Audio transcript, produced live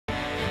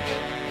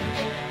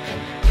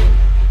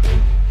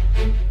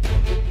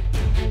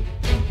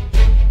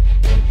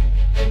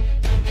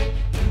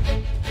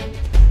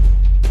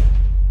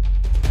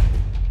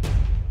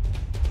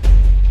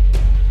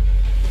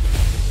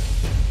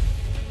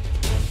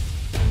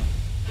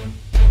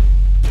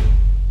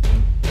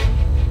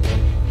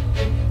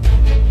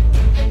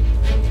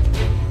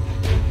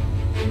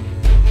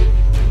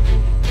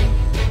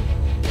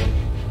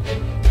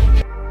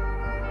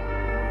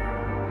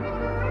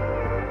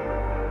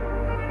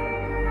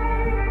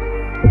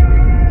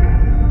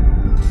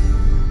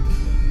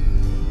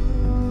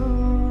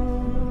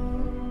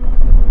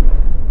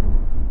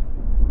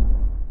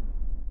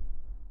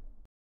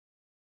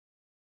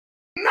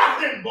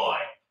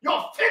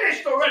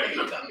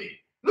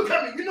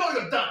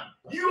You're done.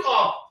 You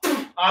are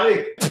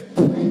عليك.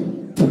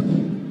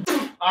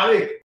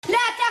 عليك.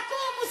 لا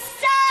تقوم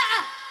الساعة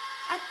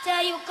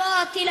حتى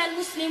يقاتل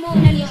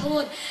المسلمون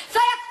اليهود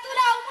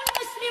فيقتلهم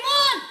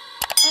المسلمون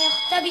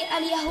ويختبئ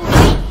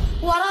اليهودي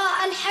وراء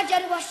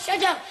الحجر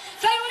والشجر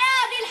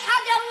فينادي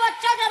الحجر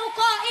والشجر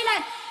قائلا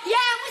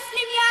يا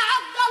مسلم يا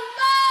عبد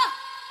الله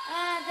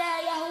هذا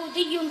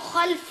يهودي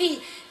خلفي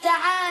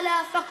تعالى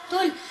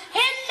فاقتل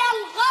إلا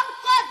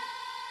الغرقد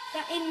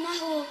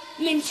فإنه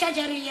من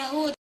شجر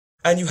اليهود.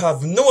 And you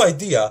have no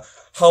idea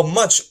how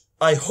much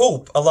I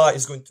hope Allah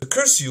is going to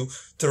curse you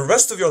to the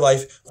rest of your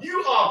life.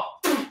 You are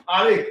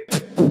عليك.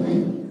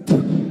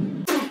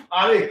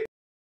 عليك.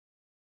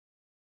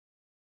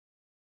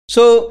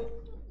 So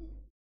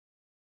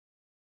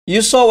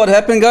you saw what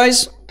happened,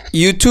 guys.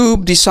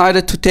 YouTube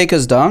decided to take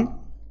us down.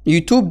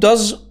 YouTube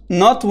does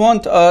not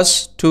want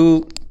us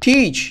to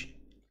teach.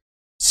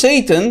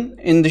 Satan,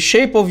 in the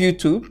shape of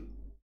YouTube,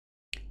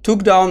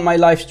 took down my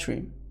live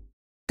stream.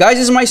 Guys,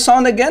 is my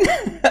sound again?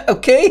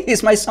 Okay?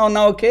 Is my sound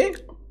now okay?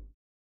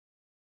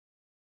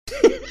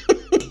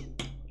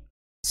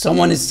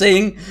 Someone is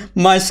saying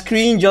my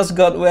screen just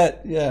got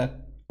wet. Yeah.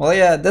 Well,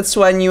 yeah, that's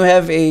when you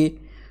have a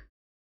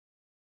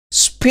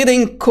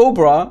spitting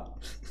cobra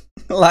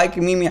like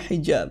Mimi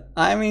Hijab.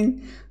 I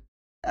mean,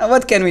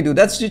 what can we do?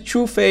 That's the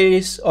true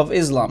face of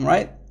Islam,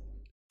 right?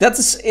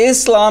 That's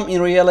Islam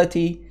in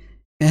reality.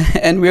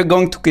 And we're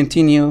going to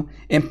continue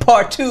in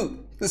part 2.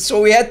 So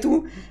we had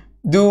to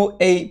do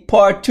a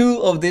part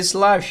 2 of this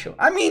live show.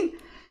 I mean,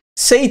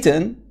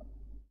 Satan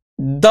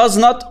does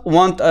not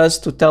want us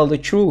to tell the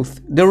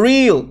truth, the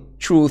real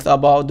truth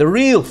about the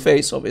real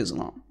face of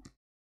Islam.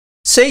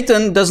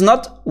 Satan does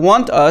not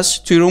want us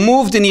to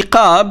remove the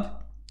niqab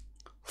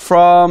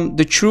from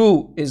the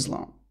true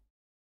Islam,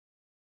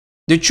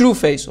 the true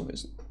face of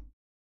Islam.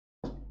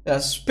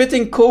 A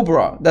spitting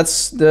cobra,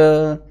 that's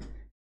the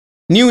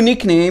new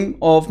nickname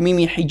of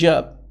Mimi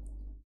Hijab,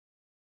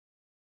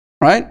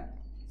 right?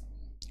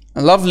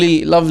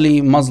 Lovely,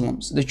 lovely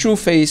Muslims, the true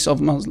face of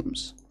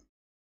Muslims.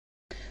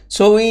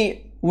 So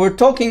we were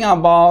talking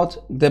about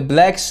the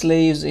black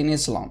slaves in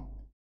Islam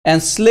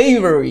and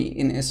slavery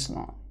in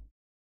Islam.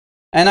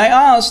 And I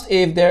asked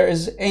if there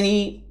is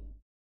any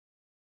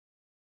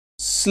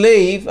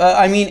slave,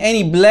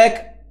 any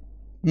black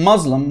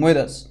Muslim with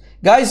us.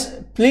 Guys,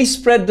 please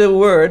spread the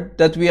word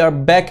that we are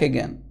back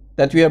again,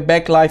 that we are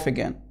back live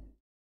again.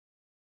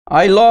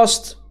 I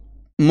lost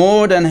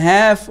more than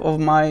half of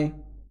my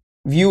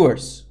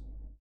viewers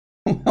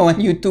when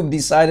YouTube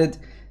decided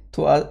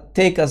to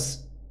take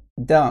us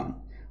down.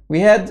 We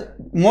had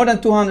more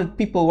than 200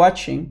 people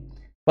watching,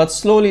 but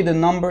slowly the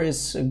number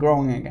is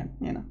growing again.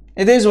 You know,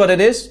 it is what it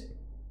is.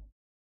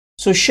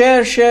 So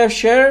share, share,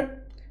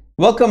 share.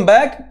 Welcome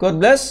back. God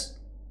bless.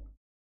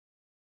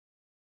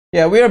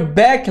 Yeah, we are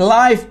back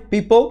live,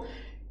 people.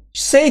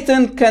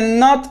 Satan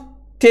cannot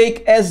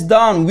take us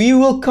down. We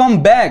will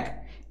come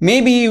back.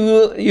 Maybe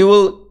you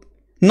will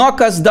knock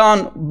us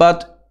down,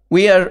 but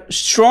we are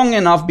strong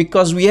enough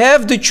because we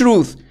have the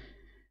truth.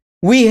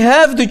 We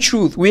have the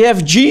truth. We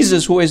have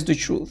Jesus, who is the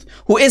truth,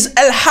 who is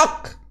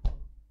al-haq,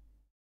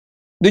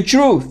 the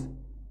truth.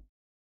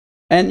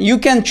 And you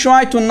can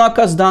try to knock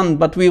us down,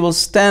 but we will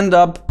stand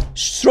up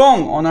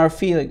strong on our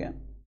feet again.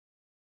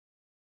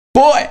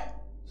 Boy!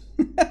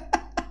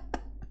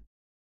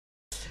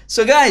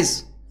 So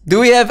guys, do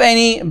we have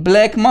any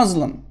black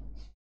Muslim?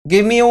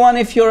 Give me one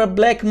if you're a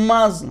black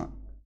Muslim.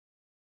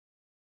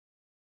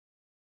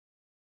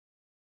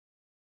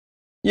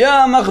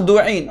 Ya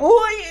makhdu'in.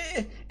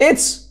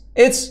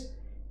 It's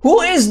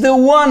who is the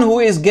one who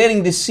is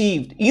getting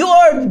deceived? You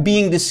are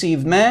being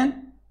deceived,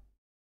 man.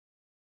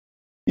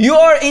 You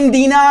are in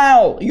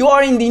denial. You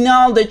are in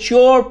denial that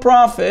your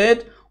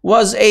prophet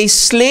was a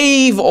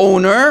slave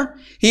owner.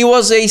 He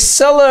was a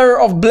seller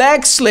of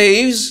black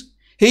slaves.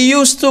 He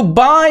used to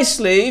buy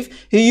slaves.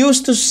 He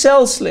used to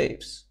sell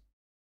slaves.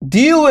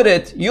 Deal with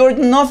it. You're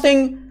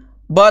nothing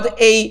but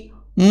a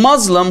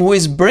Muslim who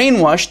is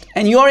brainwashed,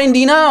 and you are in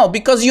denial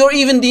because you're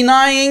even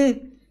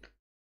denying.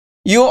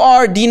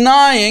 You're in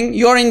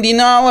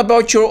denial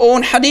about your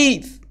own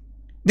hadith.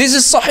 This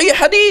is Sahih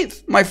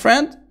hadith, my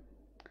friend.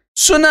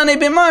 Sunan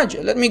ibn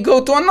Majah. Let me go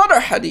to another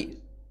hadith.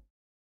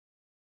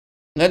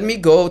 Let me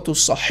go to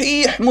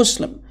Sahih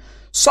Muslim.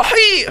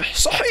 Sahih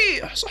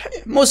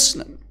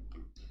Muslim.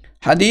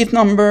 Hadith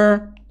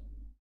number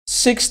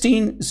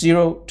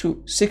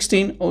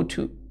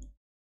 1602.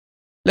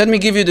 Let me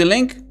give you the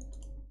link.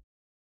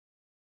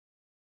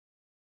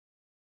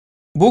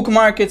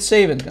 Bookmark it,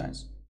 save it,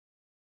 guys.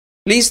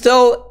 Please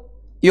tell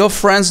your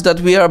friends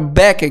that we are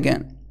back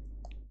again.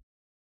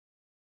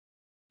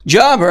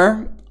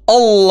 Jabir,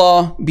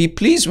 Allah be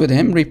pleased with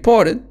him,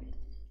 reported,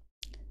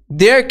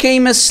 there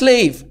came a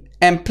slave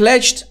and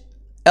pledged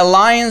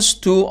alliance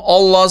to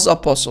Allah's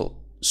apostle.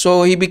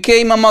 So he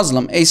became a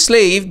Muslim. A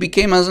slave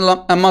became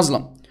a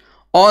Muslim.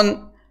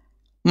 On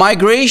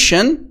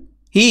migration,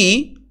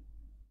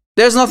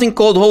 there's nothing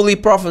called Holy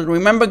Prophet.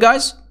 Remember,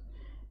 guys?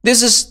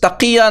 This is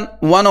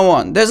Taqiyya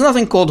 101. There's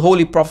nothing called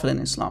Holy Prophet in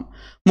Islam.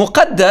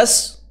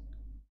 Muqaddas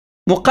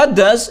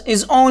Muqaddas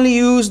is only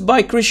used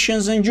by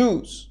Christians and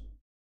Jews.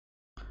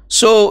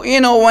 So, you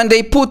know, when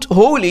they put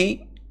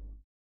holy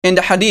in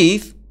the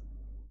hadith,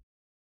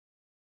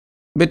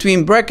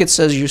 between brackets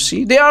as you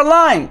see, they are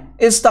lying.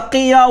 It's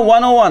Taqiyya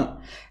 101.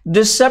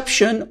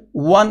 Deception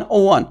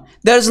 101.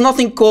 There's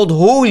nothing called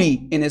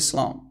holy in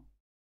Islam.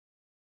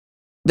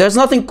 There's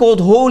nothing called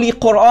holy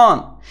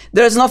Quran.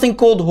 There's nothing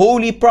called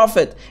holy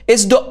prophet.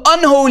 It's the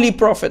unholy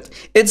prophet.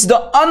 It's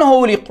the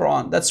unholy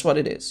Quran. That's what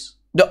it is.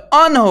 The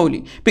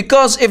unholy.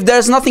 Because if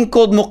there's nothing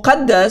called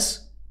Muqaddas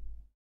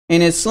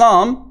in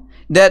Islam,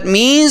 that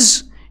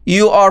means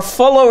you are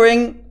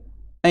following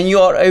and you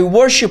are a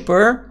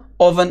worshipper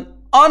of an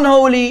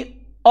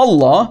unholy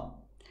Allah.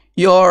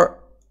 You're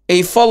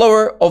a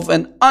follower of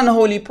an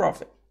unholy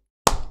prophet.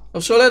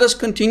 So let us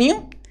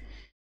continue.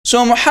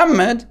 So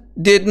Muhammad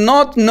did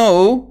not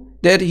know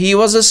that he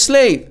was a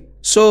slave.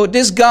 So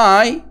this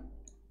guy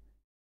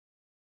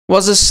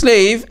was a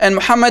slave and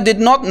Muhammad did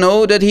not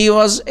know that he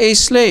was a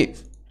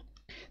slave.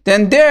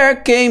 Then there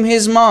came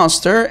his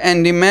master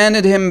and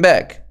demanded him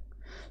back.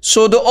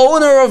 So the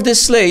owner of the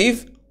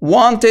slave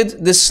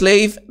wanted the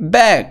slave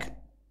back.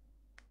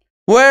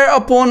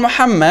 Whereupon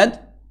Muhammad,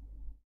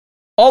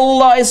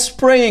 Allah is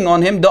praying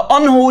on him, the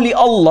unholy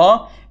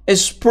Allah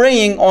is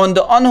praying on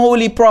the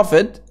unholy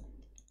prophet,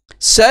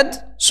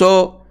 said,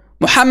 so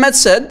Muhammad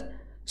said,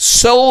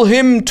 sell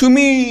him to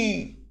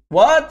me.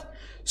 What?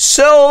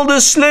 Sell the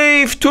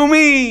slave to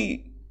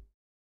me.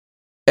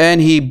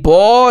 And he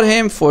bought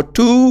him for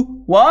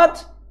two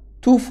what?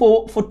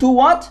 For two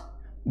what?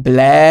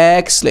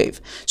 Black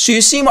slave. So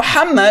you see,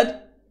 Muhammad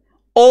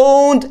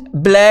owned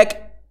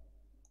black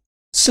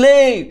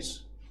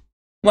slaves.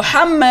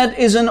 Muhammad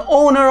is an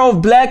owner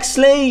of black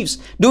slaves.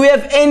 Do we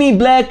have any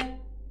black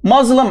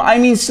Muslim, I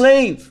mean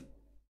slave?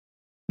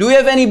 Do we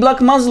have any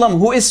black Muslim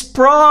who is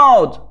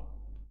proud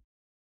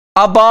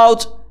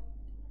about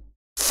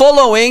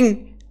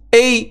following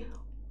an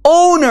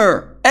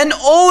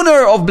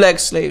owner of black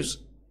slaves,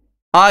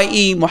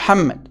 i.e.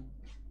 Muhammad?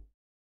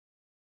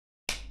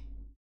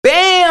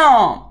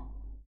 Bam!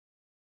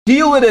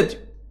 Deal with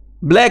it,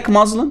 black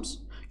Muslims.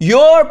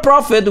 Your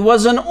prophet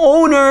was an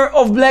owner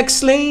of black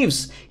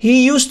slaves.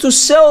 He used to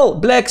sell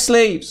black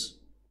slaves.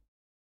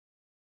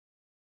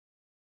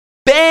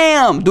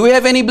 Bam! Do we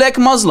have any black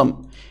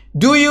Muslim?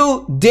 Do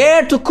you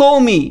dare to call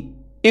me?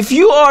 If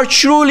you are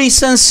truly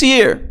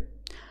sincere,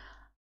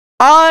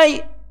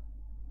 I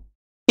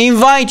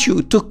invite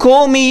you to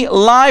call me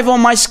live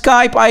on my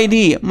Skype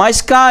ID. My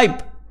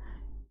Skype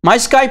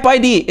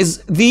ID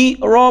is the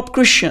Rob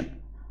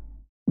Christian.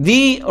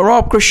 The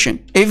Rob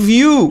Christian. If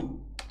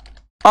you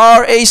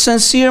are a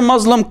sincere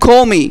Muslim,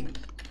 call me.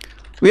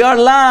 We are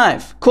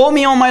live. Call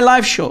me on my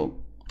live show.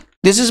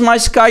 This is my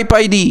Skype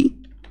ID.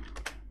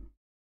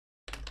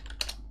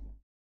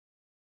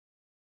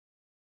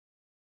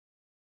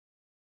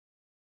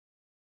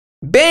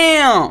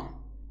 Bam!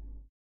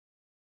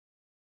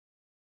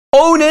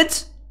 Own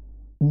it.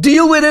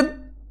 Deal with it.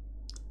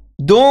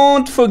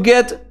 Don't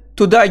forget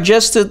to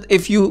digest it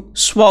if you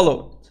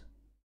swallow it.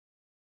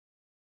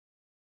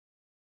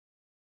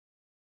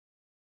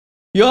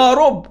 Ya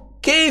Rob,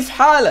 كيف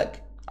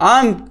حالك?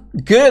 I'm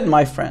good,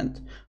 my friend.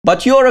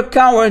 But you're a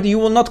coward. You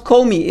will not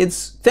call me.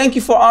 Thank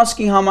you for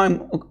asking how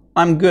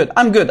I'm good.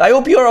 I'm good. I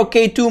hope you're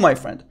okay too, my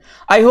friend.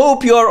 I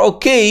hope you're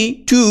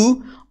okay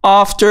too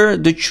after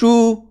the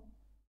true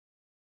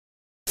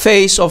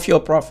face of your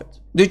prophet.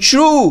 The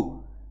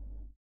true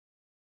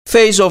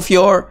face of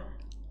your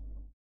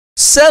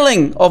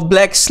selling of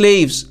black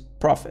slaves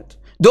prophet.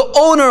 The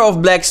owner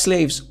of black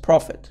slaves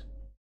prophet.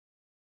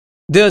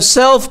 The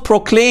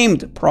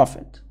self-proclaimed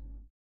prophet.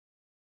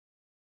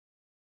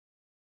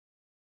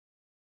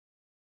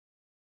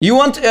 You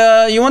want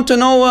to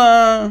know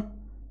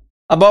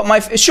about my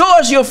face? Show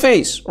us your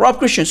face, Rob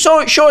Christian.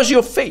 Show us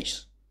your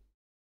face.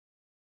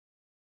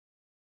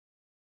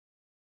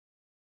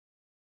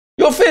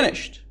 You're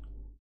finished.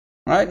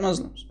 Right,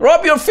 Muslims?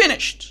 Rob, you're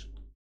finished.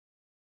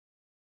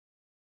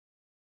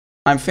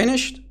 I'm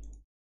finished?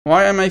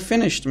 Why am I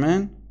finished,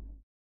 man?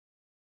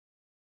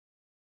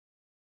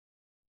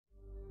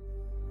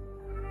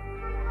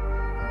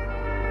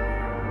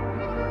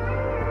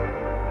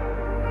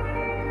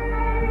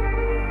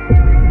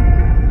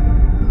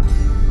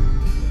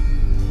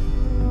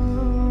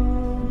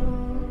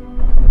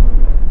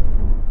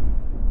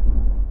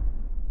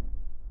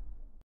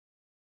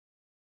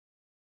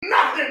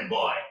 Nothing,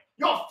 boy.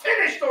 You're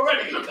finished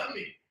already. Look at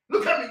me.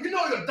 Look at me. You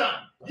know you're done.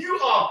 You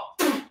are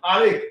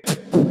Arik.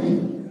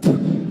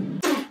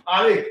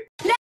 Arik.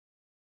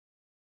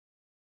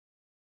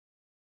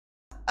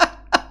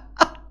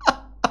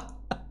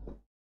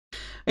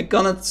 I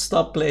cannot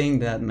stop playing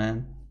that,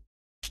 man.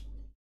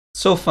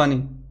 So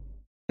funny.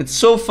 It's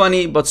so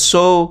funny, but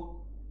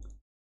so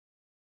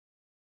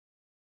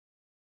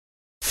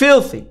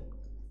filthy.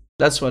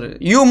 That's what it is.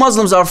 You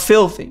Muslims are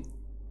filthy.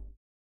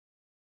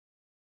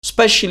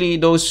 Especially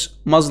those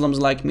Muslims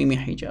like Mimi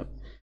Hijab.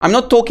 I'm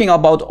not talking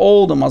about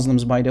all the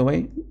Muslims, by the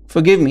way.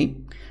 Forgive me.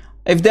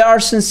 If there are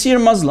sincere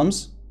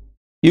Muslims,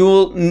 you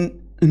will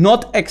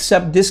not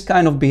accept this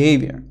kind of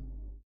behavior.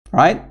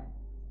 right?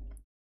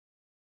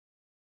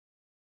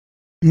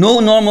 No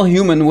normal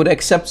human would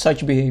accept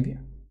such behavior.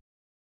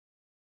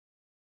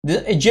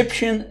 The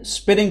Egyptian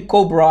spitting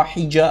cobra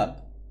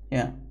hijab,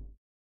 yeah.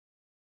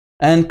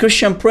 And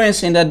Christian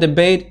Prince in that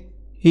debate,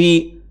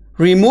 he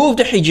removed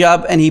the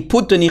hijab and he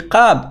put the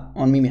niqab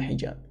on Mimi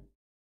hijab.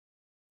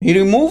 He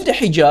removed the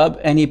hijab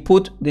and he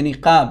put the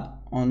niqab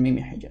on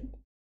Mimi hijab.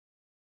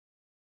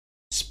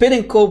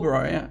 Spitting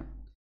cobra, yeah.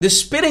 The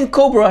spitting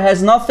cobra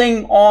has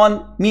nothing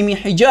on Mimi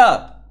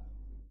hijab.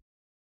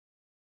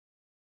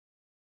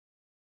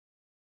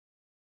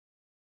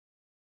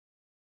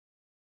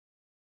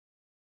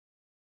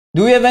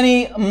 Do we have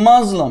any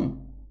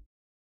Muslim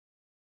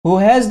who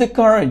has the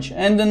courage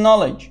and the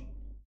knowledge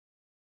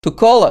to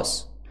call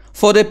us?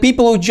 For the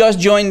people who just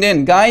joined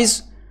in,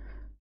 guys,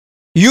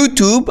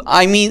 YouTube,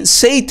 I mean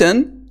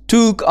Satan,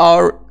 took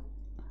our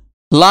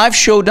live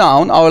show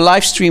down, our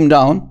live stream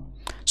down.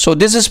 So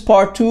this is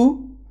part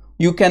 2.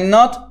 You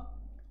cannot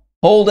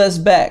hold us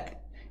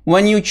back.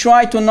 When you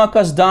try to knock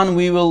us down,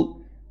 we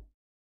will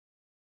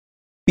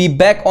be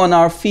back on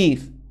our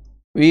feet.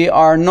 We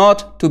are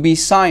not to be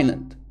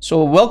silent.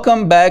 So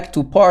welcome back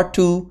to part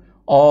 2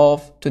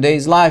 of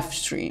today's live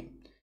stream.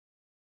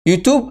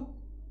 YouTube,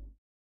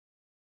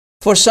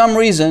 for some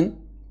reason,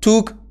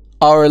 took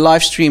our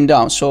live stream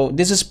down. So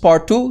this is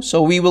part 2.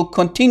 So we will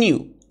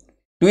continue.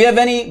 Do we have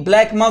any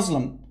black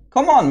Muslim?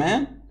 Come on,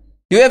 man.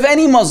 Do you have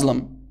any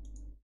Muslim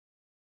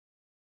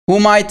who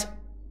might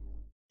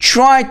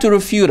try to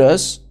refute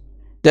us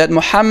that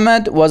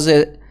Muhammad was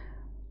a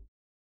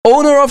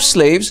owner of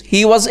slaves,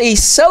 he was a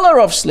seller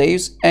of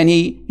slaves, and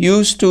he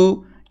used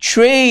to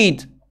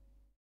trade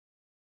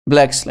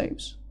black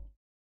slaves?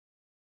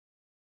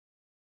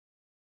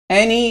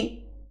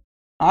 Any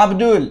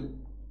Abdul?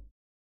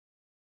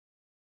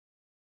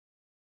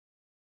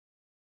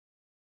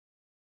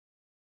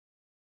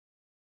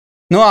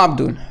 No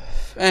Abdul.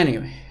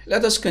 Anyway,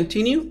 let us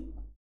continue.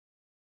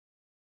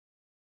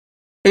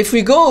 If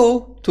we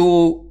go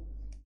to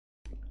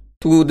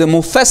the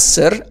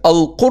Mufassir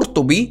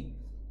al-Qurtubi,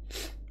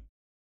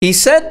 he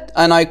said,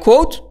 and I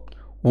quote,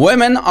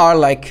 "Women are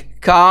like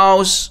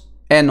cows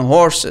and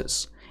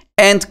horses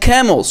and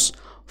camels,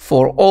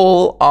 for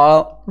all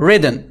are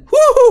ridden."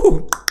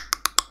 Woo-hoo!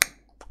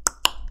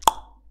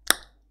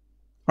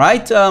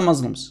 Right,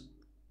 Muslims?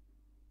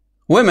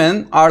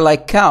 Women are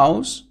like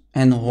cows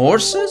and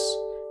horses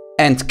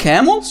and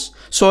camels.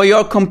 So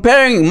you're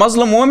comparing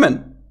Muslim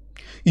women.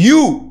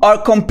 You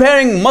are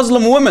comparing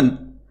Muslim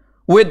women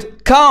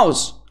with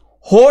cows,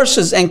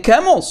 horses, and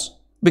camels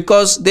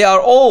because they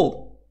are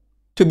all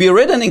to be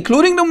ridden,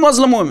 including the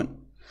Muslim women.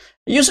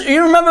 You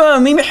remember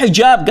Mimi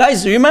Hijab,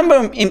 guys?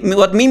 Remember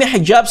what Mimi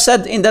Hijab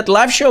said in that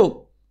live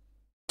show?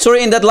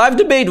 Sorry, in that live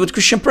debate with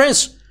Christian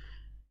Prince.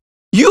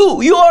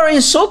 You are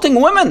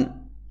insulting women.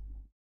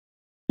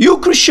 You,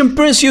 Christian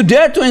Prince, you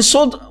dare to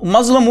insult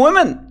Muslim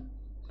women.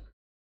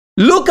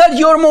 Look at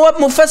your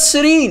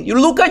mufassirin. You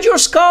look at your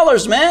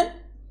scholars, man.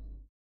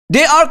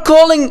 They are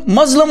calling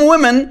Muslim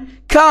women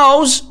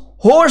cows,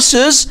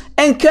 horses,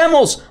 and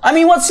camels. I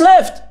mean, what's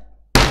left?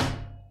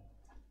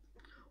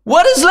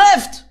 What is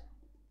left?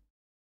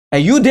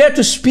 And you dare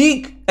to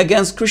speak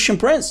against Christian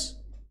Prince?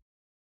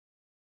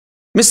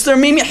 Mr.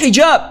 Mimi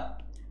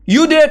Hijab,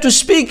 you dare to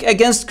speak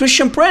against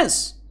Christian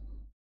Prince?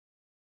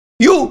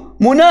 You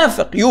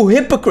munafiq, you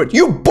hypocrite,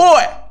 you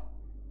boy!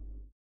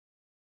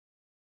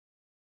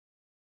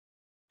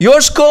 Your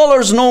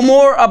scholars know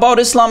more about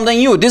Islam than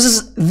you. This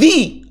is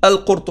the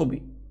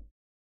Al-Qurtubi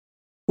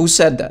who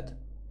said that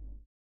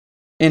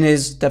in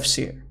his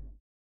tafsir.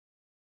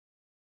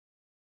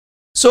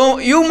 So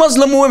you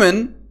Muslim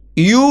women,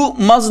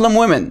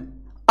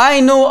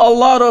 I know a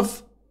lot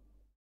of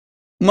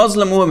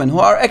Muslim women who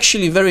are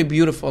actually very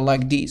beautiful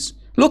like these.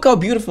 Look how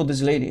beautiful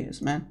this lady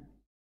is, man.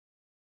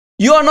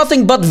 You are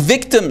nothing but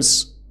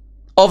victims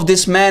of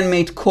this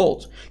man-made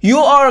cult. You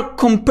are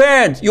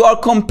compared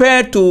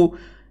to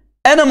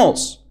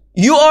animals.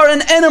 You are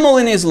an animal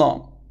in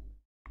Islam.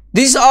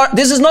 This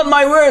is not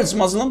my words,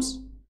 Muslims.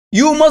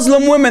 You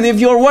Muslim women, if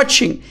you're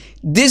watching,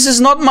 this is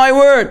not my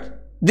word.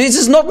 This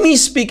is not me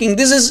speaking.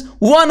 This is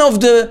one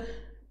of the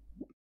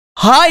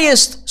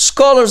highest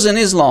scholars in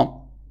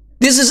Islam.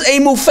 This is a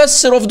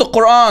mufassir of the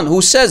Quran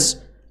who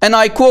says, and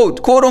I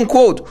quote, quote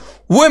unquote,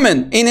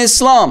 "Women in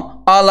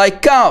Islam are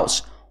like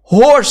cows,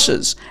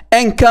 horses,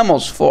 and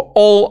camels, for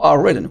all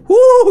are ridden."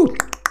 Woo!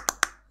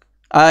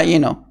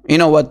 You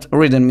know what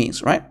ridden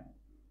means, right?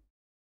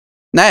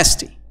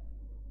 Nasty.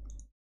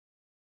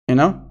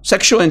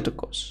 Sexual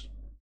intercourse.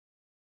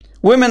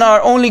 Women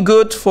are only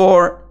good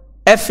for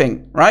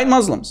effing, right,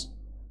 Muslims?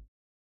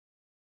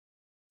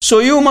 So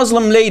you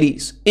Muslim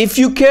ladies, if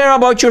you care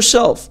about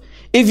yourself,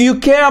 if you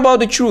care about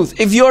the truth,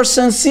 if you're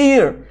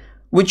sincere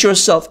with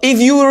yourself, if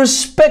you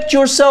respect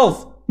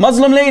yourself,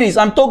 Muslim ladies,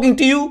 I'm talking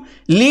to you,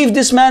 leave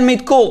this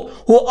man-made cult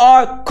who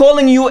are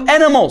calling you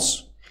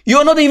animals.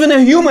 You're not even a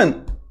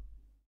human.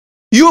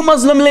 You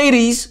Muslim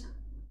ladies,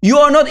 you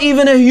are not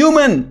even a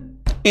human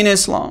in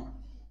Islam.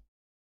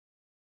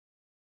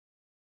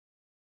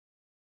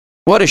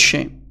 What a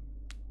shame.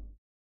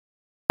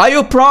 Are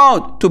you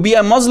proud to be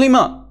a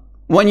Muslimah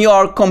when you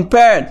are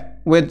compared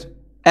with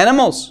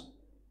animals?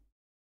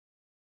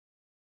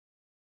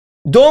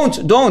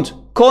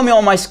 Don't call me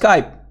on my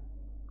Skype.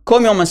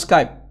 Call me on my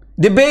Skype.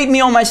 Debate me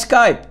on my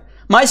Skype.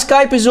 My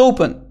Skype is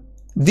open.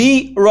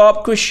 The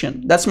Rob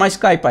Christian. That's my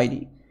Skype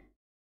ID.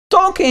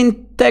 Talk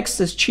in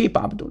text is cheap,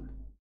 Abdul.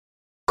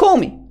 Call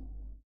me.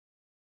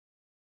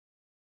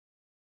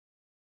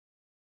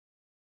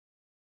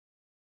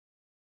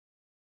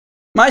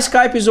 My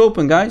Skype is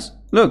open, guys.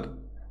 Look.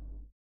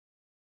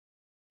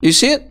 You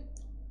see it?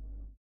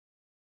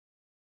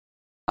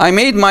 I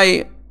made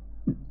my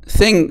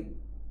thing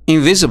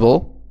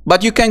invisible,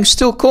 but you can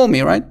still call me,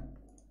 right?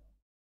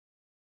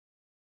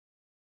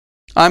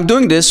 I'm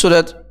doing this so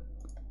that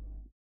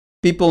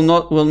people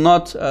will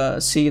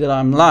not see that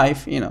I'm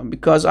live, you know,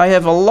 because I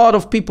have a lot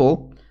of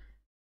people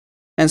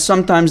and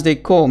sometimes they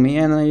call me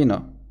and, you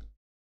know.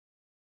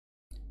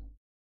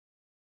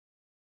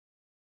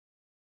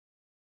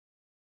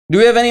 Do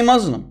we have any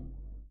Muslim?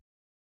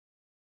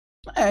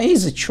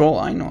 He's a troll,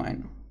 I know.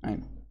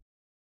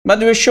 But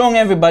we're showing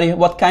everybody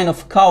what kind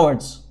of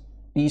cowards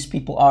these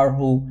people are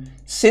who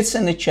sits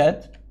in the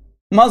chat.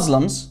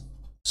 Muslims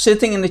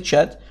sitting in the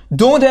chat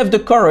don't have the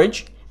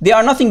courage. They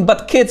are nothing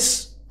but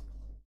kids.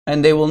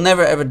 And they will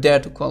never ever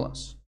dare to call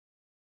us.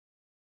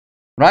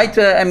 Right,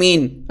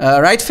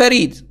 right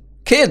Farid?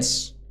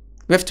 Kids.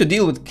 We have to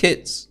deal with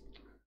kids.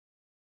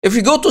 If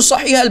we go to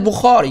Sahih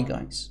al-Bukhari,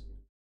 guys.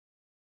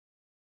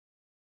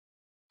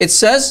 It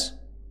says,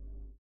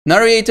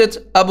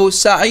 narrated Abu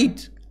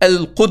Sa'id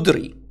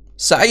al-Qudri.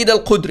 Sa'id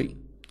al-Qudri.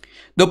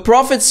 The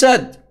Prophet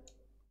said,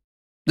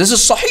 this is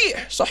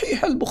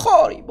Sahih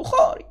al-Bukhari,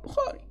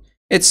 Bukhari.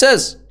 It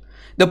says,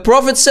 the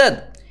Prophet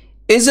said,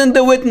 isn't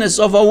the witness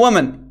of a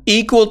woman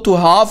equal to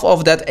half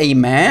of that a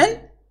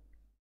man?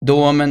 The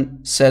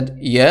woman said,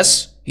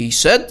 yes. He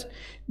said,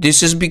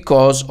 this is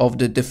because of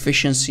the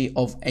deficiency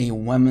of a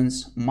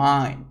woman's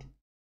mind.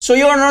 So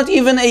you are not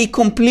even a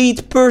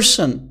complete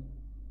person.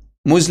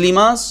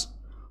 Muslimas,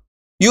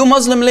 you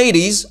Muslim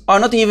ladies are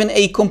not even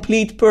a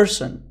complete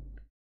person.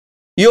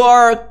 You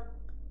are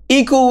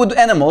equal with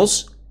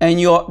animals, and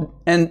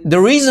the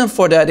reason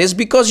for that is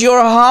because you're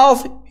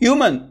half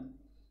human.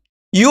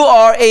 You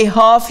are a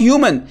half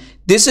human.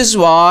 This is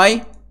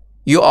why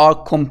you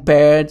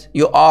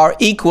are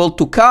equal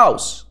to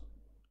cows.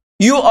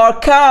 You are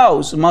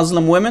cows,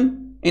 Muslim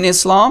women in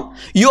Islam.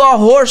 You are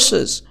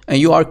horses and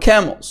you are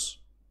camels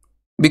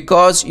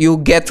because you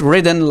get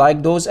ridden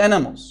like those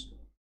animals.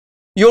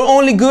 You're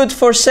only good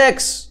for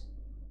sex.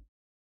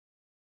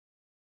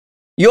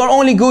 You're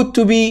only good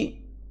to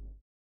be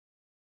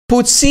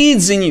put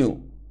seeds in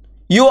you.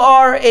 You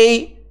are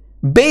a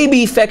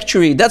baby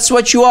factory. That's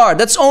what you are.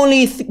 That's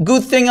only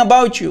good thing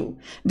about you.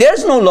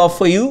 There's no love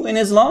for you in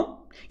Islam.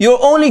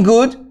 You're only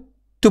good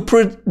to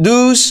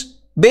produce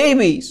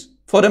babies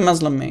for the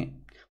Muslim man.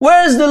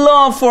 Where is the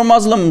love for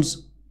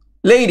Muslims,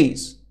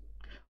 ladies?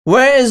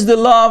 Where is the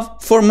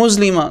love for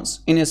Muslimas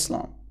in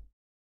Islam?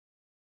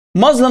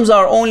 Muslims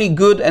are only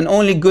good and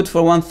only good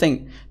for one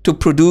thing, to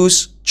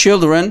produce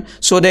children,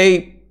 so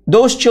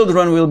those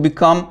children will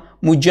become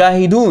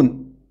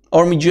mujahideen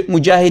or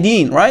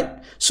mujahideen, right?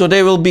 So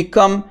they will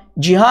become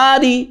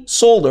jihadi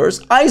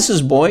soldiers,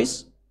 ISIS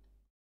boys.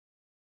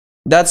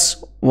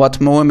 That's what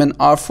women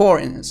are for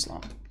in Islam.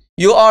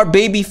 You are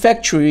baby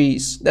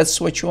factories. That's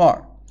what you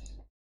are.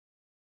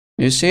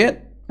 You see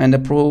it? And the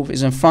proof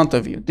is in front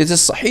of you. This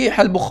is Sahih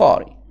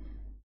al-Bukhari.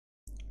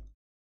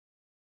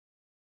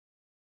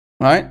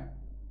 Right?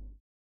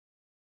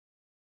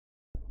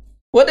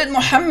 What did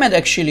Muhammad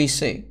actually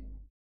say?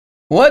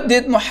 What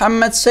did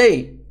Muhammad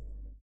say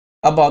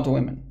about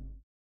women?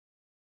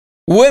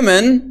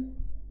 Women,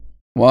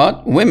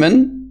 what?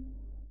 Women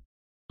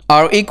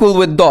are equal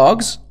with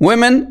dogs.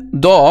 Women,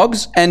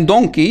 dogs, and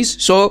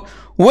donkeys. So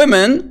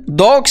women,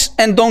 dogs,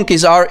 and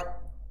donkeys are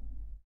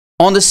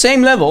on the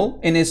same level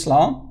in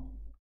Islam.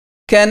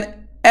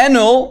 Can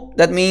annul,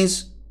 that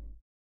means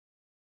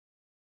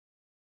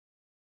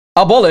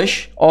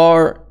abolish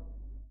or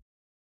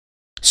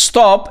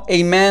stop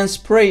a man's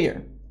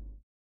prayer.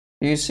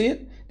 Do you see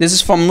it? This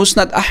is from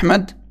Musnad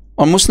Ahmad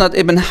or Musnad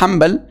ibn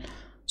Hanbal.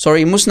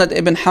 Sorry, Musnad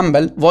ibn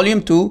Hanbal,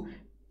 volume 2,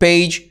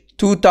 page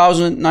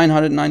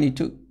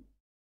 2992.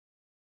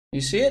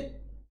 You see it?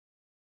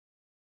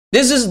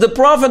 This is the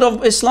Prophet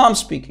of Islam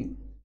speaking.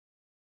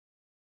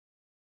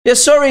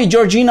 Yes, sorry,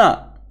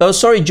 Georgia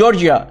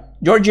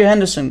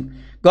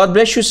Henderson. God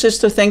bless you,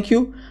 sister. Thank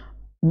you.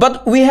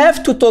 But we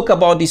have to talk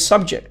about these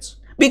subjects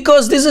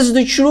because this is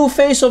the true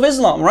face of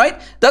Islam,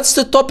 right? That's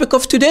the topic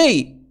of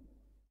today.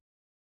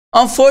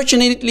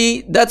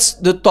 Unfortunately, that's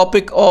the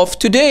topic of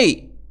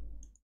today.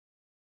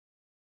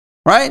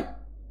 Right?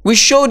 We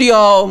showed you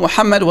how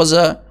Muhammad was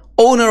an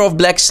owner of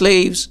black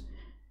slaves.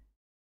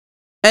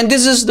 And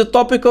this is the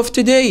topic of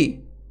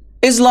today.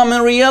 Islam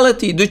in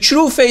reality, the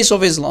true face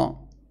of Islam.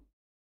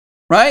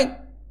 Right?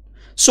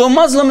 So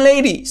Muslim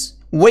ladies,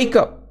 wake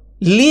up.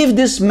 Leave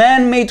this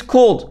man-made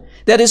cult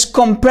that is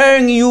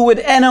comparing you with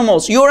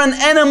animals. You're an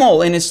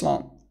animal in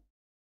Islam.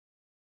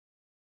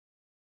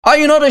 Are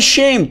you not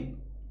ashamed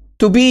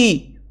to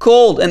be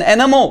called an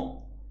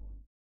animal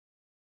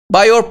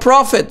by your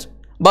prophet,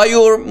 by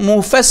your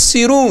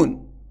mufassirun.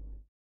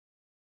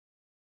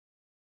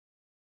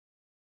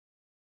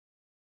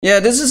 Yeah,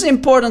 this is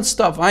important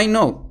stuff. I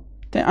know.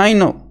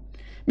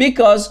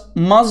 Because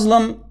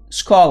Muslim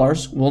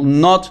scholars will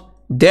not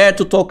dare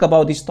to talk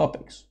about these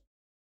topics.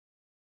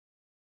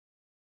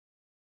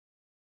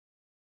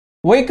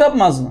 Wake up,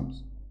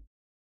 Muslims.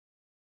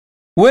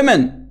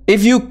 Women,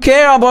 if you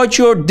care about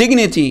your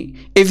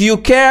dignity, if you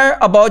care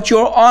about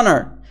your honor,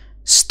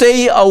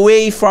 stay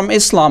away from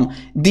Islam.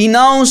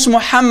 Denounce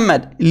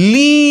Muhammad.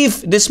 Leave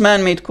this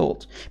man-made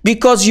cult.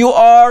 Because you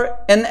are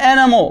an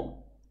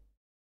animal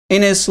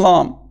in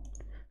Islam.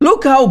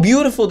 Look how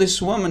beautiful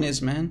this woman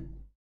is, man.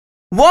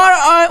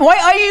 Why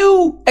are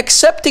you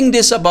accepting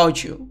this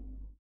about you?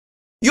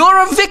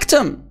 You're a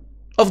victim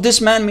of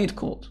this man-made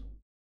cult.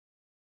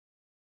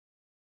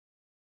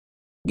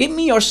 Give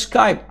me your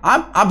Skype.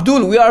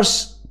 Abdul, we are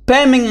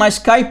spamming my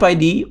Skype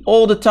ID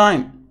all the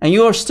time. And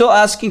you are still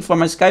asking for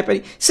my Skype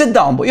ID. Sit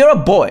down, boy. You're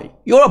a boy.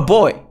 You're a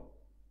boy.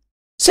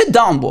 Sit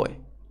down, boy.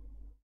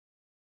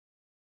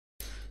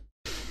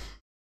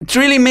 It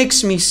really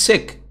makes me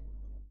sick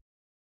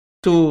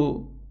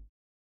to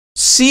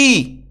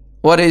see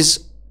what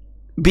is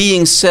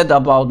being said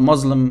about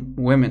Muslim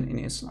women in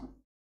Islam.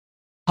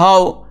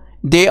 How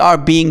they are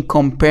being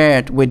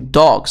compared with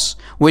dogs,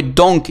 with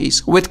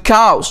donkeys, with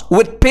cows,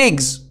 with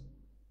pigs.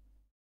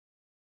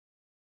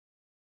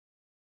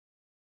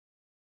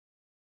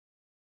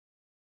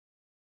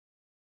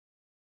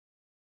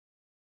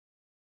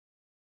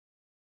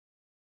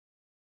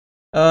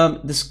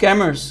 The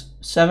scammers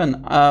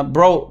 7,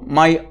 bro,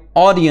 my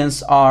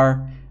audience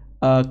are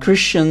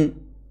Christian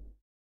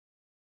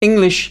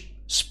English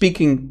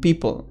speaking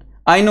people.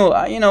 I know,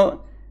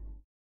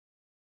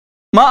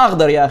 ما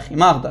أقدر يا أخي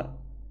ما أقدر.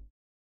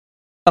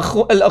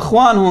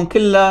 الأخوان هون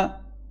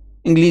كلها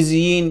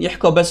إنجليزيين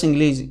يحكوا بس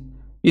إنجليزي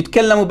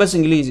يتكلموا بس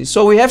إنجليزي.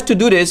 So we have to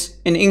do this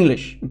in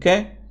English,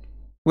 okay?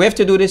 We have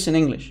to do this in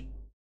English.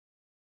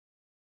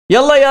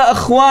 يلا يا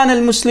أخوان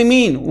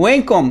المسلمين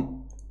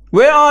وينكم?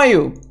 Where are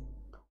you?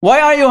 Why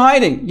are you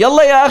hiding?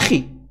 يلا يا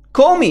أخي,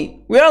 call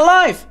me. We are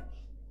live.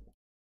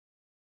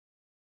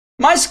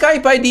 My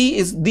Skype ID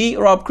is the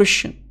Rob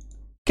Christian.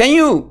 Can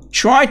you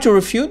try to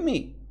refute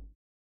me?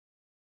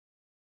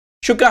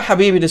 شكرا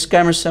حبيبي the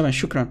scammer 7.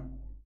 شكرا.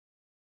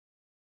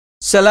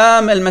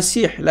 سلام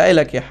المسيح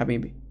لإلك يا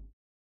حبيبي.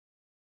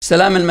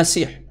 سلام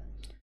المسيح.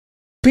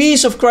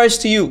 Peace of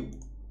Christ to you.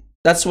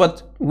 That's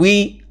what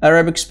we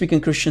Arabic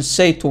speaking Christians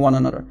say to one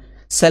another.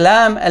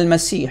 Salam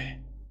al-Masih.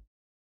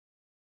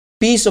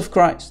 Peace of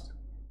Christ.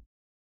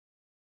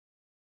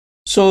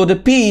 So the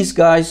peace,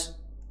 guys,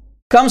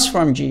 comes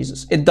from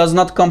Jesus. It does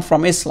not come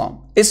from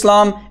Islam.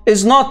 Islam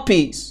is not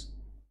peace,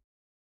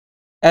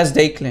 as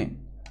they claim.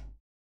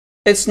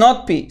 It's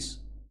not peace.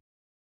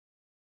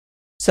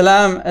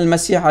 Salam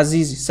al-Masih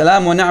Azizi.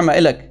 Salam wa ni'ma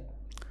ilak.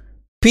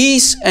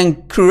 Peace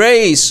and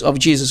grace of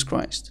Jesus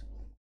Christ.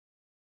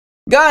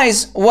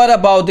 Guys, what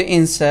about the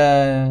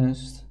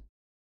incest?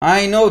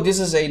 I know this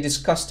is a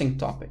disgusting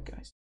topic,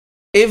 guys.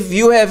 If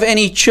you have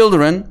any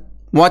children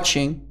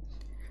watching,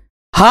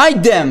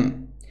 hide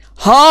them.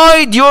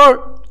 Hide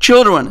your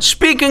children.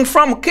 Speaking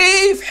from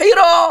Cave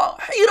Hira.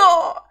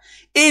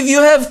 If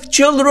you have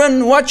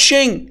children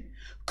watching,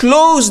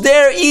 close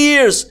their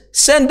ears.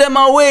 Send them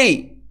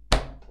away.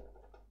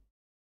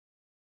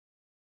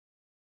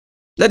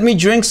 Let me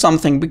drink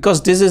something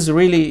because this is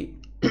really...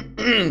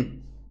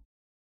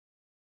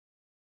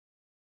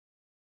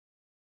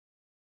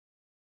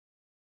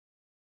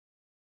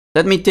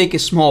 Let me take a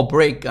small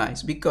break,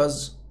 guys,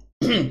 because...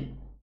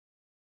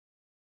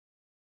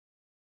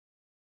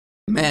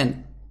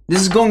 Man,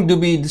 this is going to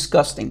be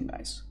disgusting,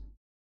 guys.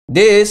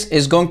 This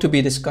is going to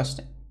be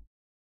disgusting.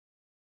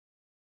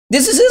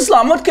 This is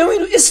Islam. What can we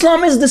do?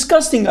 Islam is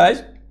disgusting,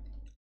 guys.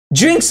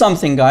 Drink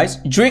something, guys.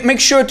 Make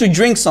sure to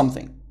drink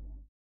something.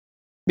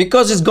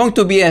 Because it's going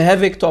to be a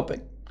heavy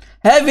topic.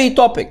 Heavy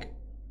topic.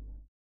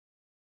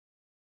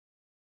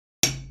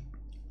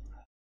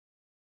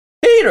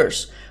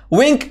 Haters.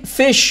 Wink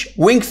fish.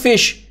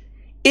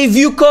 If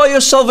you call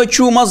yourself a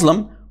true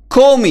Muslim,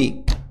 call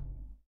me.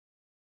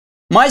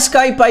 My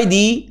Skype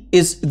ID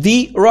is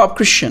the Rob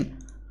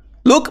Christian.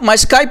 Look, my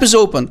Skype is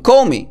open.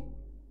 Call me.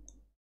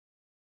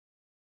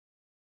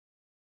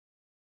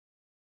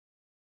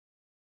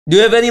 Do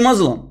you have any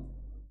Muslim?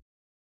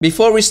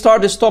 Before we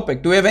start this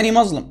topic, do you have any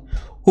Muslim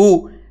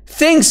who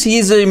thinks he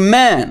is a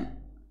man?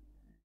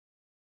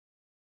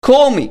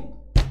 Call me.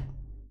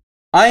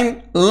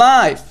 I'm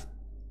live.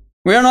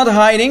 We are not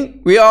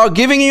hiding. We are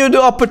giving you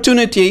the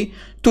opportunity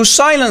to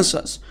silence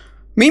us.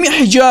 Mimi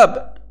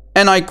hijab,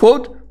 and I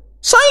quote,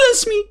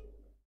 silence me.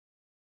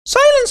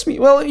 Silence me.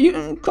 Well,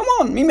 come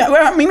on. Mimi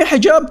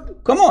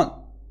hijab, come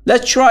on.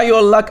 Let's try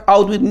your luck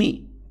out with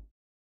me.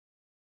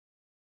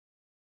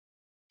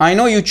 I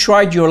know you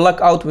tried your luck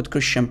out with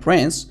Christian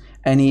Prince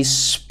and he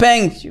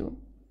spanked you.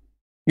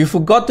 You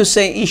forgot to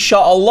say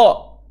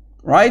inshallah,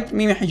 right?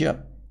 Mimi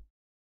hijab.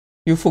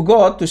 You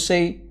forgot to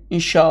say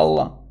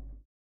inshallah.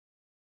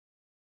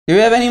 Do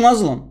you have any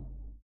Muslim?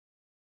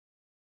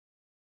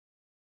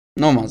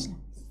 No Muslim.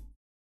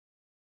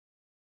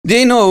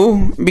 They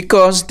know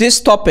because this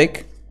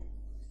topic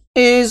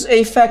is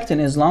a fact in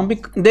Islam.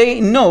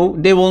 They know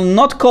they will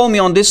not call me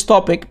on this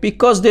topic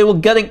because they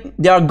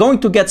are going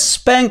to get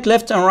spanked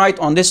left and right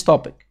on this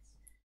topic.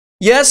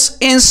 Yes,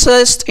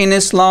 incest in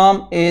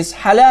Islam is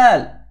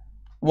halal.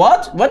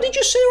 What? What did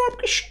you say, Rob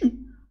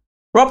Christian?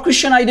 Rob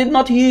Christian, I did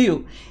not hear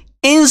you.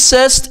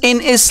 Incest in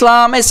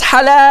Islam is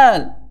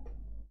halal.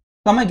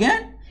 Come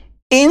again?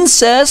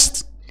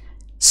 Incest,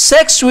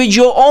 sex with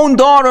your own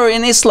daughter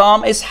in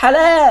Islam is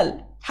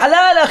halal.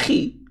 Halal,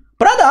 akhi.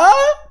 Brother?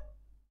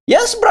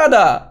 Yes,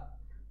 brother.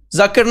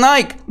 Zakir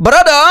Naik.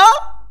 Brother?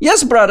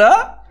 Yes,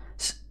 brother.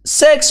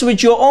 Sex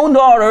with your own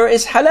daughter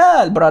is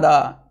halal,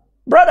 brother.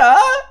 Brother?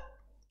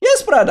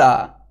 Yes,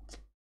 brother.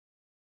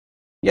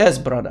 Yes,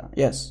 brother.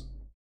 Yes.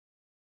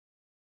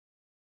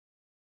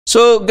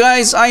 So,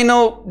 guys, I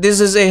know this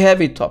is a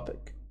heavy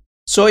topic.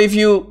 So, if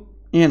you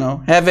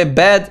have a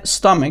bad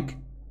stomach,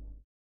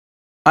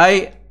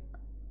 I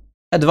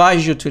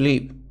advise you to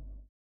leave.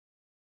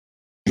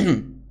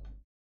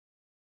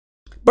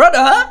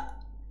 Brother?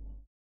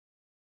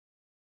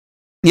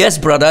 Yes,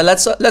 brother.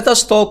 Let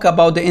us talk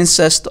about the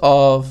incest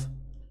of,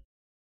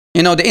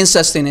 the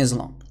incest in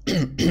Islam.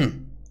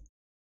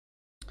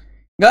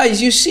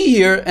 Guys, you see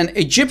here an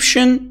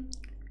Egyptian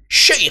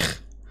sheikh,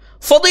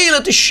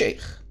 Fadilat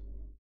al-Sheikh,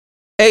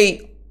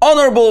 a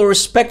honorable,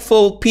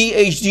 respectful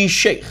PhD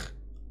sheikh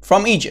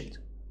from Egypt.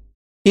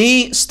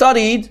 He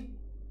studied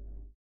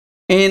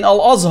in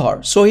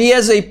Al-Azhar, so he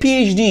has a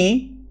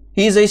PhD,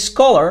 he is a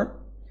scholar,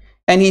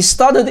 and he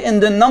studied in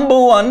the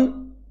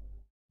 #1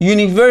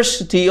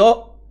 university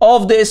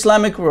of the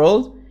Islamic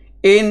world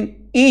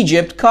in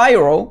Egypt,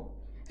 Cairo,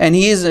 and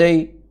he is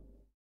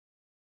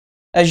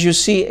as you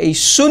see, a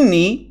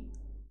Sunni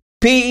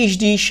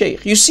PhD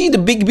sheikh. You see the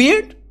big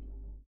beard?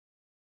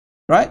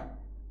 Right?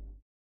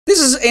 This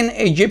is an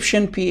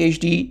Egyptian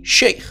PhD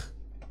sheikh.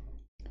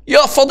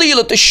 Ya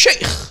Fadilat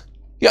al-Sheikh.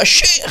 Ya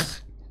Sheikh.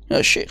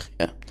 Ya Sheikh.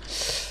 Yeah.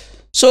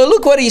 So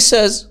look what he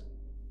says.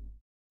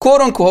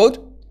 Quote unquote,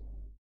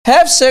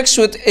 have sex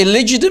with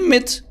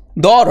illegitimate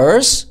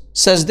daughters,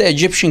 says the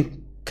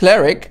Egyptian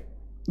cleric,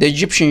 the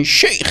Egyptian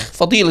sheikh,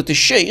 Fadilat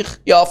al-Sheikh.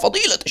 Ya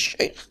Fadilat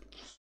al-Sheikh.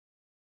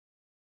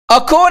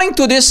 According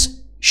to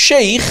this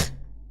sheikh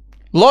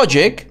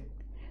logic,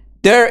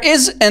 there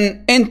is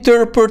an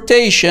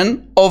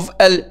interpretation of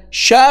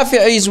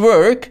Al-Shafi'i's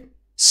work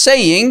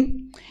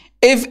saying,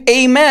 if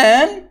a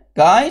man,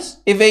 guys,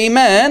 if a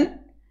man,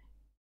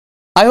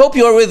 I hope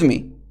you are with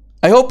me.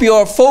 I hope you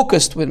are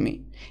focused with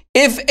me.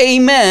 If a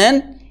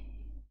man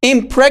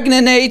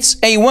impregnates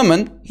a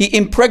woman, he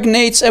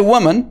impregnates a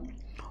woman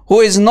who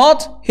is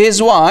not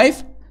his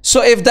wife.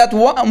 So if that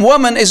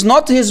woman is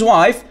not his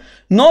wife,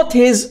 not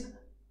his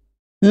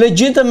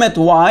legitimate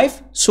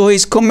wife, so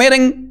he's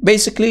committing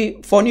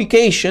basically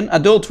fornication,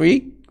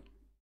 adultery,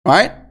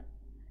 right?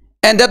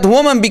 And that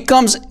woman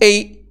becomes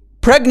a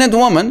pregnant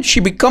woman, she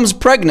becomes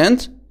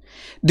pregnant.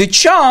 The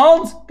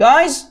child,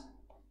 guys,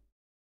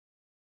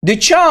 the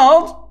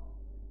child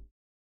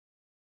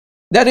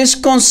that is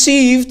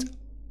conceived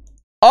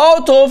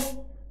out of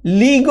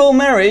legal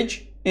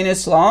marriage in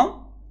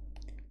Islam,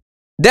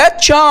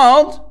 that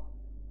child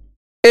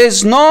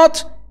is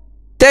not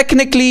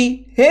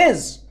technically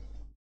his.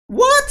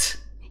 What?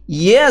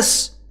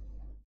 Yes.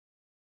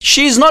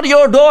 She's not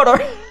your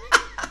daughter.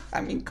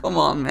 I mean, come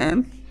on,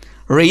 man.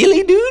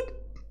 Really, dude?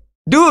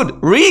 Dude,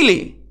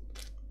 really?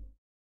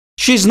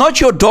 She's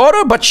not your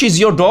daughter, but she's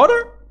your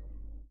daughter?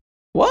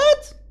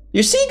 What?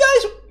 You see,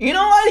 guys? You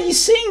know why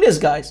he's saying this,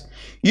 guys?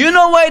 You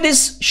know why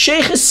this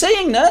sheikh is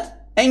saying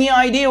that? Any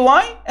idea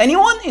why?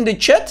 Anyone in the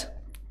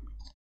chat?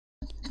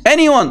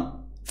 Anyone?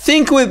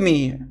 Think with me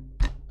here.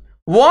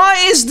 Why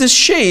is this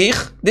sheikh,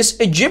 this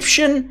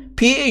Egyptian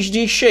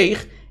PhD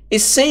sheikh,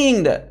 is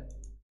saying that?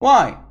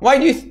 Why?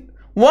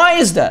 Why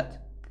is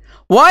that?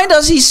 Why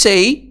does he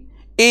say,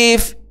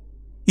 if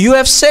you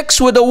have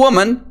sex with a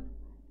woman,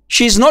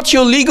 she's not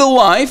your legal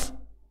wife,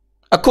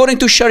 according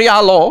to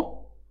Sharia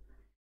law,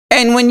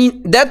 and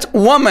when that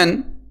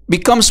woman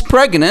becomes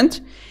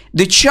pregnant,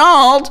 the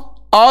child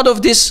out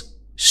of this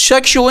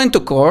sexual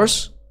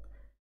intercourse,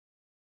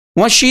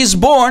 when she is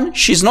born,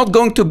 she's not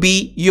going to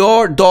be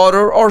your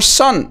daughter or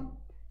son.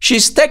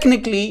 She's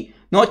technically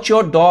not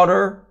your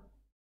daughter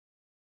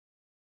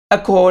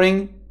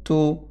according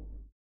to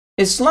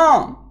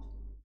Islam.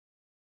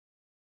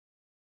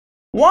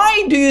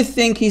 Why do you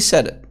think he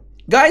said it?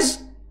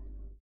 Guys,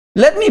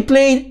 let me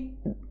play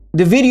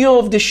the video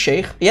of the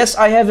sheikh. Yes,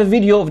 I have a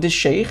video of the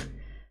sheikh.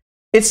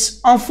 It's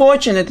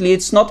unfortunately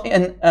it's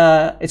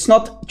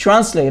not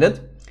translated.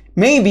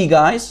 Maybe,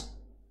 guys,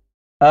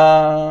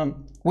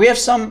 we have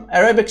some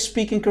Arabic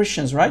speaking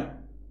Christians, right?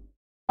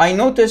 I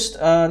noticed,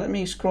 let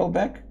me scroll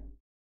back.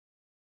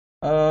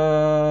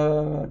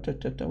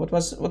 What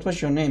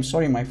was your name?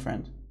 Sorry, my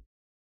friend.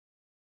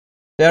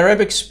 The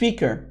Arabic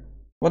speaker.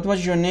 What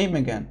was your name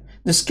again?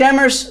 The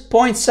Scammers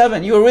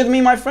 0.7. You are with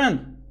me, my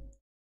friend?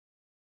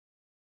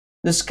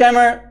 The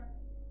Scammer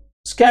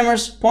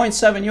Scammers,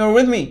 0.7. You're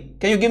with me?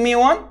 Can you give me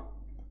one?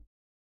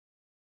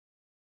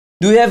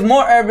 Do you have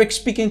more Arabic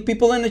speaking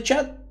people in the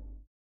chat?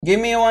 Give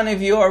me one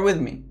if you are with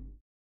me.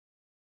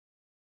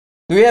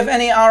 Do you have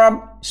any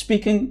Arab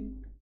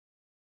speaking?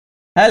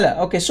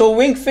 Hella. Okay, so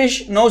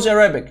Wingfish knows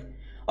Arabic.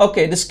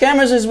 Okay, the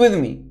Scammers is with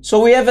me.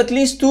 So we have at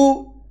least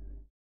 2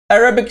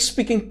 Arabic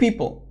speaking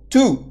people.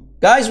 2.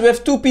 Guys, we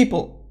have 2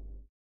 people.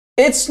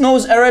 It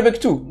knows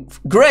Arabic too.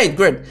 Great,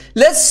 great.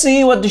 Let's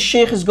see what the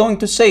Sheikh is going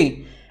to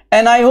say.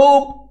 And I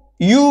hope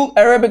you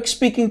Arabic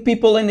speaking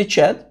people in the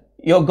chat,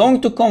 you're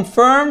going to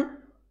confirm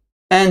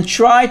and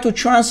try to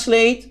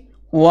translate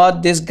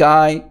what this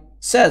guy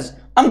says.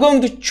 I'm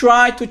going to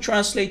try to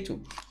translate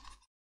too.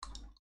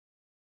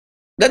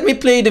 Let me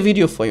play the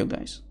video for you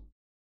guys.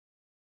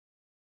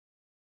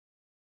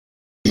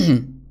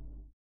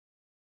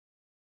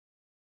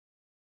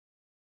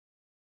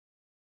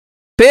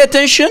 Pay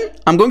attention.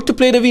 I'm going to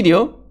play the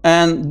video,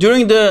 and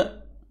during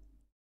the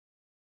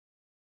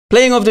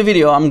playing of the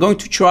video, I'm going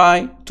to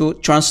try to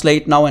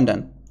translate now and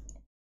then.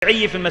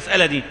 في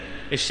المسألة دي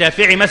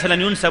الشافعي مثلا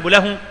ينسب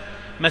له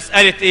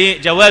مسألة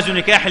إيه جواز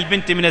نكاح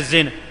البنت من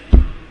الزنا.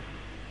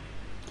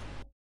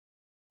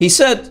 He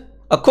said,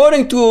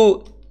 according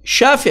to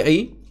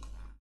Shafi'i,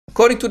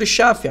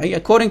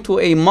 according to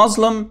a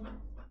Muslim,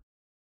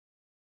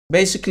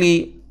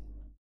 basically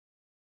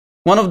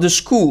one of the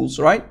schools,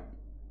 right?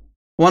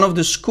 One of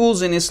the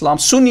schools in Islam,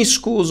 Sunni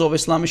schools of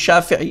Islam,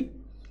 Shafi'i.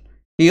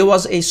 He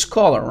was a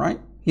scholar, right?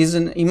 He's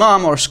an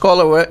imam or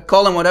scholar,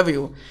 call him whatever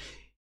you.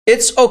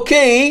 It's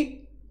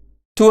okay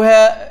to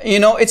have,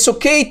 it's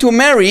okay to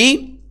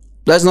marry.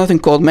 There's nothing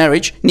called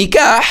marriage.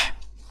 Nikah.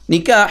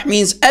 Nikah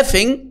means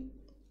effing,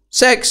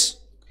 sex.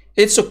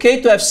 It's okay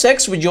to have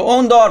sex with your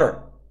own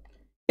daughter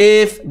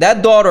if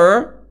that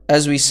daughter,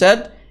 as we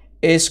said,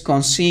 is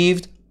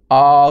conceived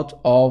out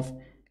of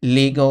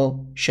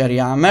legal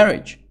Sharia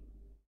marriage.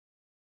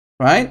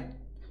 Right?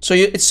 So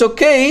it's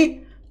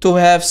okay to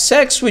have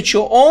sex with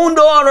your own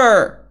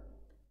daughter.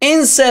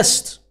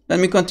 Incest. Let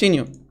me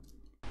continue.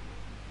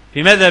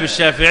 في مذهب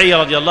الشافعي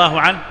رضي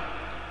الله عنه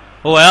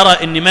هو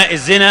يرى إن ماء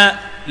الزنا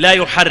لا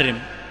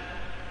يحرم.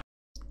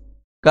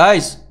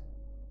 Guys,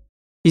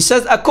 he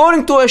says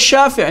according to the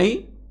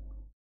Shafi'i,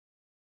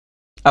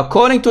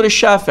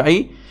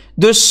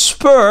 the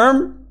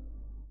sperm,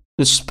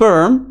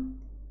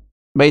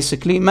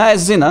 basically, ماء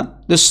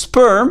الزنا, the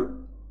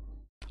sperm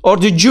or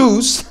the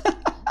juice.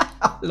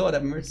 Lord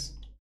have mercy.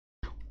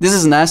 This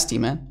is nasty,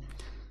 man.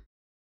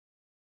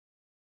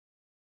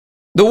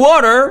 The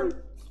water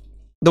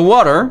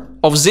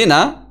of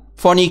zina,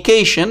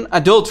 fornication,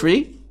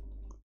 adultery,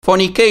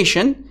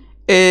 fornication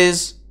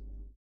is,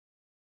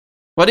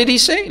 what did he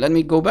say? Let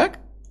me go back.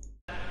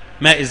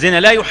 ماء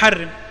الزنا لا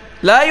يحرم.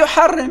 لا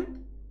يحرم.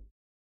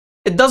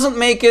 It doesn't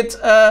make it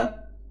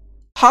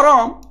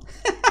haram.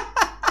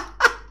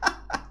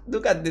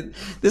 Look at this.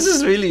 This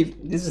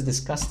is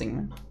disgusting,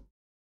 man.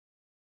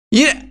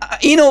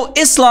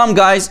 Islam,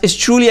 guys, is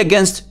truly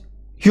against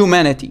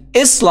humanity.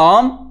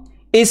 Islam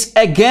is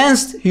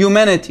against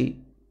humanity.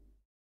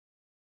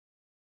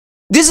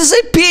 This is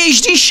a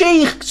PhD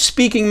sheikh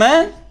speaking,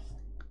 man.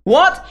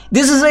 What?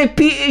 This is a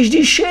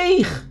PhD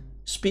sheikh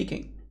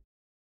speaking.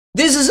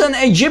 This is an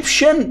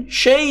Egyptian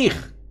sheikh,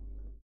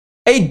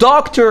 a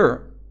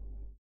doctor.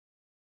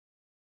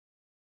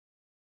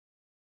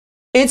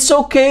 It's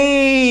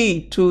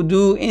okay to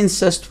do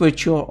incest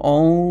with your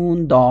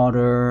own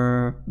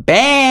daughter.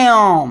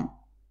 Bam!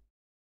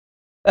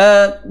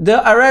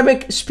 The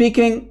Arabic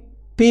speaking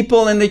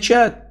people in the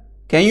chat,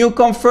 can you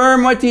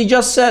confirm what he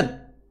just said?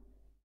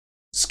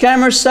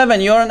 Scammer 7,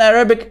 you're an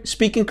Arabic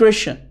speaking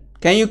Christian.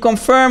 Can you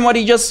confirm what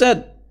he just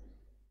said?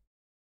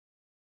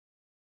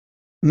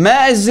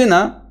 ماء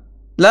الزنا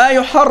لا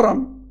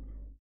يحرم.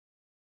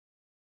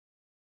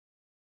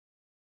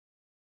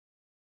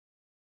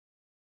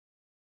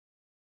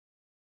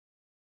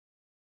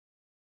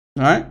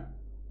 Alright?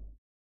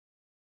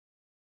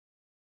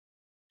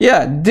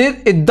 Yeah,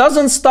 it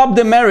doesn't stop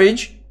the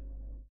marriage.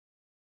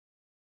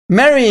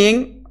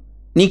 Marrying,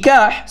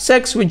 nikah,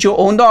 sex with your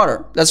own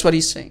daughter. That's what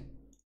he's saying.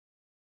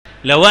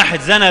 لو واحد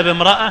زنى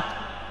بامرأة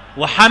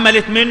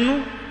وحملت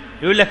منه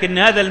يقول لك إن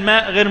هذا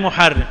الماء غير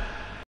محرم.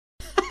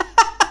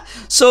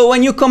 So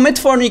when you commit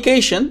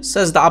fornication,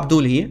 says the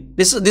Abdul here,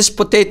 this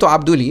potato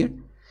Abdul here,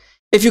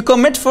 if you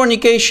commit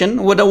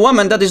fornication with a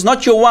woman that is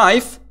not your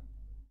wife,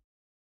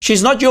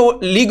 she's not your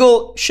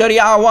legal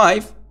Sharia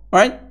wife,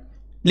 right?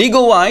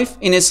 Legal wife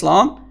in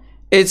Islam,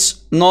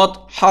 it's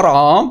not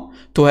haram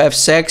to have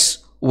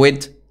sex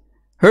with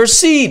her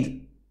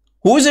seed.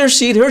 Who is her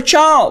seed? Her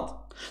child.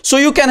 So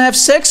you can have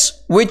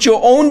sex with your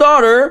own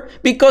daughter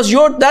because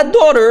that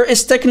daughter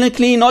is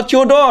technically not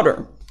your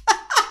daughter.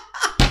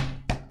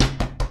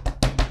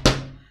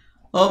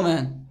 Oh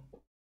man.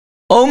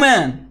 Oh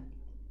man.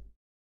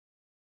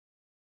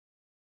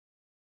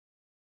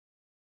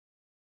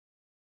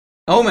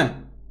 Oh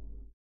man.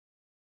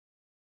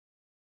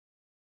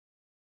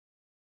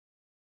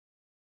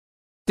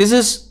 This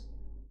is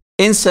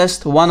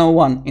incest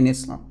 101 in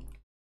Islam.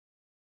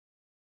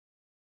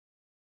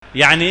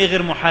 يعني إيه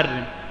غير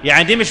محرم؟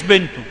 يعني دي مش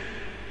بنته.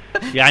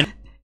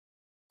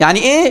 يعني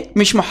ايه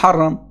مش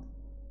محرم?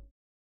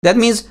 That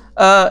means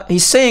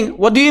he's saying,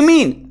 what do you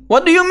mean?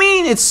 What do you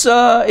mean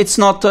it's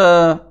not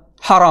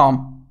haram?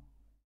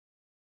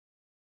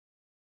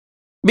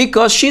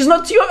 Because she's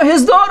not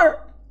his daughter.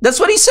 That's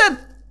what he said.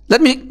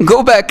 Let me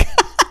go back.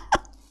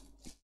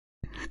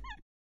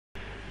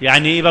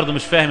 يعني ايه برضه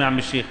مش فاهم يا عم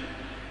الشيخ؟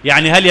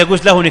 يعني هل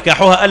يجوز له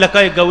نكاحها؟ قال لك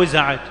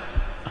يتجوزها عادي.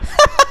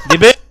 دي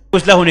بنت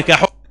يجوز له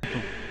نكاحها.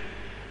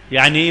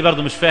 يعني ايه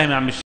برضه مش فاهم يا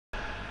عم الشيخ؟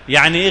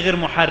 يعني ايه غير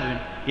محرم؟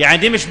 يعني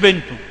دي مش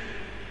بنته.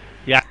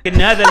 يعني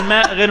ان هذا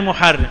الماء غير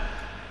محرم.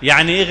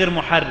 يعني ايه غير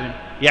محرم؟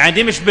 يعني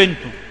دي مش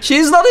بنته.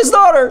 She's not his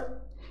daughter.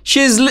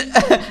 She's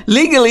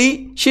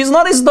legally she's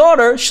not his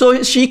daughter, so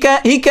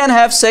he can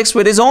have sex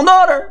with his own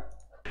daughter.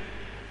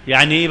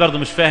 يعني ايه برضه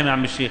مش فاهم يا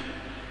عم الشيخ؟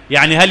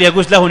 يعني هل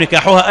يجوز له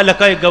نكاحها؟ قال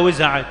لك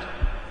يتجوزها عادي.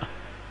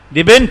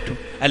 دي بنته.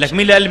 قال لك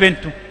مين اللي قال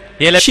بنته؟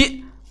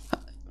 هي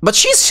But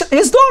she's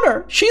his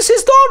daughter. She's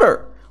his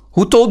daughter.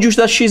 Who told you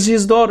that she's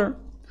his daughter?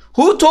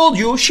 Who told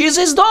you she's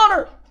his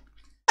daughter?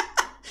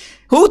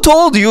 Who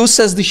told you,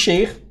 says the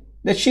sheikh,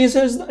 that she's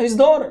his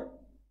daughter?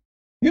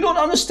 You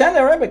don't understand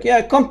Arabic.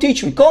 Yeah, come teach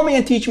me. Call me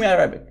and teach me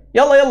Arabic.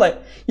 Yalla, yalla.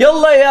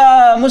 Yalla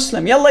ya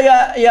Muslim. Yalla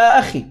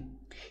ya akhi.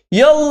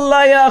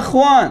 Yalla ya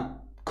akhwan.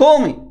 Call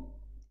me.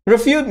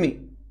 Refute me.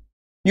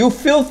 You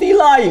filthy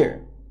liar.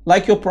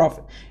 Like your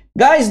prophet.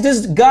 Guys, this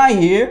guy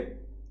here,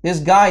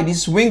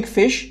 this winged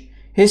fish,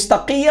 his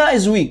taqiyya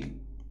is weak.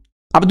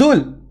 Abdul,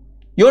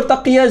 your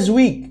taqiyya is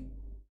weak.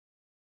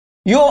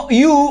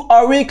 You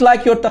are weak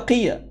like your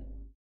taqiyya.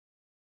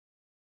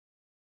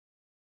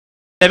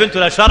 بنته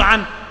لا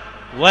شرعا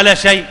ولا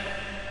شيء.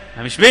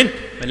 مش بنت.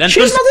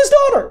 She's not his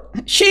daughter.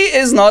 She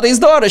is not his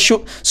daughter.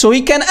 So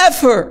he can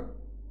F her.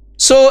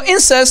 So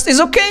incest is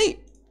okay.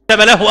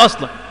 له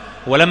اصلا.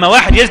 ولما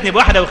واحد يزني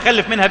بواحده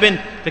ويخلف منها بنت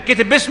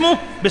تتكتب باسمه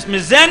باسم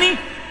الزاني؟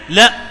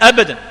 لا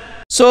ابدا.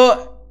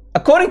 So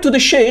according to the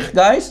sheikh,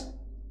 guys,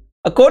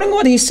 according to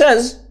what he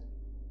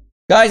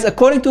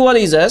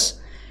says,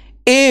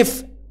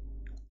 if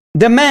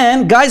the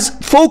man, guys,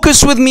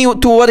 focus with me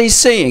to what he's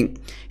saying.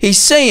 He's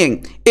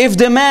saying if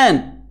the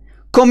man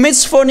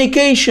commits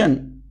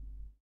fornication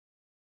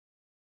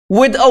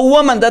with a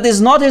woman that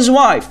is not his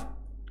wife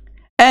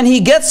and he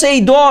gets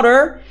a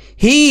daughter,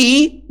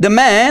 the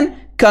man,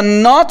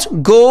 cannot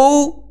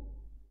go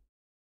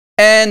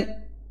and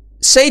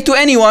say to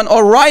anyone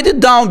or write it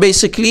down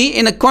basically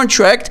in a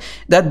contract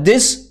that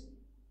this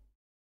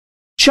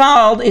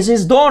child is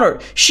his daughter.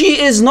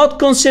 She is not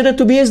considered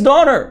to be his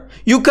daughter.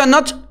 You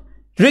cannot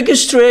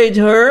register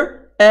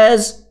her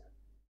as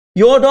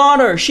your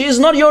daughter. She is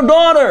not your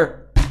daughter.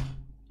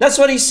 That's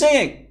what he's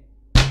saying.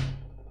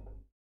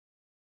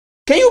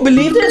 Can you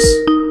believe this?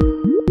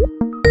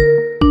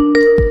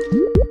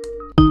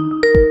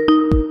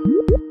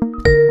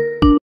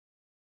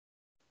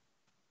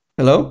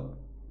 Hello?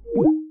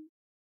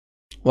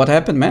 What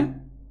happened, man?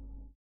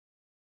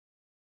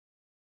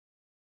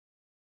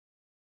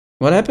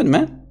 What happened,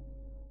 man?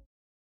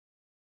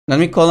 Let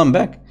me call him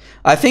back.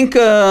 I think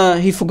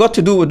he forgot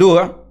to do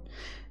wudu'.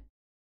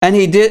 And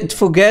he did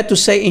forget to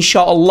say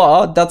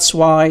inshallah. That's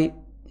why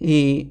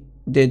he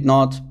did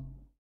not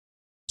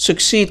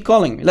succeed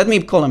calling me. Let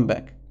me call him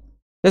back.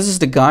 This is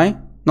the guy,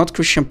 not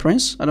Christian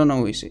Prince. I don't know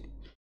who is he.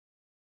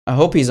 I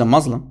hope he's a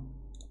Muslim.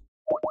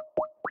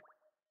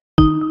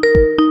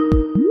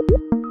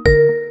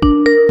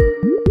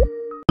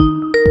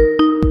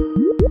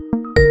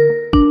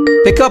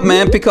 Pick up,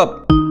 man, pick up.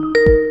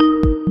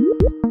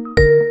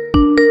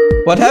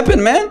 What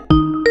happened, man?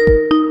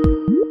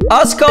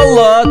 Ask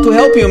Allah to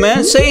help you,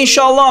 man. Say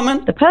inshallah,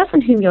 man. The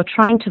person whom you're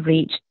trying to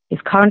reach is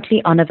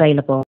currently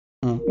unavailable.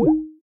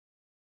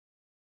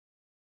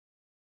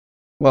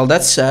 Well,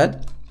 that's sad.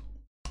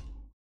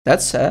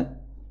 That's sad.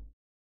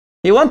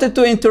 He wanted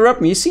to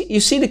interrupt me. You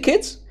see the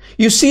kids?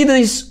 You see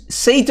these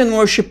Satan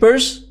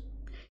worshippers?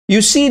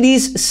 You see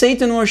these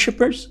Satan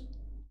worshippers?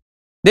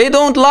 They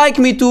don't like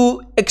me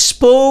to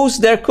expose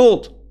their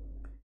cult.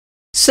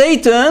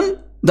 Satan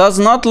does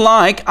not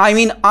like,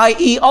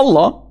 i.e.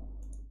 Allah.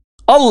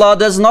 Allah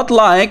does not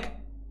like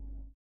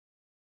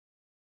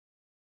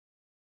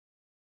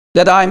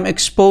that I'm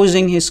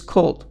exposing his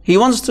cult. He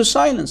wants to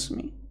silence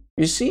me.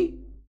 You see?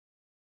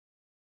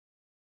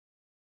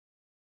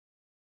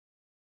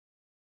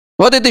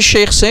 What did the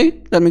Sheikh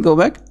say? Let me go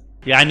back.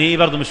 يعني ايه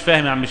برضه مش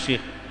فاهم يا عم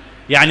الشيخ؟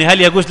 يعني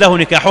هل يجوز له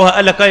نكاحها؟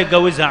 قال لك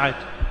يتجوزها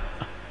عادي.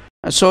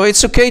 So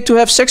it's okay to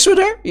have sex with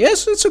her?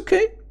 Yes, it's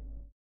okay.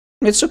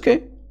 It's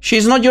okay.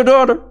 She's not your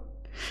daughter.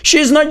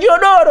 She's not your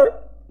daughter.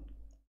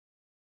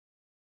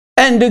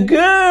 And the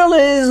girl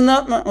is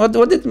not.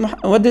 What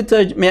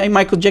did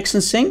Michael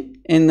Jackson sing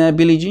in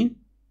Billie Jean?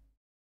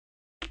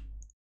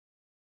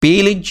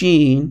 Billie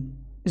Jean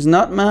is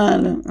not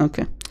my.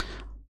 Okay,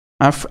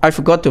 I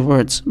forgot the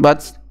words, but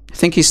I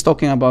think he's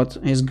talking about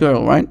his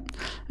girl, right?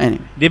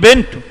 Anyway. دي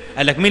بنته.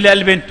 قال لك مين اللي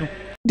قال بنته؟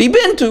 دي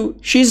بنته.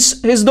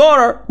 She's his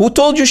daughter. Who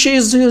told you she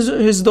is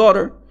his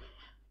daughter?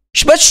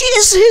 But she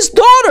is his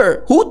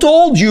daughter. Who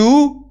told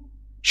you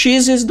she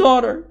is his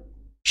daughter?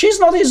 She's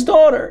not his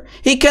daughter.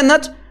 He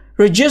cannot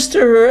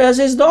register her as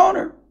his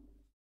daughter.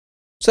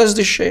 Says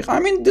the Sheikh. I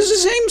mean, this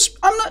is him.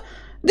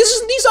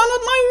 These are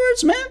not my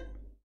words, man.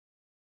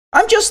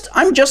 I'm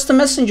just a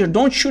messenger.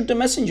 Don't shoot the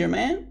messenger,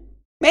 man.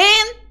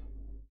 Man.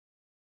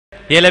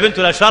 هي لا بنت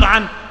لا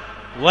شرعا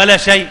ولا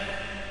شيء.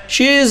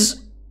 She is,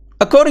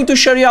 according to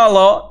Sharia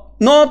law,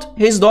 not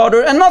his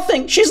daughter and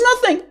nothing. She's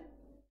nothing.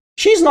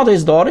 She's not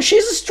his daughter.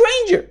 She's a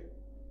stranger.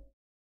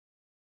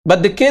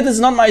 But the kid is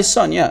not my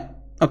son. Yeah.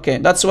 Okay.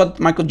 That's what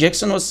Michael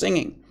Jackson was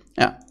singing.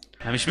 Yeah.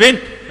 مش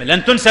بنت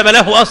لن تنسب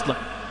له اصلا.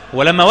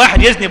 ولما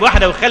واحد يزني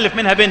بواحده ويخلف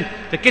منها بنت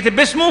تتكتب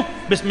باسمه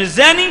باسم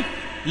الزاني؟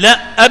 لا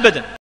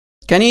ابدا.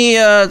 Can he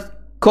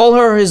call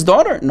her his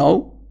daughter?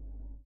 No.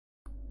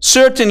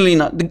 Certainly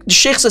not. The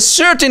Sheikh says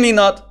certainly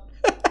not.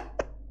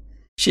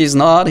 She's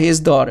not his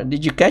daughter.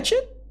 Did you catch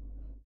it?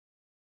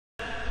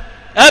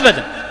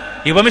 ابدا.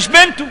 يبقى مش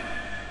بنته.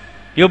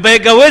 يبقى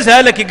يتجوزها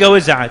قال لك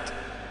يتجوزها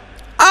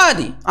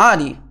عادي.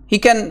 عادي. He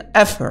can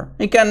F her.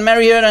 He can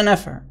marry her and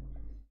F her.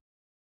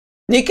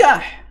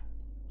 Nikah.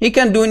 He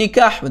can do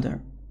nikah with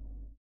her.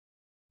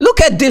 Look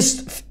at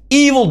this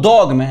evil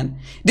dog, man.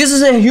 This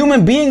is a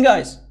human being,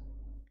 guys.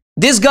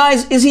 This guy,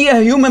 is he a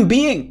human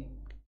being?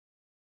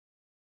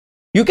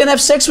 You can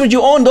have sex with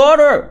your own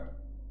daughter.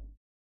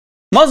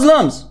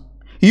 Muslims,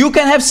 you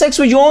can have sex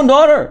with your own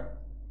daughter.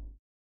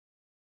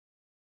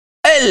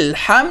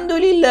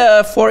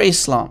 Alhamdulillah for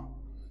Islam.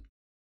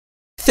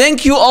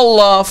 Thank you,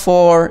 Allah,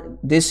 for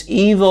this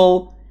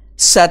evil,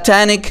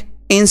 satanic,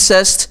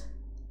 incest,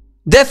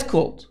 death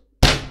cult.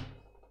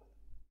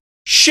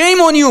 Shame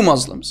on you,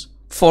 Muslims,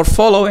 for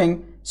following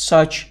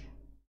such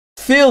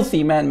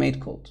filthy man-made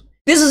cult.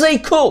 This is a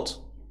cult.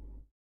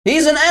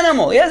 He's an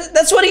animal. Yes,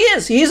 that's what he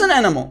is. He's an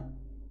animal.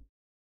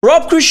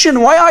 Rob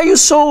Christian, why are you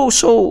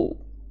so...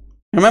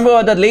 Remember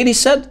what that lady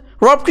said?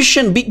 Rob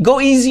Christian,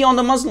 go easy on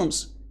the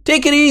Muslims.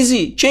 Take it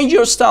easy. Change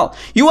your style.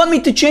 You want me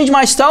to change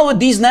my style with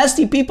these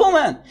nasty people,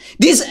 man?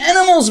 These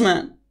animals,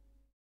 man.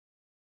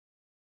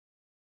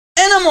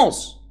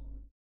 Animals.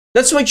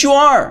 That's what you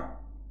are.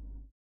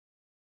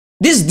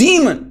 This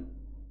demon.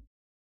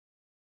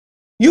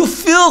 You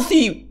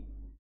filthy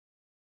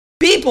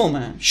people,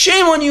 man.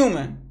 Shame on you,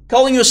 man.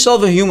 Calling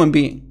yourself a human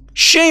being.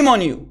 Shame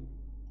on you.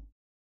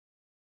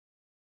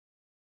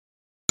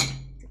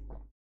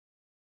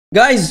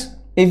 Guys,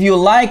 if you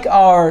like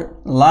our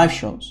live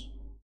shows,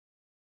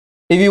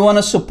 if you want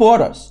to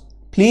support us,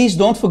 please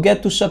don't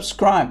forget to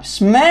subscribe.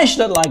 Smash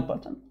that like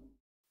button.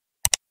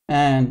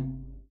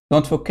 And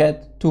don't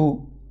forget to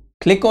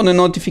click on the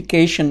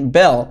notification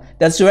bell.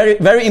 That's very,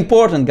 very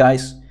important,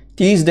 guys,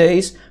 these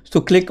days,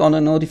 to click on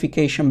the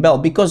notification bell.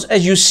 Because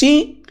as you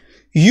see,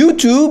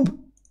 YouTube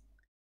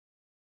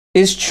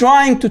is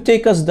trying to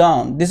take us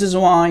down. This is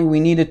why we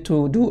needed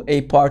to do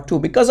a part 2.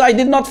 Because I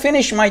did not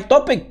finish my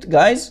topic,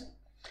 guys.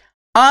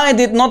 I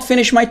did not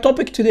finish my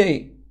topic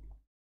today.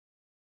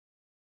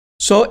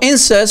 So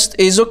incest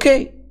is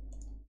okay.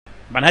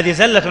 طبعا هذه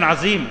زلة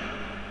عظيمة.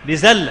 دي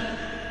زلة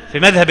في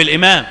مذهب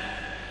الإمام.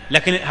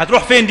 لكن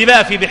هتروح فين دي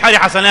بقى في بحار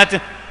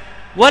حسناته؟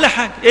 ولا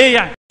حاجة. إيه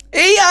يعني؟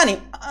 إيه يعني؟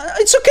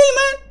 It's okay,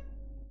 man.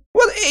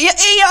 Well,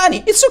 إيه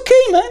يعني? It's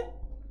okay, man.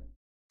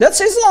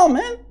 That's Islam,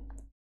 man.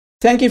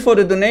 Thank you for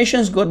the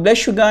donations. God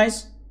bless you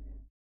guys.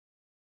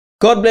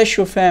 God bless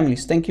your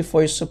families. Thank you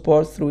for your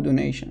support through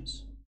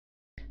donations.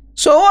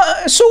 So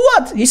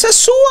what? He says,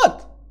 so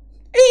what?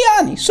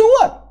 Yani, so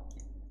what?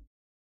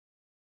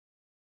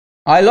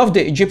 I love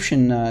the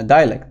Egyptian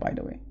dialect, by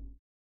the way.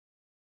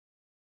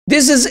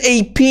 This is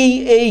a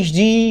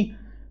PhD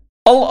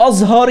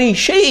Al-Azhari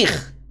Sheikh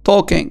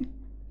talking.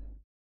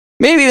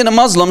 Maybe the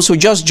Muslims who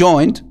just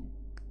joined.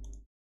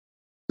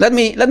 Let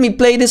me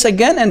play this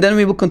again and then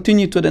we will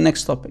continue to the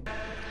next topic.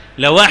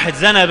 لو واحد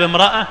زنى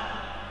بامرأة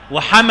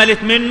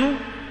وحملت منه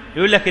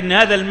يقول لك إن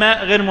هذا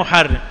الماء غير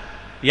محرم.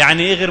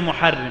 يعني ايه غير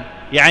محرم؟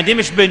 يعني دي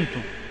مش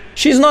بنته.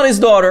 She's not his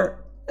daughter.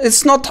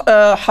 It's not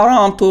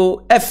haram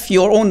to F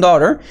your own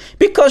daughter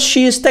because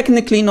she is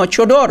technically not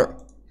your daughter.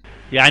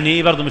 يعني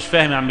ايه برضه مش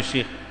فاهم يا عم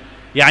الشيخ؟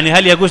 يعني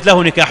هل يجوز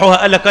له نكاحها؟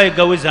 قال لك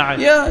يتجوزها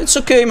عادي. Yeah, it's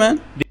okay, man.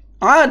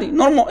 عادي,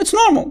 normal. It's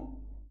normal.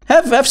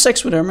 Have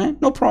sex with her, man.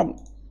 No problem.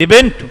 دي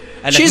بنته.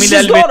 She's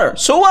his daughter.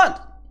 So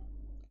what?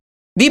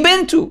 دي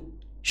بنته.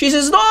 She's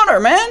his daughter,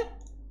 man.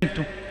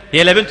 بنته.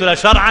 هي لا بنته لا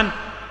شرعا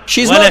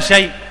She's ولا not.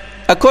 شيء.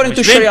 According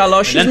to Sharia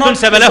law, she's لن not.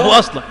 تنسب له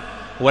اصلا.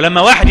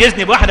 ولما واحد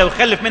يزني بواحده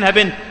ويخلف منها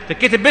بنت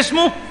تتكتب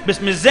باسمه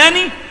باسم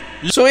الزاني.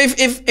 So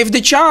if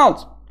the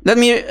child, let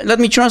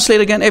me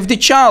translate again. If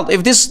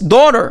this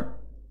daughter,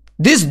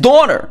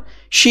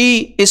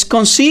 she is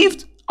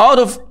conceived out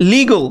of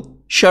legal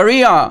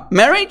Sharia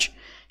marriage,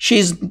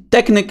 she's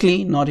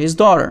technically not his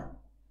daughter.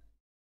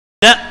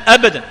 لا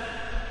ابدا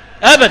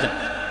ابدا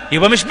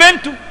يبقى مش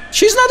بنته.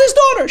 She's not his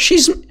daughter.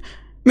 She's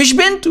مش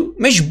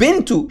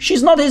بنته.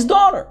 She's not his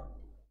daughter.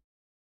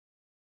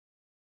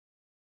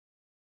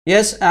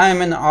 Yes, I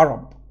am an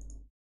Arab.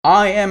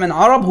 I am an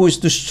Arab who is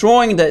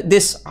destroying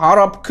this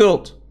Arab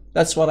cult.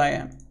 That's what I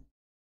am.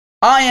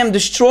 I am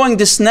destroying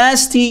this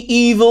nasty,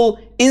 evil,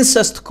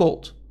 incest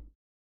cult.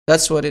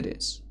 That's what it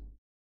is.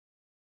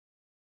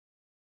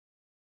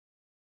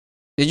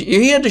 Did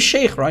you hear the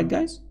Sheikh, right,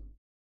 guys?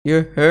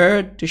 You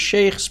heard the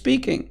Sheikh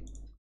speaking.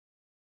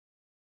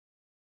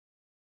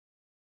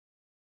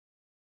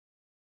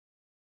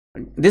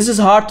 This is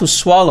hard to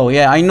swallow.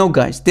 Yeah, I know,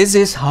 guys. This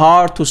is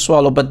hard to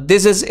swallow, but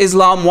this is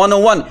Islam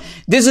 101.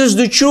 This is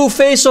the true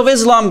face of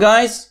Islam,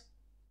 guys.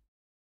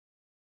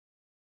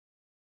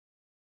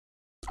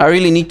 I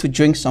really need to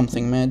drink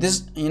something, man.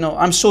 This, you know,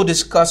 I'm so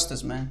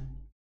disgusted, man.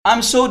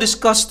 I'm so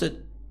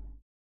disgusted.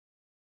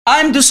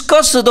 I'm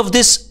disgusted of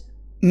this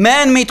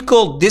man-made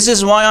cult. This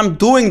is why I'm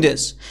doing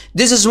this.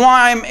 This is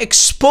why I'm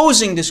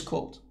exposing this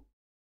cult.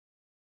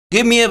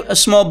 Give me a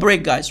small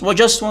break, guys. Well,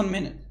 just 1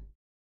 minute.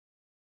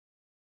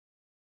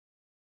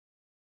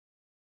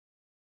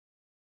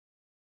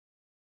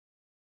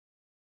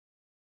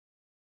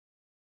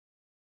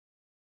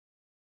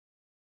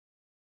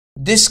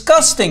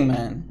 Disgusting,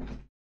 man.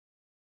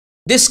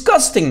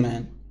 Disgusting,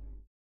 man.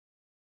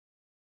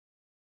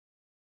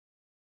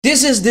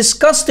 This is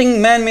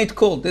disgusting man-made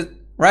cult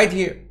right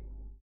here.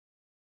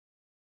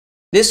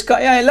 This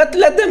guy, yeah,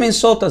 let them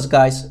insult us,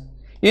 guys.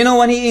 You know,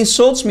 when he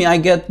insults me, I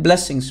get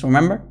blessings,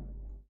 remember?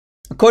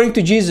 According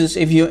to Jesus,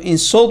 if you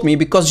insult me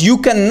because you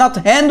cannot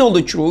handle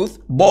the truth,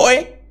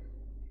 boy,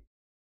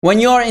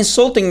 when you are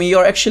insulting me,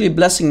 you're actually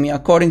blessing me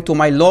according to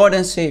my Lord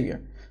and Savior.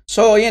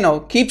 So, you know,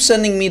 keep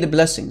sending me the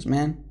blessings,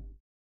 man.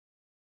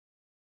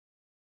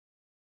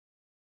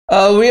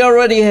 We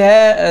already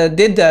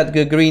did that,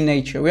 Green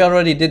Nature. We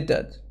already did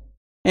that.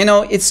 You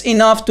know, it's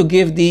enough to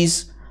give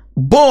these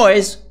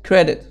boys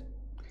credit.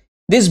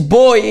 This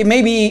boy,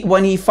 maybe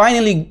when he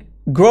finally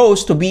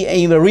grows to be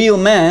a real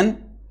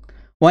man,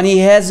 when he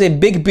has a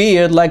big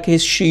beard like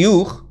his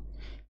shuyukh,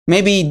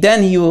 maybe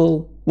then he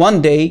will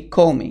one day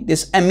call me,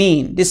 this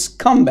Amin, this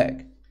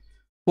scumbag,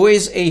 who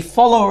is a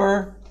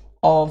follower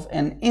of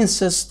an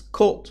incest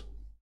cult.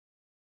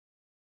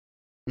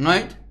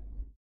 Right?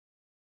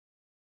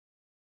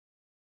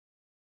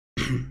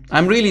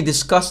 I'm really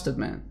disgusted,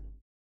 man.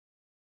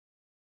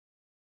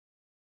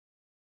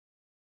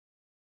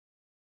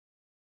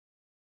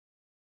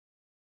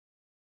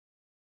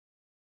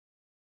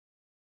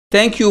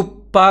 Thank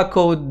you,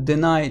 Paco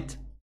Denied.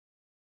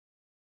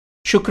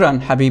 Shukran,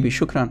 Habibi,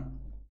 shukran.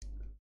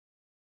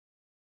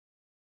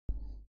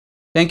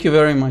 Thank you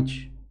very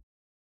much.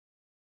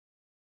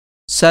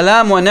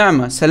 Salam wa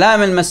ni'ma.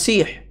 Salam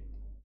al-Masih.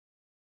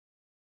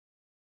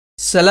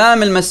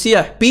 Salam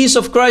al-Masih. Peace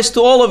of Christ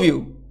to all of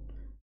you.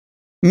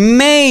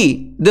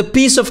 May the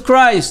peace of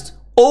Christ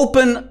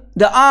open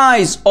the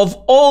eyes of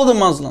all the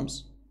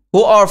Muslims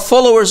who are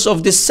followers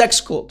of this sex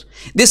cult,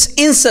 this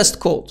incest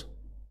cult.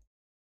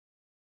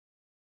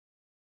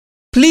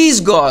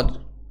 Please, God,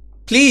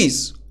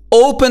 please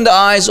open the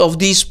eyes of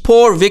these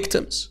poor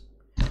victims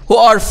who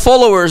are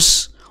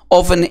followers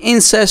of an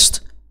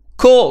incest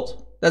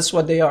cult. That's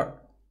what they are.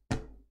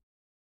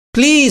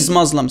 Please,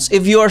 Muslims,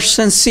 if you are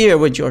sincere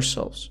with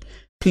yourselves,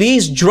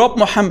 please drop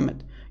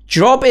Muhammad,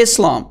 drop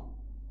Islam,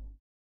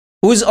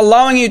 who is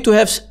allowing you to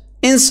have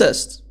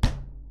incest,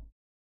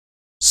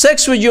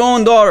 sex with your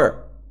own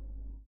daughter.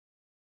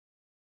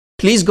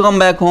 Please come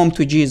back home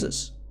to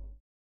Jesus.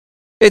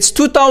 It's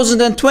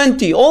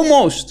 2020,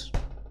 almost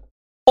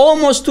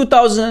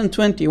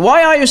 2020.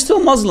 Why are you still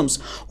Muslims?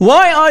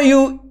 Why are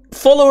you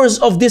followers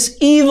of this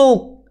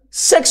evil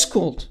sex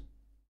cult?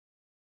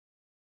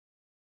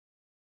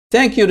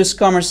 Thank you,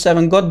 Discomer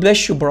 7. God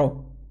bless you,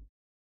 bro.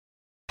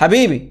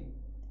 Habibi,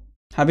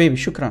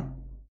 shukran.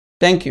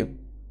 Thank you.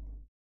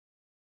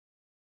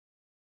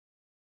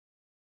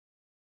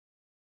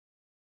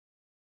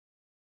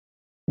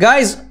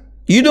 Guys,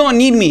 you don't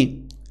need me.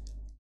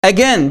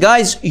 Again,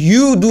 guys,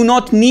 you do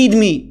not need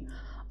me.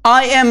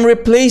 I am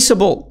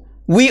replaceable.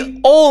 We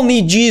all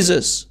need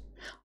Jesus.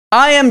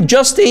 I am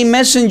just a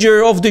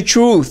messenger of the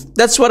truth.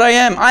 That's what I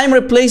am. I'm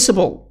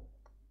replaceable.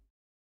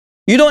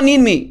 You don't need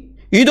me.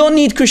 You don't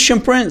need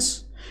Christian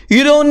Prince.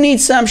 You don't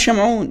need Sam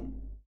Shamoun.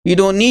 You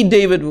don't need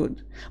David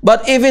Wood.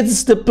 But if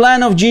it's the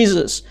plan of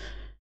Jesus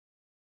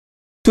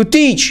to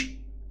teach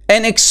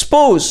and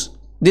expose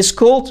this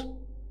cult,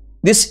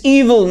 this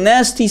evil,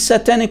 nasty,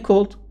 satanic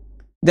cult,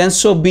 then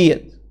so be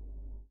it.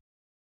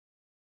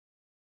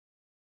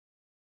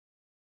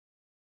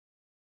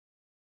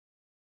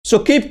 So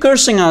keep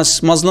cursing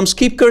us, Muslims,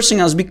 keep cursing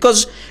us,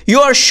 because you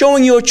are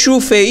showing your true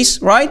face,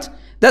 right?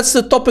 That's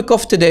the topic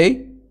of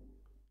today.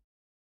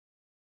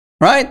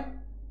 Right?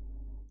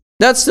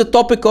 That's the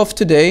topic of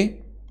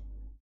today.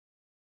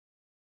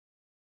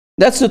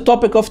 That's the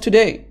topic of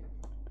today.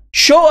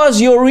 Show us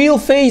your real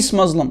face,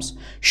 Muslims.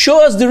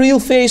 Show us the real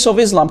face of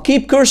Islam.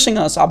 Keep cursing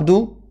us,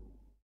 Abdul.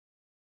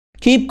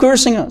 Keep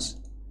cursing us.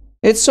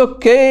 It's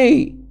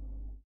okay.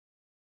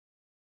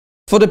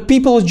 For the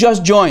people who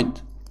just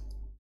joined.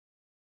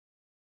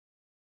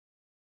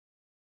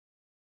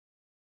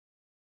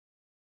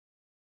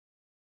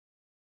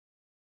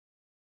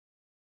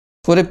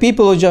 For the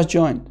people who just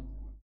joined.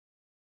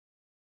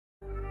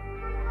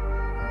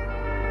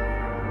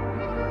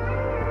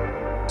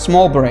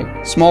 Small break,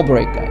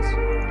 guys.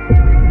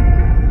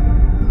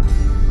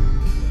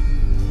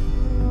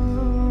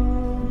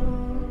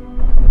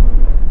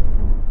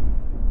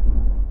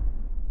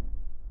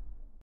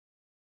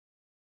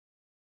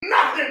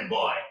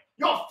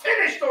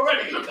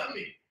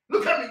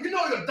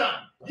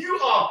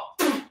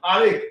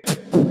 عليك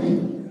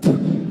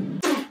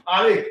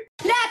عليك.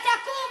 لا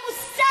تقوم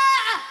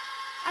الساعة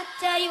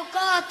حتى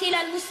يقاتل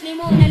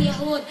المسلمون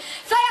اليهود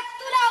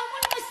فيقتلهم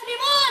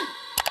المسلمون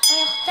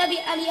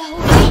ويختبئ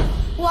اليهودي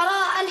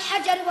وراء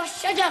الحجر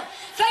والشجر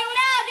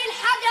فينادي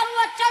الحجر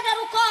والشجر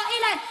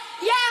قائلا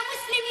يا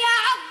مسلم يا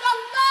عبد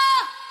الله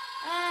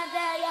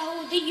هذا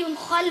يهودي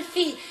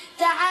خلفي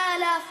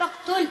تعالى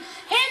فاقتل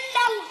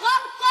إلا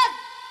الغرقد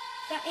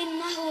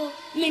فإنه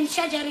من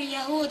شجر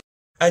اليهود.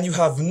 And you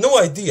have no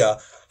idea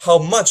how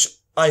much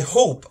I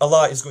hope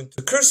Allah is going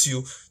to curse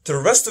you to the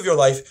rest of your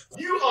life.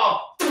 You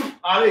are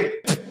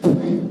عليك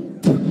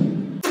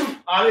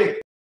عليك.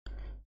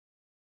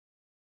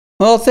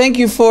 Well, thank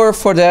you for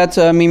that,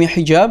 Mimi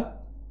Hijab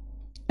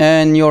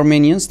and your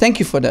minions. Thank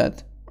you for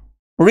that.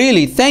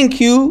 Really,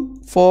 thank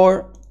you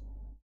for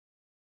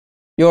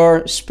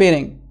your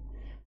spitting.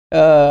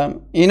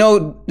 You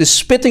know, the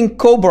spitting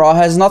cobra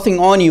has nothing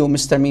on you,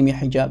 Mr. Mimi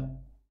Hijab.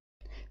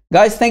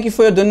 Guys, thank you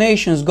for your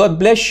donations. God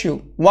bless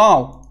you.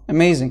 Wow,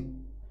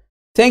 amazing.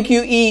 Thank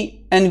you,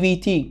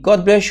 ENVT.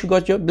 God bless you.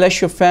 God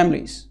bless your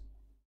families.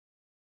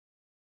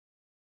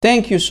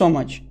 Thank you so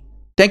much.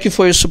 Thank you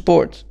for your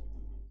support.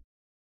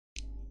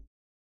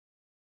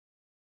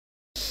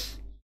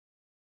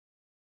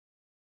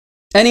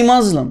 Any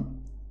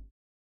Muslim?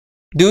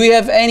 Do we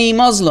have any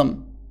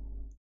Muslim?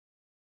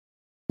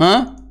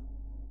 Huh?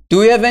 Do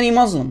we have any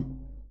Muslim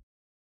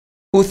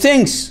who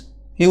thinks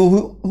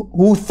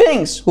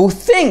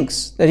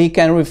that he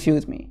can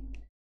refute me?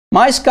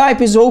 My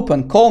Skype is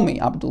open. Call me,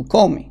 Abdul.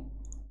 Call me.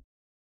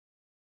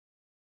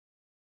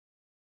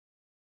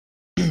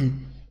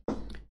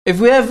 If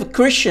we have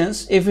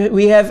Christians, if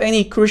we have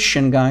any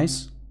Christian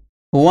guys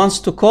who wants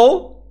to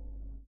call,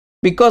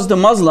 because the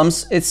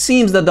Muslims, it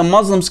seems that the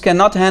Muslims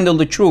cannot handle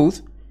the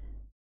truth,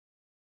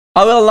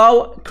 I will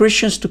allow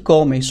Christians to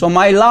call me. So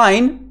my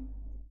line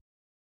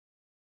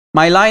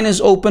is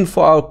open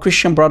for our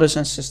Christian brothers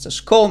and sisters.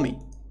 Call me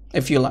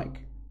if you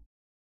like.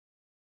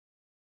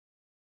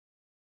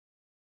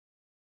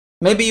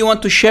 Maybe you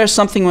want to share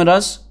something with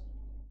us.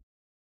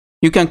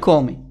 You can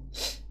call me.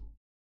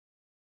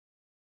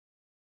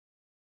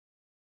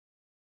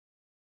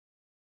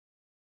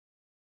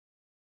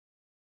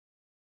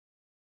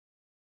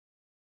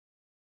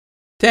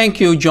 Thank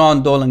you,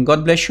 John Dolan.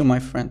 God bless you, my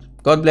friend.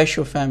 God bless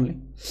your family.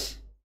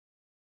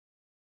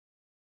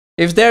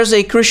 If there's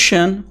a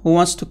Christian who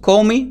wants to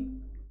call me,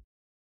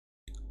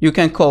 you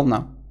can call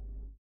now.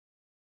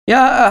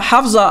 Yeah,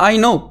 Hafza, I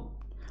know.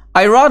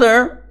 I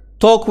rather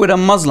talk with a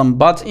Muslim,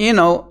 but you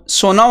know,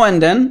 so now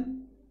and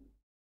then,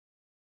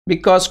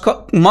 because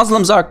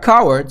Muslims are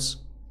cowards,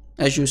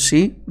 as you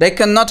see, they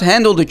cannot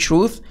handle the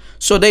truth,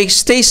 so they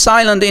stay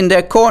silent in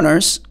their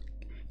corners,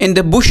 in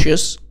the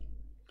bushes.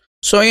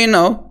 So, you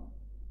know,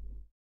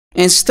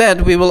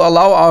 instead, we will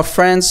allow our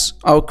friends,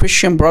 our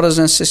Christian brothers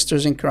and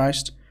sisters in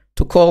Christ,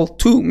 to call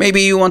too.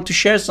 Maybe you want to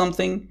share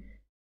something.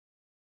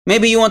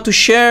 Maybe you want to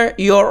share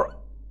your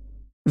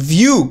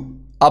view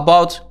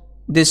about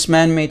this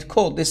man-made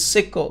cult, this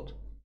sick cult.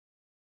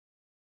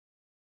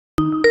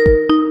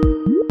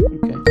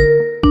 Okay.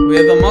 We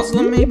have a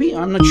Muslim maybe?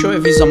 I'm not sure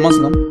if he's a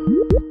Muslim.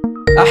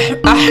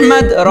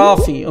 Ahmed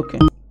Rafi. Okay.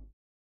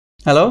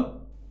 Hello?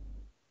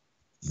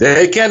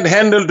 They can't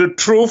handle the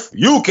truth.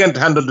 You can't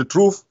handle the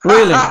truth.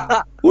 Really?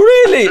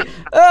 Really?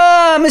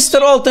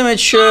 Mr. Ultimate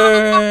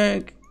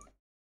Shirk.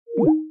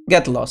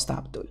 Get lost,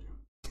 Abdul.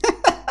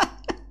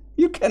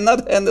 You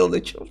cannot handle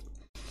the truth.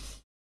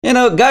 You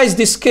know, guys,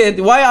 this kid,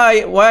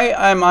 why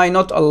am I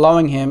not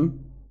allowing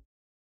him?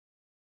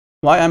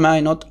 Why am I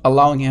not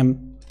allowing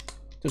him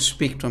to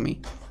speak to me?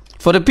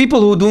 For the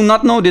people who do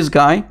not know this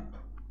guy,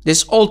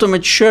 this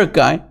Ultimate Shirk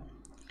guy,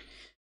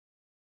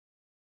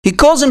 he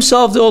calls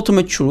himself the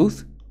Ultimate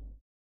Truth.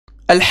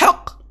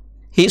 Al-Haq.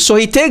 So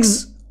he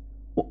takes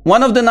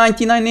one of the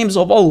 99 names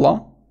of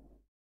Allah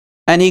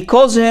and he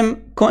calls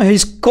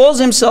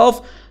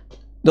himself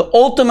the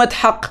ultimate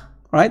Haq,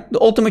 right? The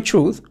ultimate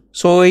truth.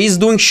 So he's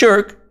doing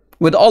shirk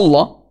with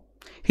Allah.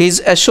 He's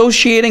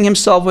associating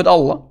himself with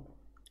Allah.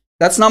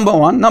 That's number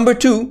one. Number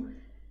two,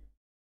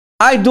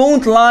 I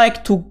don't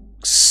like to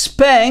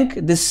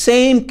spank the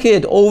same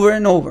kid over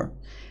and over.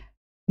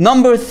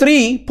 Number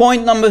three,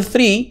 point number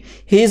three,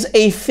 he's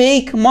a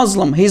fake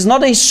Muslim. He's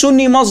not a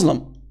Sunni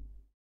Muslim.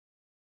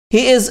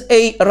 He is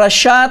a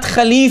Rashad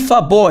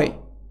Khalifa boy.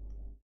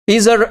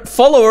 He's a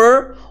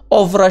follower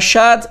of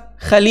Rashad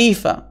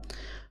Khalifa.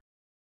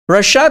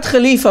 Rashad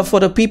Khalifa, for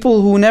the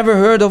people who never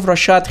heard of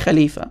Rashad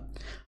Khalifa.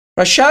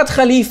 Rashad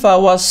Khalifa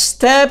was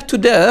stabbed to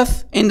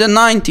death in the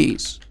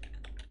 90s.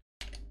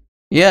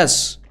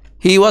 Yes,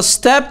 he was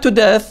stabbed to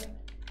death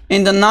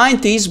in the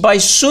 90s by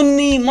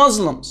Sunni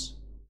Muslims.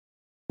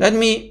 Let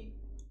me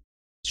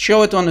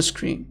show it on the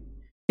screen.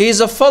 He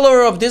is a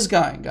follower of this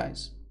guy,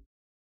 guys.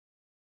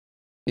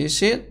 Do you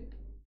see it?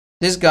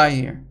 This guy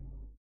here.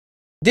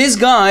 This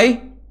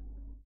guy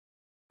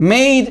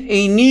made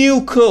a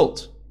new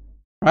cult,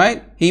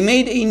 right? He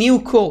made a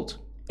new cult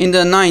in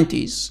the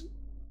 90s.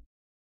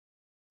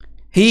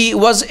 He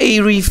was a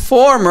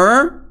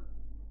reformer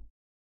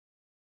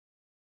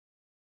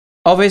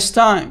of his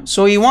time. So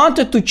he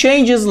wanted to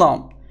change Islam.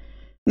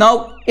 Now,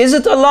 is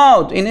it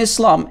allowed in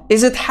Islam?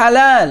 Is it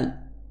halal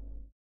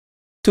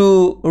to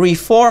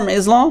reform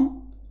Islam?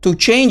 To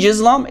change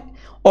Islam?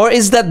 Or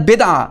is that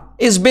bid'ah?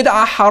 Is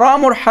bid'ah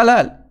haram or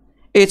halal?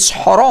 It's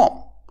haram.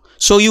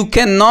 So you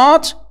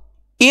cannot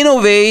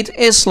innovate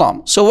Islam.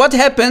 So what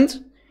happened?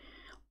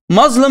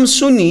 Muslim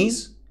Sunnis,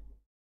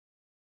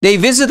 they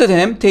visited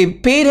him, they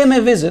paid him a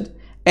visit,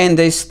 and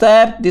they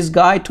stabbed this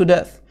guy to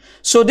death.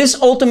 So this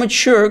ultimate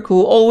shirk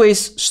who always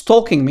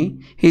stalking me,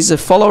 he's a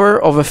follower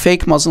of a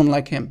fake Muslim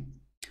like him.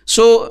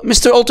 So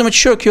Mr. Ultimate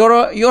Shirk, you're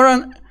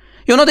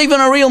not even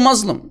a real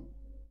Muslim.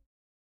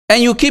 And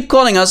you keep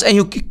calling us and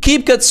you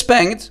keep get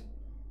spanked.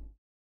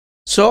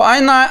 So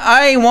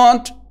I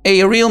want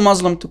a real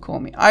Muslim to call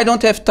me. I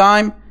don't have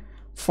time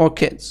for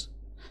kids.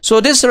 So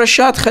this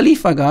Rashad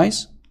Khalifa,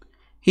 guys,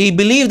 he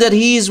believed that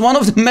he is one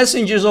of the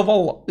messengers of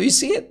Allah. Do you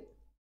see it?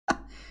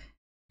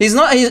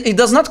 He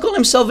does not call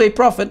himself a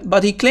prophet,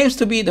 but he claims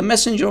to be the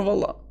messenger of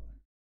Allah.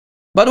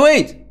 But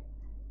wait,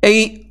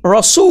 a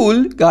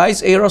Rasul,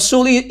 guys, a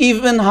Rasul is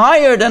even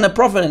higher than a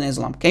prophet in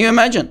Islam. Can you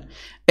imagine?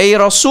 A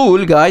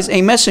Rasul, guys,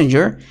 a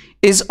messenger,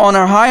 is on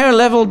a higher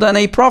level than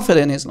a prophet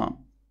in Islam.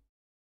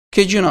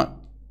 Kid you not?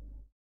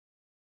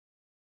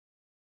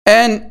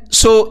 And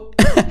so,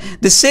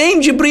 the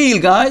same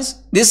Jibreel,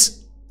 guys, this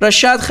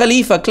Rashad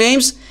Khalifa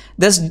claims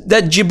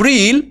that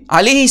Jibreel,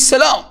 alayhi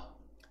salam,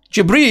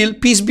 Jibreel,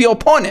 peace be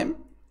upon him,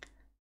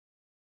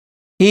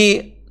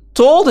 he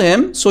told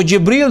him, so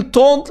Jibreel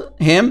told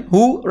him,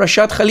 who,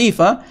 Rashad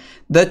Khalifa,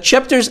 that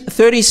chapter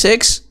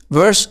 36,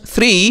 verse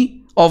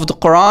 3 of the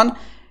Quran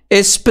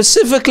is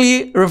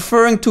specifically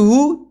referring to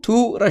who?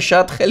 To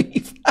Rashad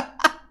Khalifa.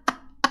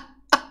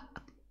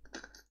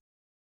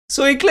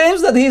 So he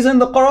claims that he's in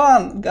the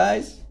Quran,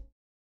 guys.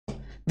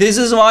 This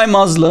is why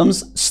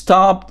Muslims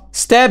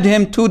stabbed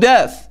him to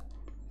death.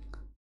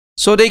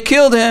 So they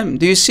killed him.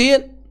 Do you see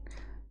it?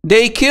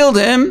 They killed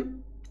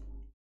him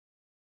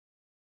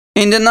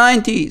in the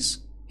 90s.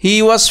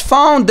 He was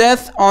found dead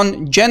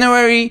on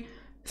January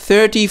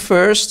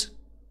 31st.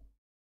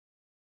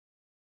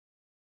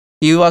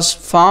 He was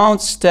found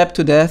stabbed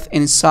to death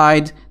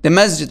inside the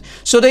masjid.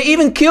 So they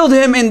even killed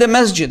him in the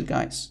masjid,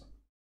 guys.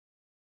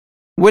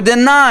 With a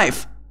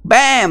knife.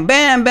 Bam,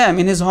 bam, bam,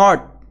 in his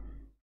heart.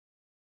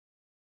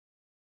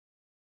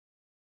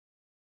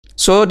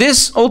 So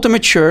this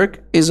ultimate shirk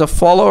is a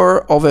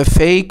follower of a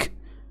fake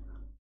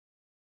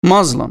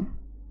Muslim.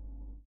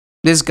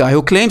 This guy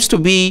who claims to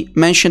be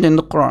mentioned in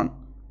the Quran.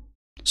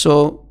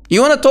 So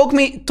you want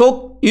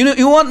to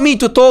you want me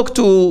to talk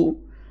to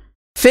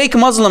fake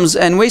Muslims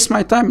and waste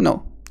my time?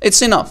 No,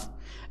 it's enough.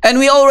 And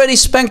we already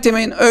spanked him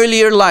in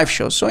earlier live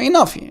shows. So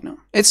enough,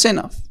 it's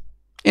enough.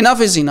 Enough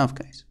is enough,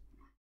 guys.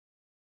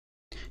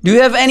 Do you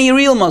have any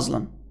real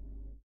Muslim?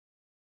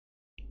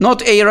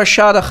 Not a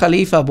Rashad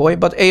Khalifa boy,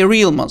 but a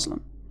real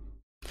Muslim.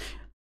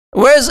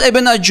 Where's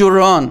Ibn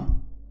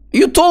Ajuran?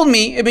 You told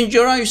me, Ibn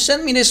Ajuran, you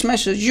sent me this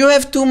message. You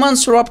have 2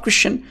 months, Rob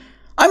Christian.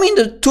 I mean,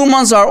 the 2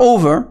 months are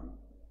over.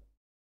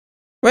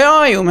 Where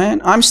are you,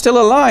 man? I'm still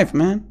alive,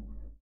 man.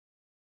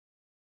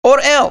 Or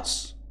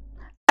else.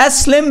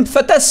 Aslim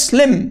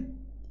fataslim.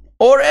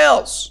 Or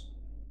else.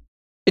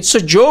 It's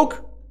a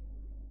joke.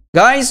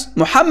 Guys,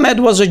 Muhammad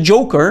was a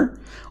joker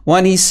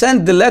when he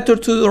sent the letter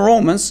to the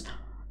Romans,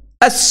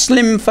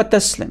 Aslim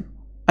fataslim.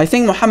 I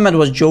think Muhammad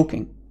was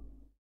joking.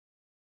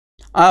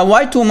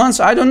 Why 2 months?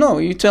 I don't know.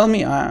 You tell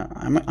me.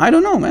 I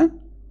don't know, man.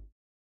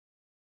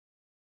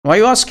 Why are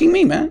you asking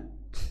me, man?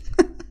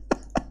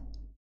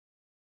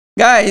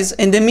 Guys,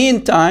 in the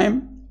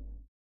meantime,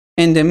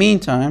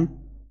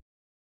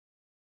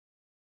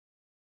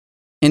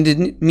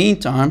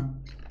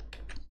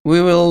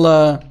 we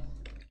will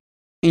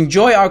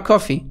enjoy our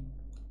coffee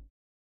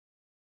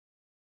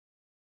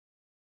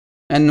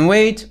and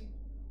wait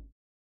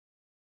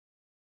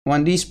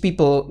when these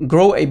people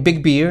grow a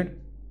big beard.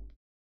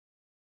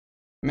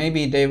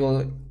 Maybe they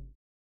will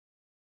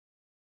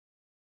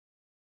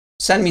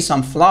send me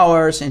some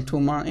flowers in 2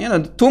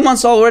 months. 2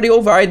 months already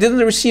over. I didn't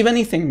receive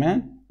anything,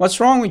 man. What's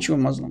wrong with you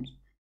Muslims?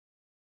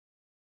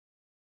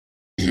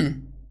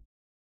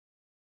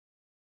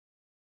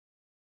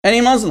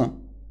 Any Muslim?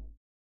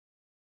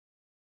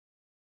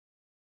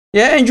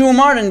 Yeah, Andrew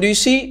Martin, do you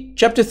see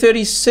chapter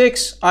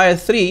 36, ayah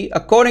 3,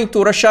 according to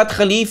Rashad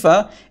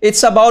Khalifa,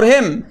 it's about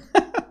him.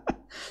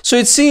 So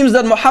it seems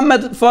that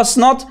Muhammad was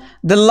not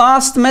the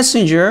last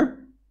messenger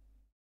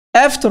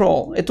after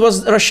all. It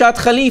was Rashad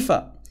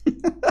Khalifa.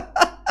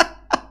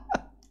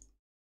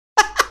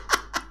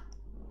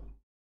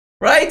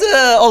 Right,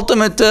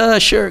 ultimate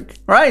shirk,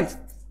 right?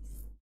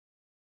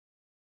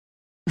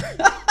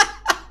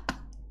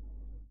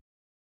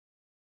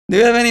 Do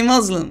you have any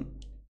Muslim?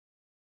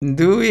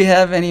 Do we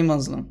have any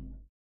Muslim?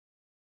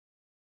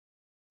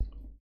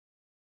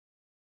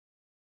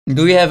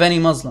 Do we have any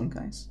Muslim,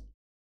 guys,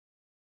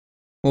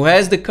 who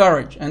has the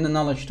courage and the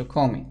knowledge to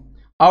call me?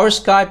 Our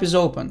Skype is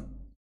open.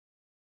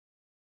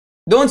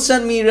 Don't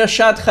send me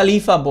Rashad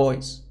Khalifa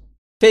boys,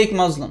 fake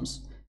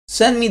Muslims.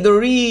 Send me the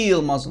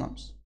real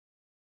Muslims.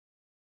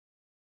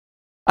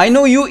 I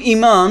know you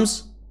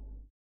imams,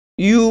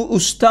 you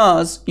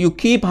ustaz, you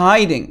keep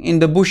hiding in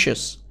the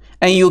bushes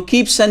and you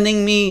keep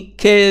sending me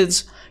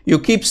kids, you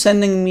keep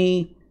sending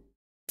me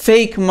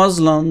fake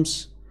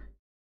Muslims.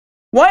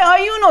 Why are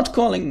you not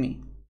calling me?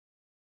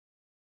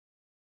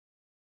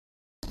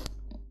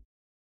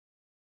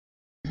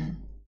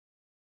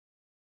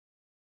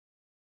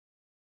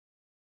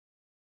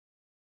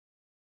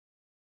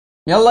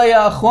 Yalla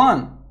ya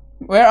akhwan.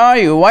 Where are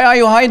you? Why are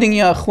you hiding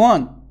ya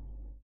akhwan?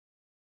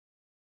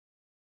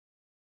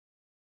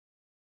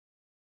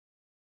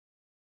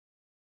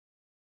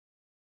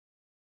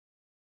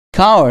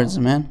 Cowards,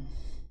 man.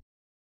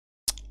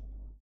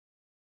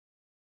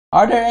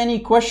 Are there any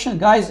questions?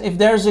 Guys, if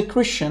there's a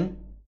Christian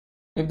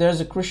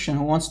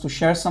who wants to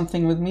share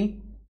something with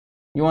me,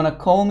 you want to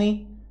call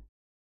me?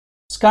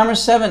 Scammer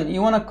 7,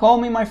 you want to call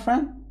me, my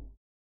friend?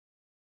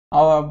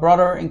 Our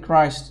brother in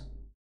Christ.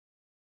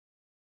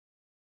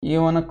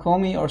 You want to call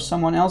me, or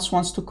someone else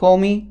wants to call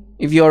me?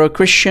 If you're a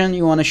Christian,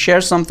 you want to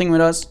share something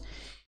with us,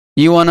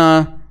 you want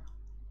to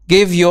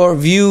give your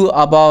view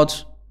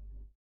about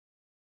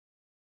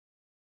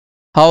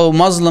how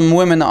Muslim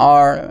women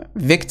are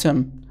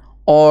victim,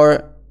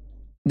 or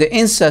the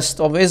incest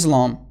of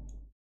Islam,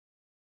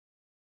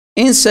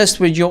 incest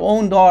with your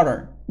own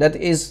daughter, that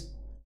is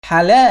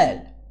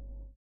halal,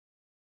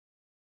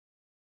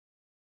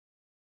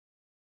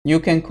 you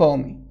can call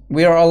me.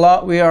 We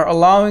are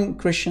allowing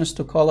Christians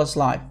to call us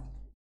live.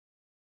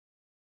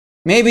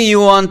 Maybe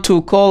you want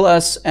to call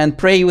us and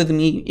pray with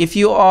me. If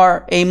you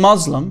are a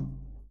Muslim,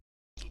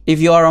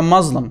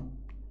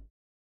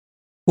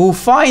 who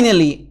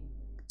finally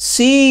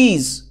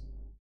sees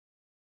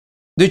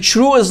the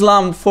true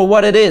Islam for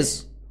what it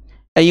is,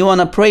 and you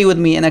want to pray with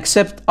me and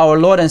accept our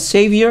Lord and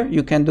Savior,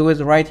 you can do it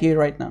right here,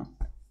 right now.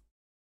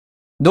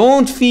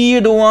 Don't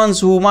fear the ones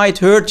who might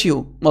hurt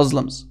you,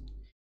 Muslims.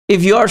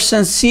 If you are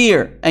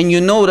sincere and you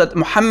know that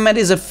Muhammad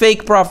is a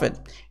fake prophet,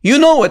 you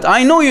know it,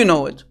 I know you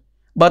know it,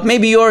 but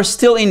maybe you are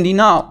still in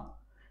denial.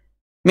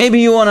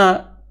 Maybe you want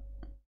to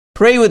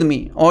pray with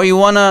me, or you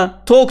want to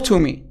talk to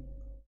me.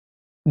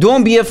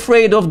 Don't be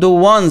afraid of the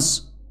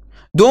ones.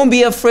 Don't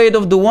be afraid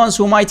of the ones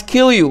who might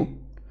kill you.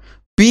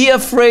 Be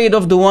afraid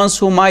of the ones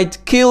who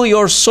might kill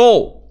your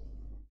soul.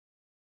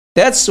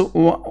 That's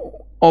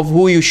of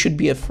who you should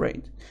be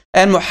afraid.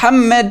 And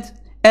Muhammad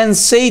and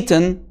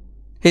Satan,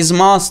 his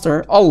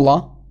master,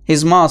 Allah,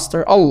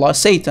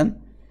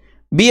 Satan,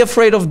 be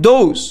afraid of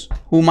those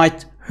who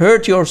might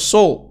hurt your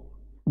soul.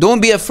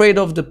 Don't be afraid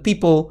of the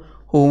people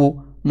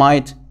who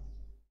might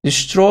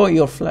destroy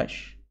your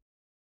flesh.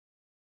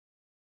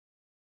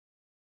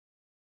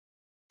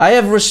 I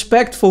have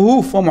respect for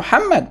who? For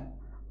Muhammad.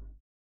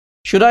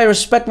 Should I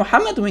respect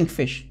Muhammad,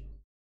 Wingfish?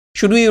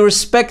 Should we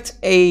respect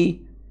a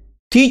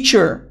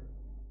teacher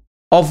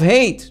of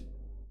hate,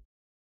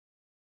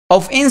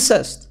 of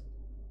incest,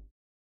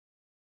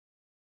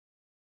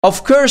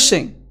 of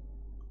cursing,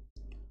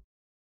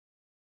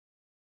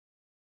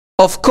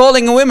 of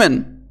calling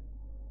women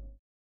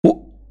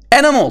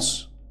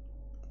animals?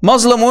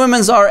 Muslim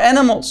women are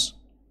animals.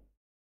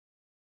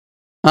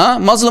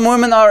 Muslim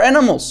women are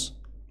animals,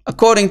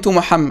 according to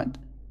Muhammad.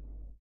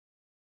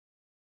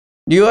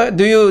 Do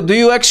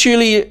you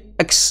actually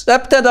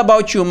accept that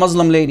about you,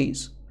 Muslim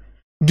ladies?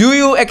 Do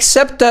you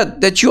accept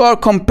that you are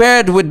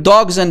compared with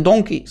dogs and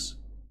donkeys?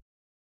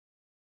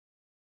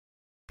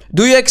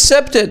 Do you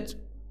accept it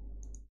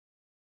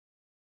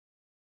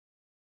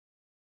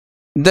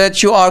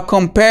that you are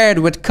compared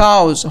with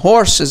cows,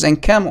 horses,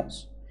 and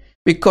camels?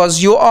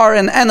 Because you are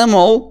an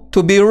animal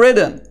to be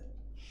ridden,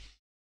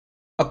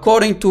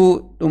 according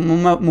to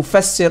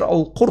Mufassir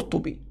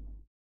al-Qurtubi.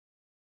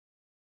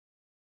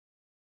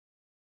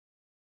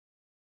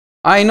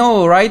 I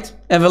know, right,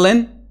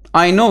 Evelyn?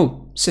 I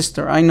know,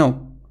 sister, I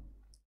know.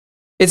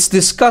 It's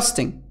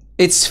disgusting.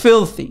 It's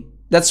filthy.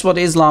 That's what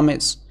Islam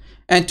is.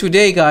 And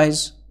today,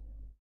 guys,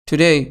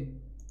 today,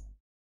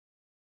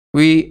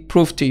 we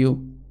prove to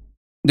you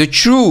the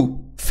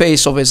true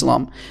face of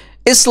Islam.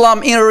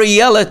 Islam in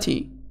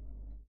reality.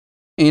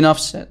 Enough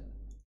said.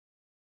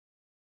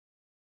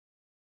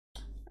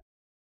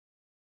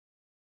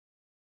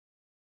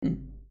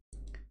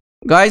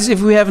 Guys,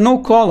 if we have no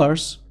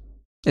callers,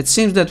 it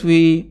seems that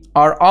we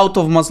are out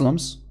of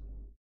Muslims.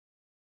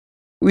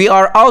 We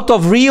are out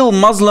of real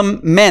Muslim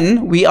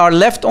men. We are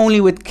left only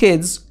with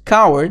kids,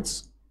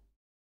 cowards.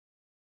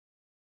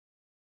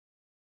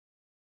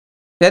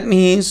 That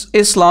means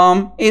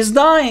Islam is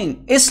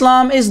dying.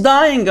 Islam is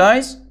dying,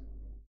 guys.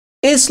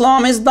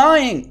 Islam is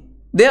dying.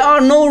 There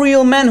are no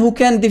real men who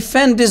can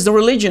defend this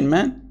religion,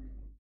 man.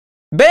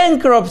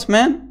 Bankrupt,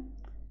 man.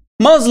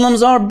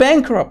 Muslims are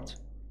bankrupt.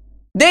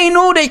 They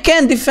know they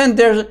can't defend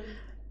their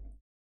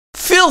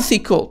filthy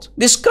cult,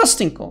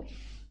 disgusting cult.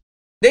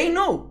 They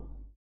know.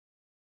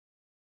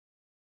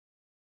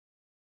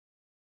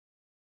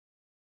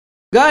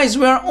 Guys,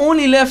 we are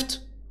only left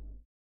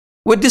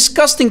with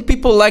disgusting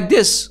people like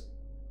this.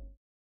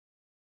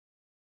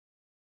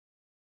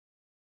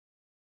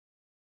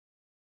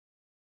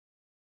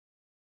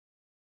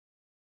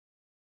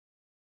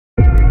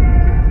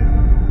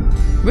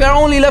 We are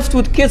only left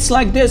with kids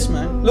like this,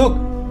 man. Look.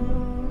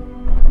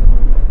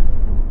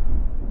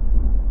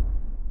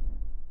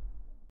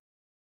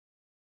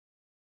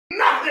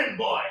 Nothing,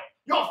 boy.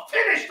 You're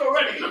finished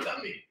already. Look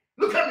at me.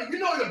 Look at me. You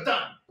know you're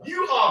done.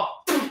 You are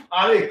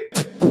عليك.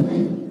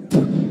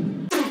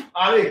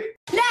 عليك.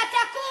 لا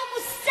تقوم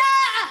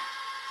الساعة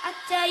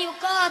حتى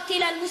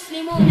يقاتل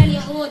المسلمون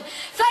اليهود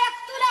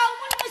فيقتلهم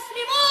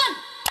المسلمون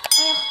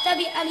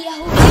ويختبئ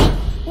اليهود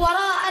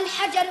وراء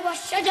الحجر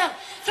والشجر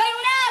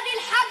فينادي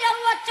الحجر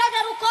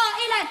والشجر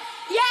قائلا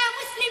يا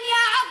مسلم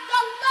يا عبد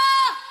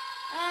الله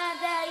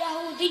هذا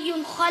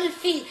يهودي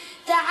خلفي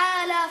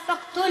تعالى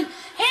فاقتل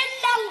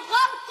إلا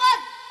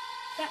الغرقد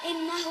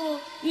فإنه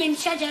من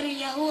شجر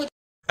اليهود.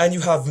 And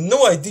you have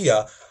no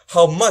idea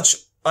how much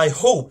I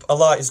hope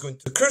Allah is going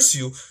to curse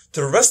you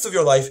to the rest of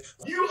your life.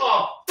 You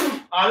are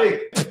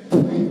عليك.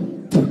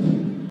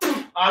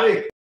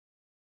 عليك.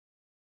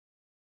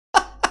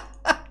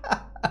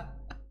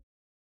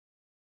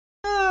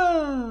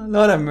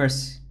 Lord have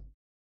mercy.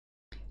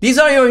 These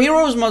are your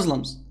heroes,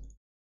 Muslims.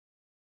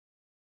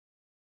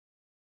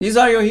 These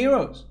are your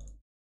heroes.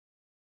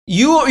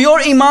 Your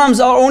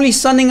imams are only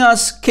sending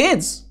us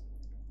kids.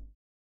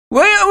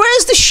 Where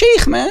is the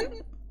sheikh,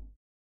 man?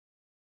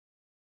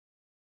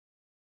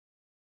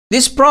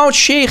 This proud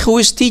sheikh who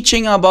is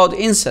teaching about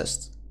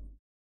incest.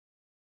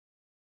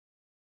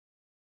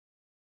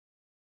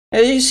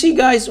 As you see,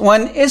 guys,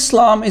 when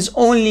Islam is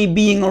only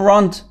being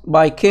run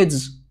by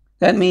kids,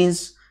 that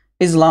means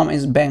Islam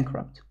is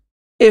bankrupt.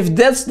 If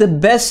that's the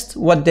best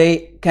what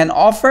they can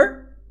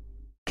offer,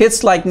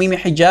 kids like Mimi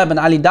Hijab and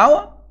Ali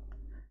Dawa,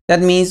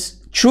 that means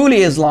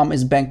truly Islam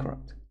is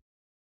bankrupt.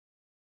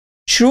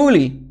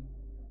 Truly.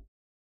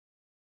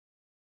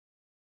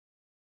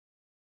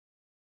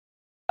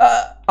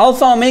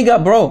 Alpha Omega,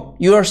 bro,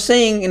 you are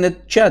saying in the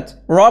chat,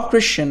 Rob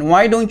Christian,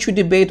 why don't you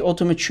debate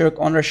Ultimate Shirk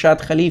on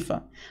Rashad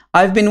Khalifa?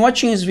 I've been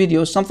watching his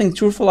videos, something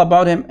truthful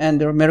about him and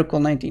the Miracle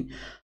 19.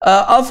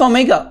 Alpha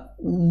Omega,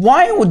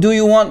 why do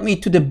you want me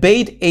to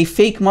debate a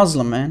fake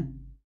Muslim, man?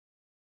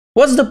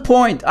 What's the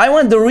point? I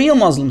want the real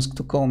Muslims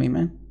to call me,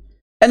 man.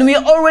 And we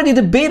already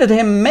debated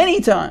him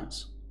many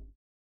times.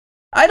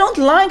 I don't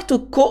like to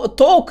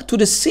talk to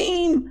the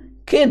same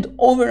kid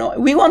over and over.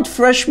 We want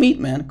fresh meat,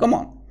 man. Come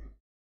on.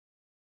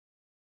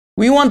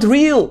 We want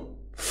real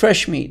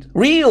fresh meat,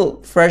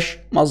 real fresh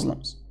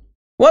Muslims.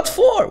 What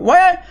for?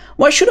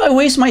 Why should I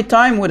waste my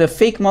time with a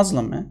fake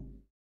Muslim, man?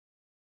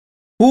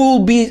 Who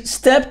will be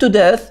stabbed to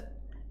death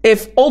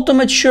if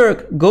Ultimate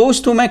Shirk goes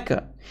to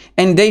Mecca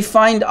and they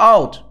find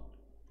out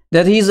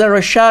that he's a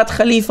Rashad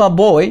Khalifa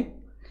boy,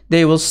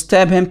 they will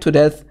stab him to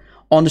death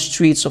on the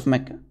streets of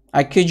Mecca.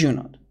 I kid you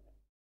not.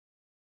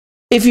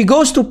 If he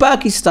goes to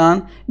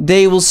Pakistan,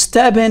 they will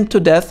stab him to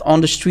death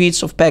on the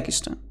streets of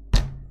Pakistan.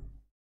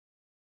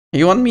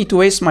 You want me to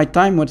waste my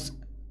time with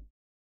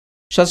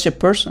such a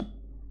person?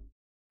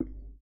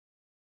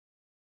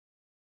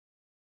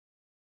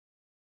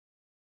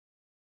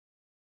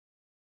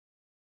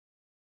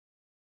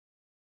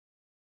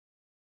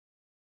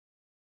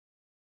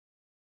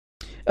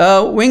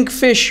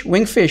 Wingfish.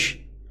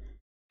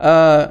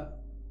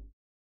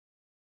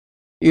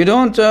 You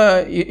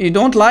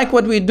don't like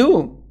what we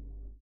do.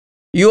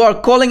 You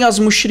are calling us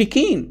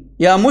mushrikeen.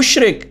 Ya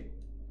mushrik.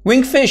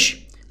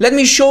 Wingfish. Let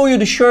me show you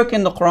the shirk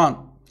in the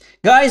Quran.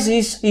 Guys,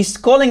 he's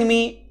calling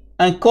me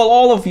and call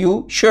all of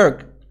you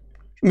shirk.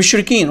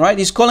 Mushrikeen, right?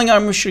 He's calling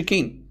our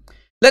mushrikeen.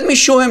 Let me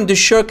show him the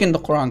shirk in the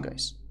Quran,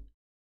 guys.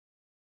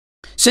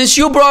 Since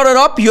you brought it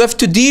up, you have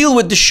to deal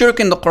with the shirk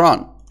in the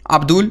Quran.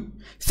 Abdul,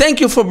 thank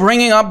you for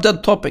bringing up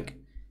that topic.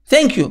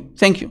 Thank you.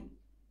 Thank you.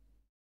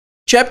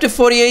 Chapter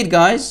 48,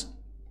 guys.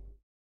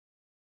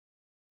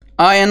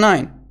 Ayah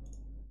 9.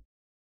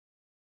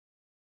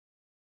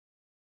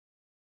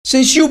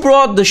 Since you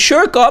brought the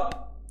shirk up,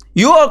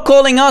 you are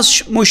calling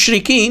us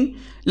mushrikeen.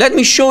 Let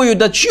me show you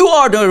that you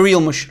are the real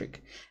mushrik.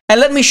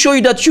 And let me show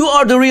you that you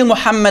are the real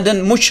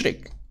Muhammadan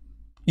mushrik.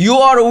 You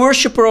are a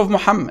worshipper of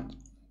Muhammad.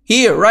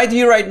 Here,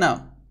 right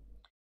now.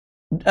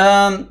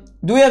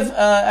 Do we have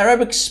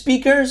Arabic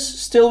speakers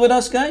still with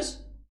us, guys?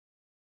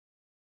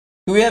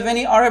 Do we have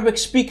any Arabic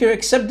speaker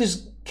except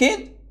this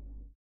kid?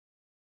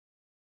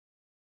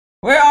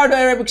 Where are the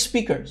Arabic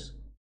speakers?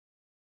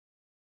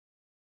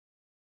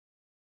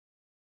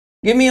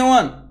 Give me a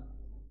one.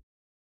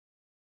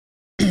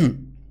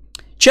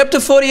 Chapter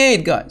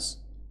 48, guys.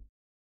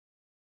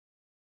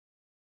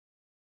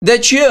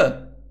 That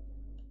year,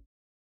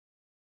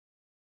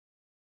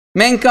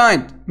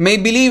 mankind may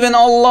believe in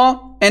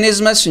Allah and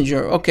His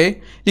Messenger.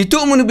 Okay.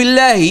 لِتُؤْمِنُوا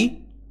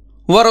بِاللَّهِ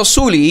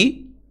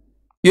وَرَسُولِهِ.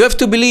 You have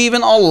to believe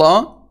in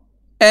Allah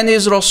and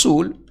His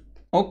Rasul.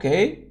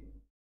 Okay.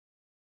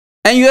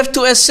 And you have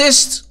to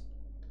assist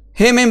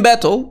Him in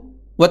battle.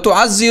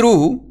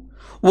 وَتُعَزِّرُوهُ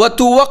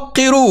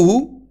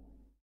وَتُوَقِّرُوهُ.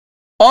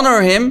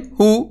 Honor Him,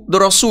 who? The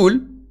Rasul.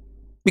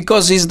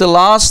 Because he's the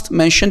last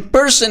mentioned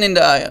person in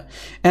the ayah.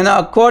 And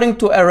according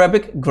to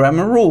Arabic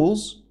grammar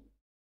rules,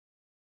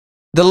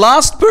 the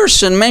last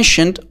person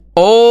mentioned,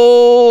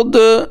 all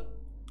the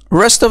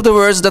rest of the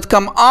words that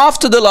come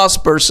after the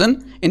last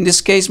person, in this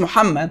case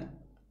Muhammad,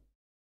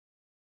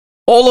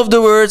 all of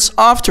the words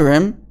after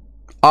him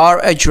are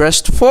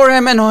addressed for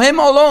him and him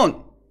alone.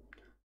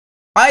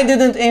 I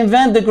didn't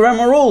invent the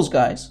grammar rules,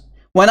 guys.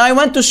 When I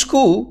went to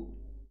school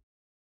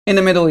in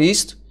the Middle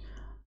East,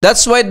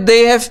 that's what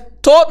they have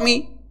taught me.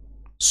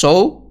 So,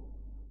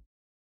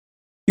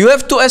 you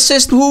have to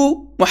assist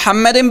who?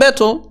 Muhammad in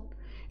battle.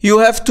 You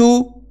have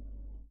to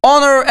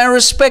honor and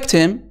respect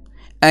him.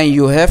 And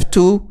you have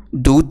to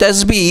do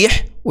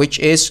tasbih, which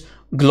is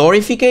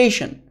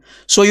glorification.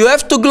 So you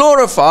have to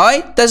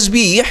glorify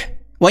tasbih.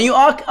 When you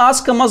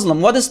ask a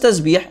Muslim, what is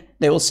tasbih?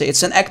 They will say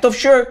it's an act of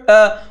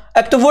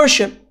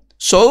worship.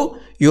 So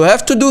you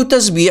have to do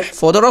tasbih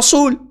for the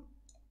Rasul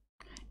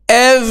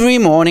every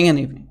morning and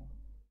evening.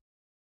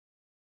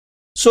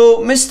 So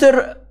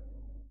Mr.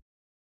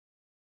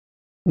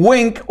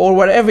 Wink, or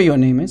whatever your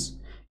name is,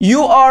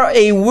 you are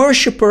a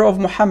worshipper of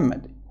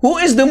Muhammad. Who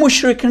is the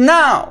mushrik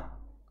now?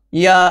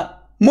 Ya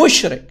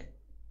mushrik.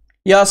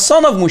 Ya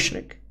son of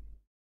mushrik.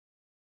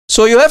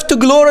 So you have to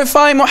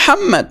glorify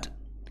Muhammad.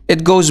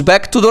 It goes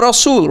back to the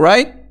Rasul,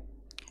 right?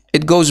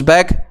 It goes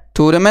back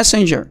to the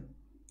messenger.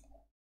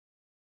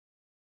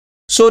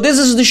 So this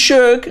is the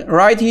shirk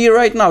right here,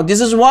 right now.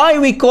 This is why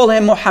we call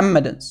him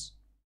Muhammadans.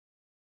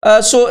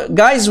 So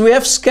guys, we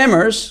have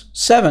scammers,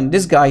 7.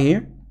 This guy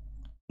here,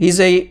 he's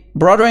a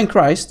brother in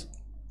Christ.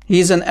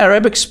 He's an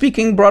Arabic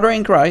speaking brother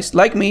in Christ,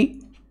 like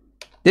me.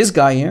 This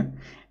guy here.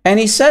 And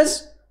he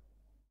says,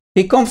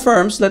 he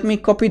confirms, let me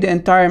copy the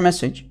entire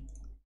message.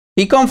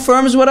 He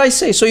confirms what I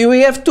say. So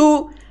we have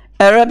 2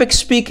 Arabic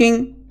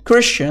speaking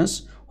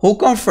Christians who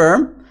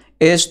confirm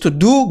is to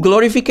do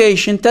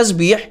glorification,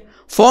 tasbih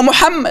for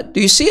Muhammad.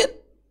 Do you see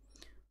it?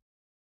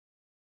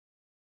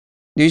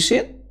 Do you see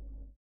it?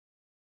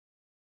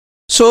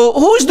 So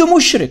who is the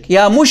mushrik?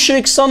 Yeah,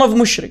 mushrik, son of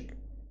mushrik.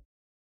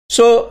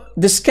 So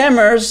the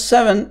scammers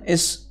 7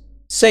 is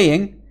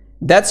saying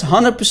that's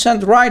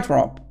 100% right,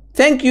 Rob.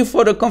 Thank you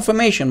for the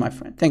confirmation, my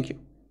friend. Thank you.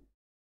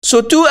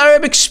 So 2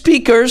 Arabic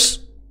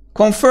speakers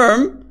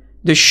confirm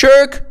the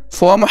shirk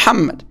for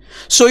Muhammad.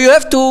 So you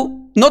have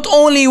to not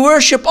only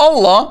worship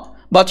Allah,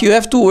 but you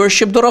have to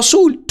worship the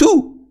Rasul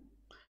too.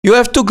 You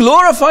have to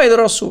glorify the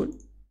Rasul.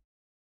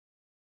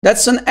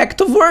 That's an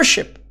act of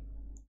worship.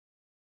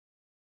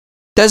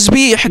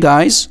 Tasbih,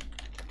 guys,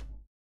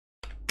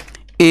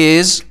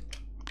 is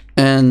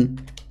an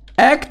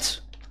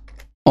act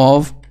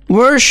of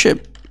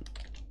worship.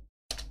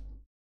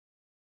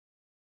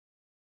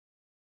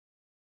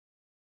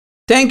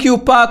 Thank you,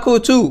 Paco,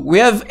 too. We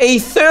have a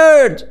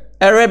 3rd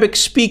Arabic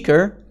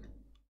speaker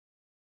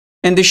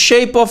in the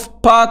shape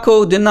of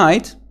Paco the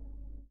Knight.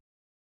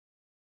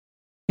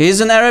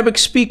 He's an Arabic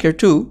speaker,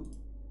 too.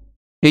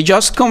 He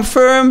just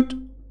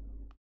confirmed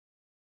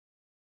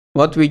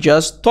what we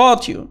just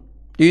taught you.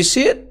 Do you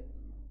see it?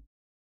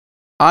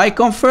 I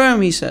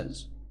confirm, he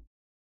says.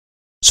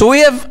 So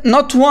we have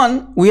not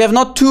 1, we have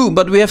not 2,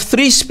 but we have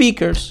 3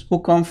 speakers who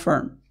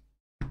confirm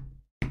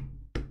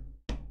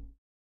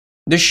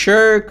the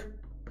shirk.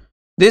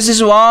 This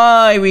is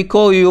why we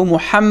call you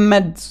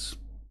Muhammadans.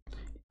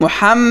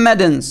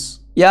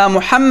 Ya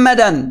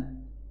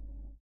Muhammadan.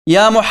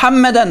 Ya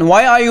Muhammadan.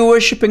 Why are you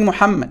worshipping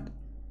Muhammad?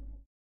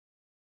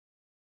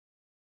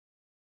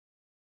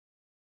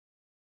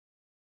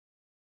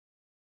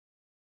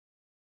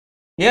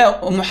 Yeah,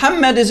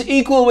 Muhammad is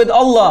equal with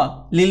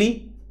Allah,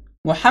 Lily.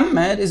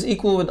 Muhammad is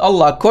equal with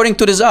Allah according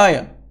to this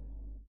ayah.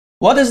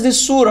 What is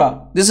this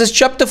surah? This is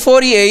chapter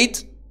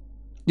 48.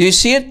 Do you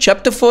see it?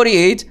 Chapter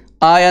 48,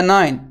 ayah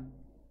 9.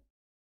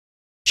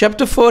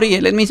 Chapter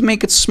 48, let me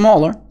make it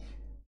smaller.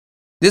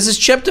 This is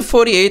chapter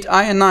 48,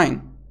 ayah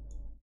 9.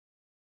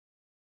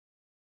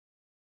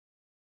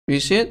 You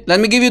see it? Let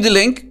me give you the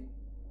link.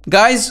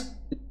 Guys,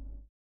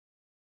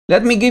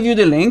 let me give you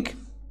the link.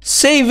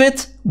 Save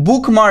it,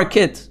 bookmark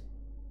it.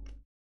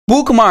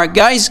 Bookmark,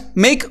 guys,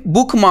 make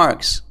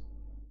bookmarks.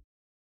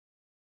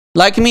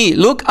 Like me,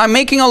 look, I'm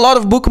making a lot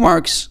of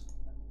bookmarks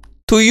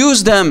to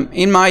use them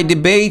in my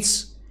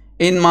debates,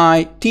 in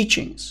my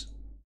teachings.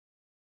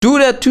 Do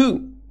that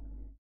too.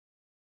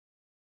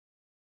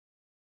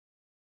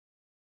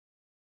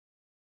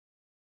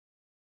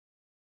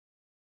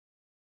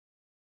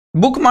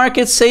 Bookmark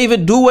it, save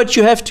it, do what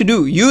you have to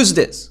do. Use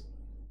this.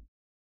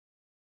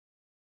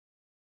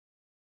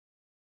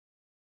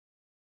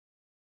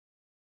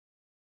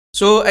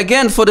 So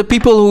again, for the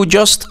people who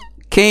just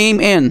came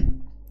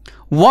in,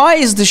 why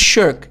is this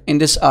shirk in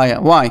this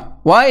ayah? Why?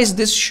 Why is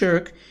this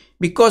shirk?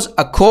 Because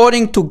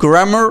according to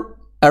grammar,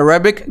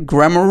 Arabic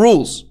grammar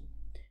rules,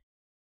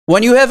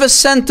 when you have a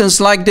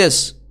sentence like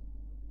this,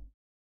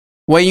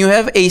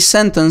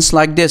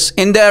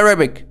 in the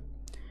Arabic,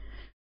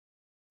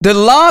 the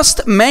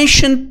last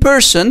mentioned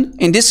person,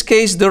 in this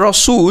case the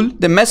Rasul,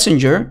 the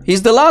messenger,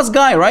 he's the last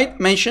guy, right?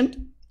 Mentioned.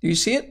 Do you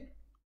see it?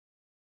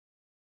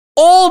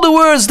 All the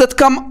words that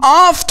come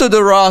after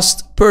the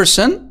last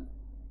person,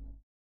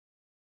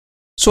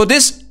 so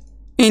this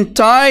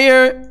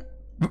entire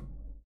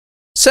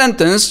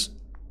sentence,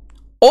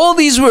 all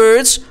these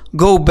words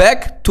go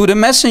back to the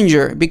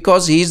messenger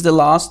because he's the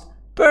last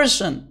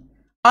person.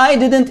 I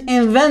didn't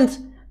invent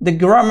the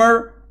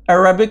grammar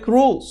Arabic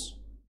rules.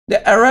 the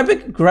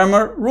Arabic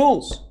grammar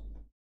rules.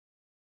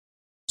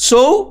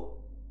 So,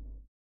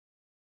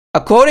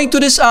 according to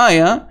this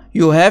ayah,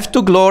 you have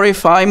to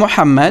glorify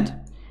Muhammad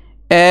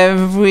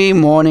every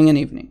morning and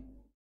evening.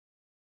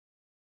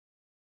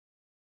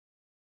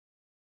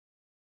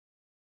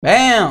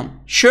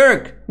 Bam!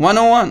 Shirk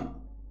 101.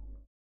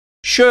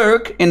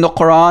 Shirk in the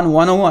Quran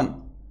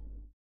 101.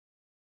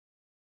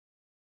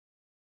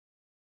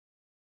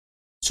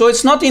 So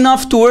it's not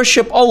enough to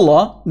worship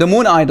Allah, the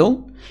moon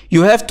idol.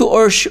 You have to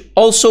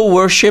also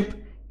worship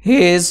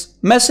His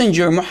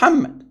messenger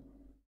Muhammad.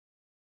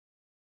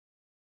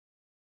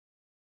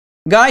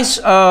 Guys,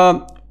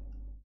 FYI,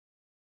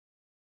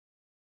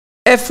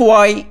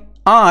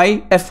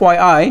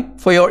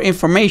 for your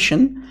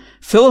information,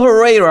 Phil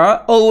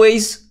Herrera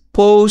always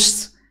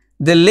posts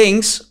the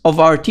links of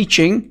our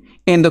teaching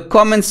in the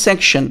comment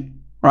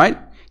section, right?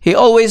 He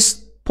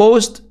always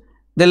posts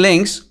the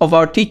links of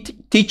our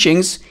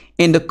teachings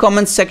in the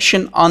comment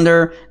section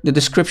under the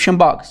description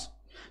box.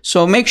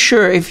 So make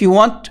sure, if you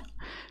want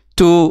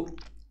to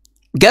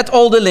get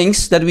all the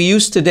links that we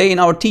use today in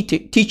our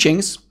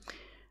teachings,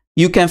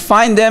 you can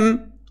find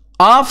them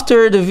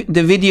after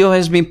the video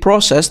has been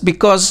processed,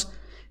 because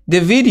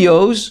the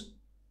videos,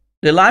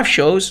 the live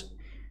shows,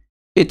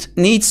 it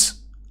needs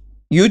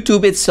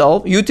YouTube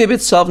itself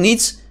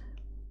needs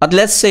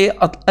let's say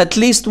at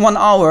least 1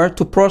 hour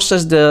to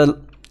process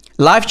the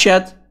live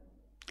chat,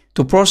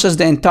 to process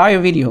the entire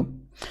video.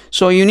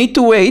 So you need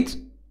to wait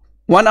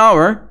 1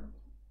 hour,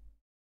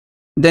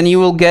 then you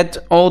will get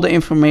all the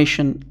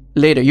information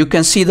later. You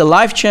can see the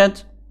live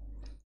chat,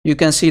 you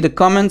can see the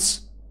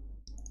comments,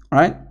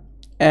 right?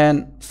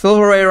 And Phil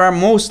Herrera,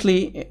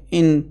 mostly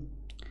in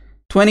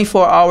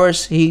 24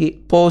 hours,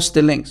 he posts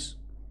the links.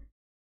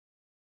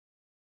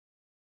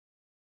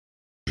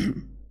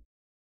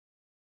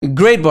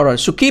 Great, brother.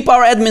 So keep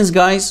our admins,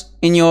 guys,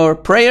 in your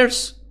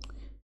prayers.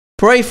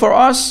 Pray for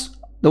us,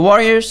 the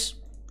warriors,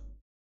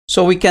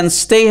 so we can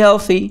stay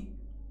healthy,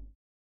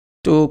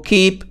 to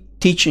keep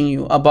teaching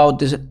you about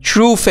the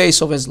true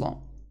face of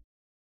Islam,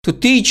 to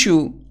teach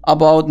you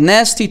about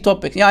nasty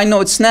topics. Yeah, I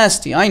know it's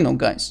nasty. I know,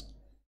 guys.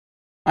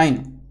 I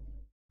know.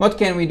 What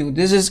can we do?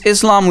 This is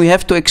Islam. We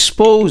have to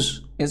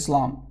expose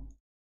Islam.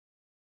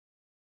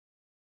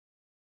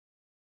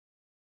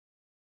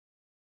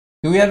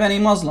 Do we have any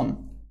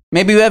Muslim?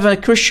 Maybe we have a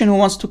Christian who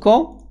wants to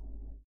call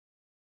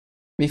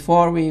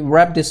before we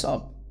wrap this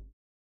up.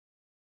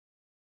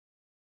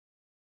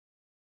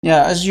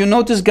 Yeah, as you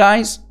notice,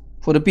 guys,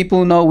 for the people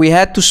who know, we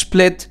had to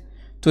split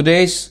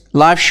today's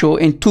live show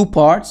in 2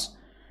 parts.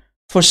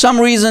 For some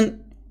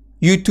reason,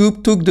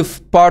 YouTube took the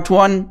part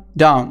 1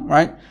 down,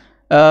 right?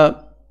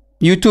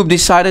 YouTube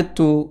decided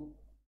to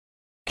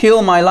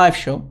kill my live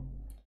show.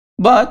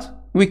 But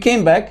we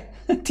came back,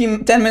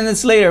 10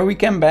 minutes later, we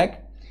came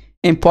back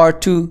in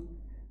part 2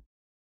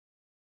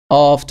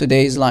 of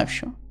today's live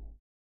show,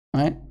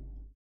 right?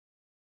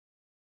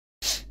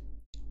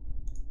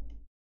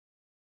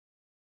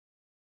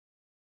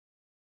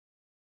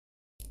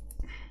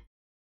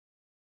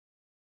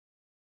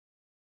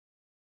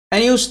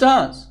 Any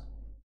ustaz?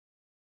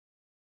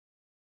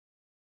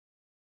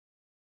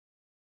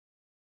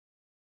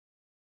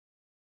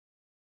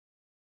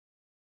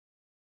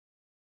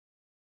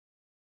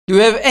 Do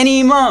you have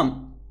any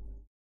imam?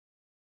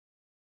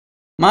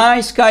 My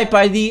Skype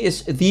ID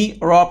is the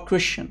Rob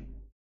Christian.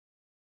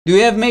 Do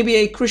you have maybe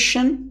a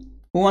Christian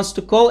who wants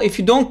to call? If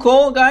you don't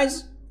call,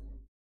 guys,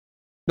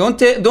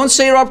 don't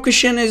say Rob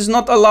Christian is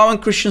not allowing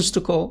Christians to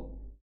call.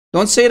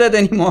 Don't say that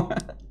anymore.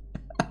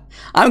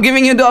 I'm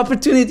giving you the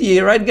opportunity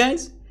here, right,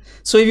 guys?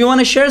 So if you want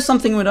to share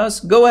something with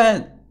us, go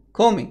ahead,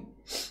 call me.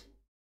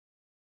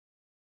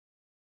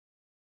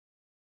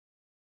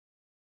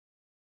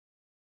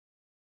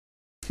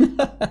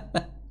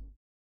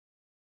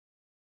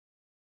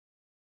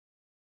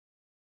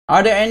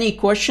 Are there any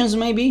questions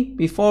maybe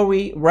before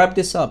we wrap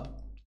this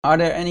up? Are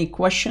there any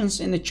questions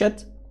in the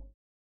chat?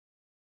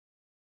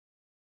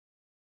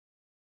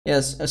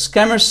 Yes,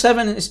 Scammer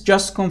 7 is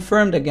just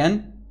confirmed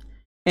again.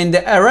 In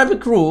the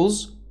Arabic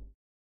rules,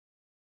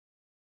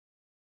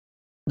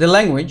 the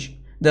language,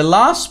 the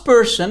last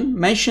person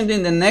mentioned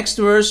in the next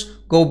verse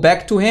go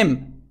back to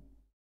him.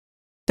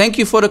 Thank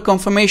you for the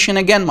confirmation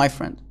again, my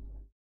friend.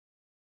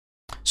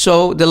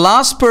 So the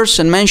last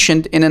person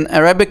mentioned in an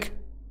Arabic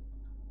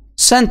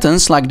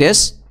sentence like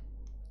this,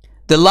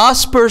 the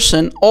last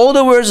person, all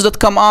the words that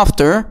come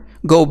after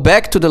go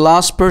back to the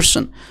last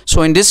person.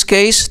 So in this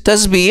case,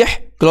 tasbih,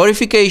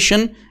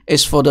 glorification,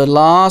 is for the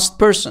last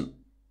person,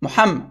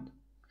 Muhammad.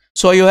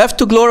 So you have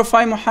to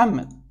glorify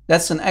Muhammad.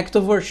 That's an act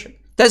of worship.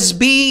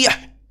 Tasbih,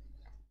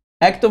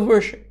 act of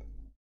worship.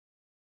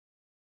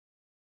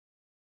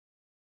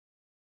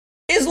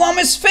 Islam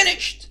is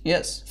finished.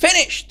 Yes,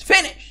 finished,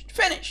 finished,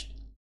 finished.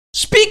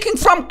 Speaking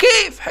from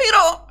cave,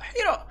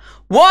 Hira.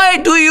 Why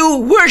do you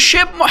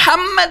worship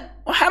Muhammad?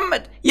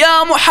 Muhammad,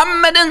 Ya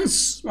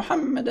Muhammadans,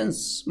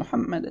 Muhammadans,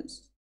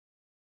 Muhammadans.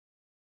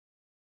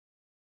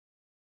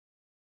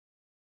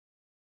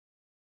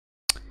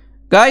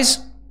 Guys,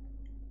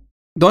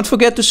 don't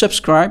forget to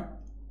subscribe.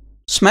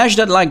 Smash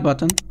that like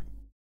button.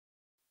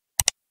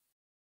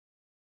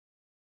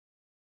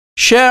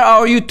 Share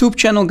our YouTube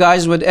channel,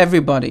 guys, with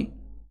everybody.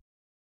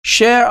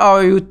 Share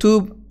our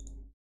YouTube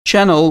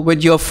channel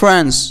with your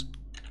friends.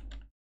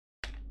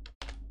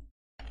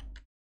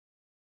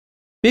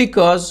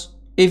 Because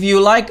if you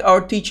like our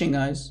teaching,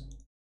 guys,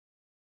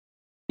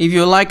 if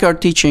you like our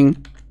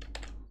teaching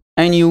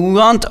and you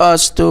want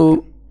us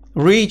to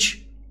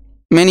reach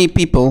many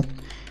people,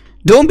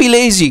 don't be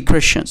lazy,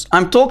 Christians.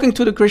 I'm talking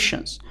to the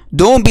Christians.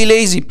 Don't be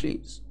lazy,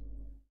 please.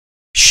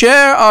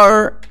 Share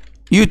our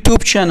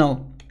YouTube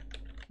channel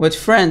with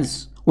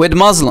friends, with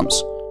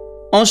Muslims,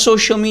 on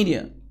social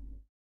media.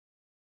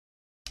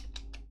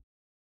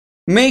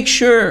 Make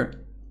sure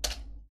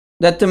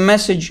that the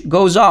message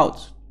goes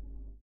out.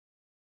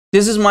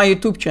 This is my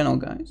YouTube channel,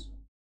 guys.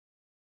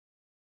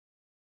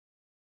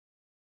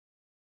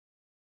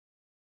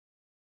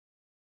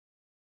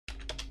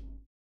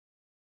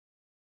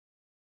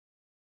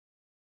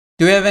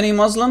 Do you have any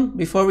Muslim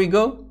before we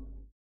go?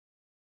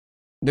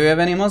 Do you have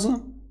any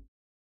Muslim?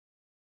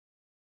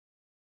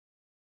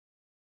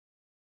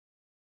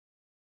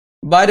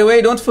 By the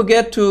way, don't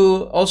forget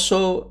to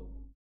also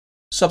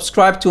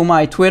subscribe to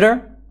my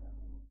Twitter.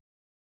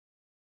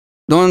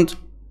 Don't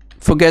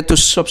forget to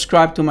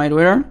subscribe to my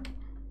Twitter.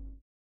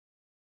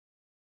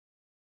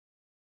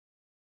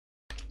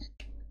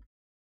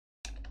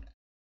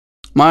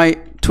 My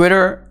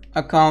Twitter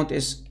account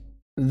is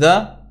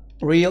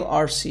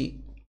TheRealRC.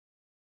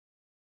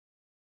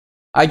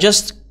 I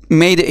just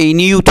made a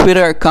new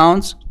Twitter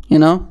account,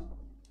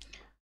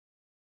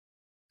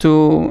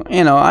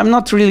 I'm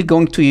not really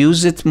going to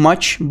use it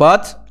much,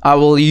 but I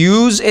will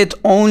use it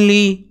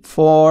only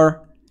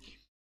for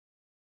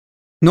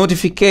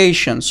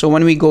notification. So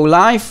when we go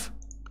live,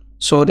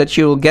 so that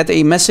you'll get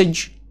a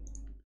message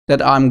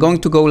that I'm going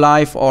to go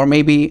live or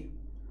maybe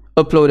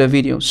upload a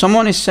video.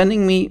 Someone is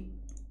sending me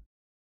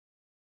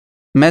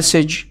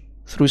message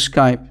through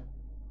Skype.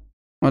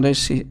 What do I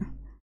see?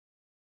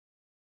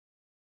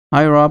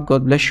 Hi Rob,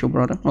 God bless you,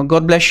 brother. Oh,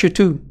 God bless you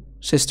too,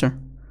 sister.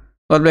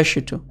 God bless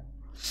you too.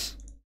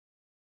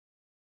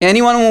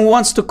 Anyone who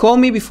wants to call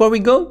me before we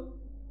go?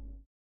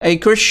 A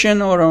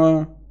Christian or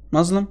a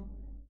Muslim?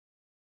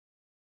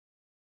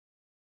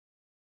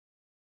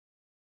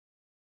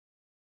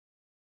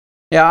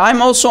 Yeah,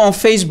 I'm also on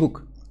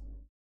Facebook.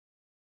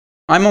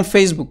 I'm on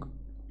Facebook.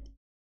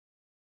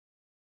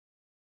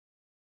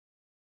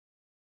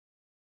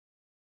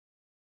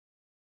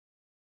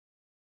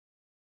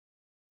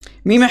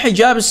 Mima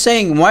Hijab is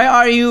saying, why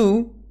are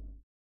you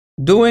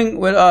doing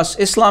with us?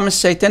 Islam is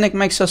satanic,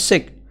 makes us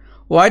sick.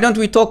 Why don't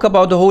we talk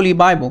about the Holy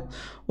Bible?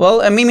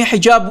 Well, Mimi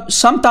Hijab,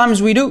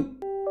 sometimes we do.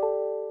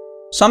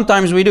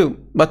 Sometimes we do.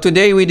 But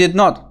today we did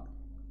not.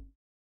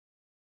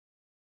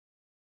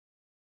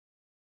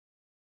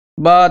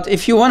 But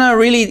if you want to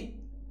really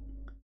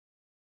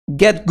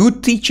get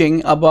good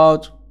teaching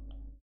about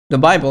the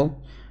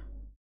Bible,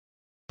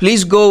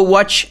 please go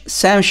watch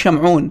Sam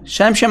Shamoun.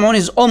 Sam Shamoun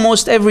is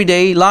almost every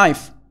day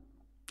live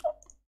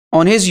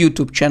on his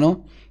YouTube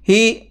channel.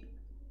 He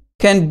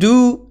can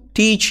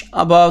teach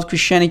about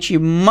Christianity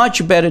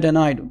much better than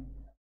I do.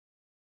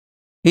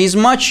 He's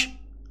much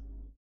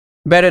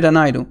better than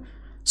I do.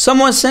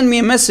 Someone sent me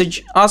a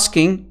message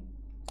asking,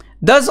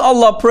 does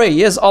Allah pray?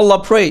 Yes,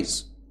 Allah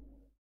prays.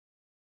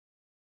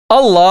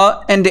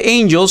 Allah and the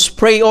angels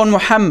pray on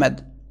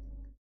Muhammad.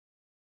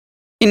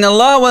 Inna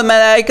Allah wa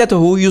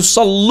malaikatahu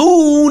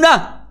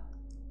yusalluna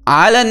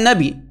ala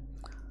nabi.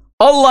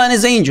 Allah and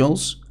his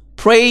angels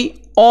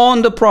pray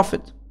on the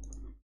Prophet.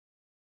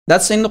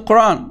 That's in the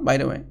Quran, by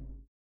the way.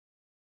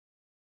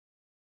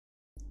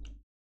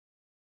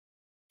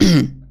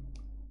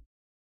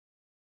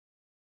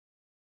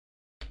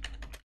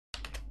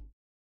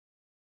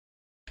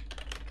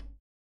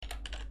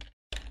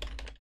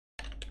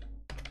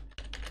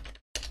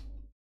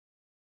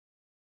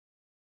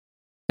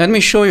 Let me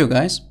show you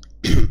guys.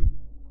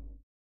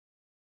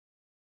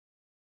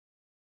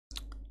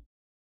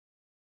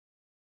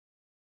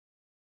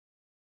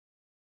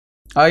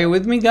 Are you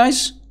with me,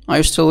 guys? Are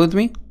you still with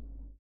me?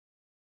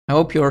 I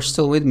hope you are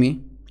still with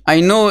me. I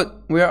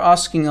know we are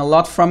asking a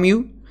lot from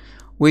you.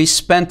 We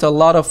spent a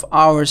lot of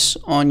hours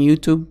on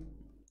YouTube.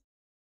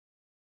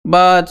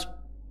 But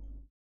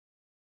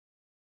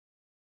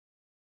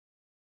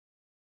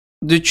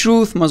the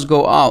truth must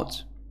go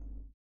out.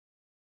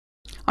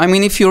 I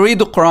mean, if you read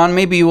the Quran,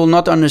 maybe you will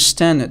not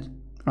understand it,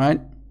 right?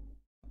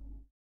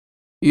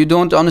 You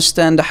don't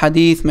understand the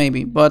Hadith,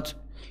 maybe. But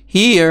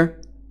here,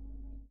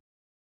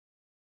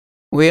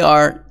 we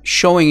are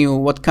showing you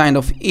what kind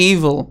of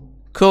evil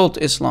cult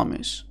Islam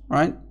is,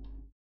 right?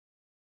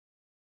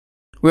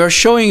 We are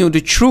showing you the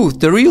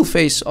truth, the real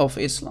face of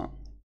Islam.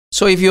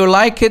 So if you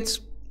like it,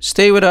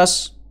 stay with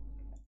us.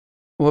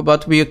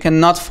 But we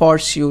cannot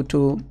force you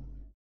to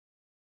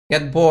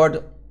get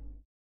bored,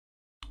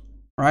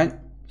 right?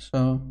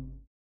 So,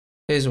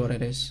 here's what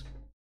it is.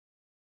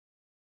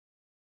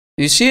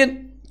 You see it?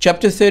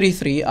 Chapter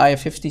 33, ayah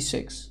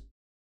 56.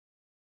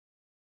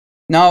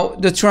 Now,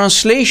 the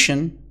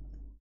translation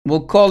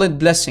will call it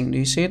blessing. Do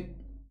you see it?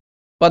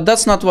 But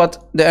that's not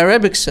what the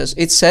Arabic says.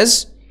 It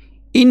says,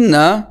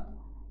 Inna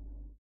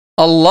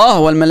Allah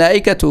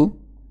والملائكة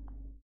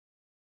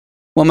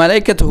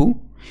وملائكته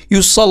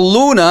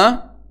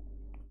يصلون,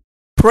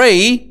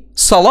 pray,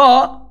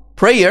 salah,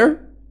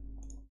 prayer.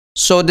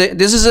 So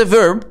this is a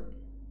verb.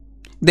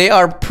 They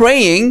are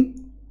praying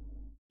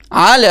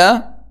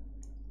على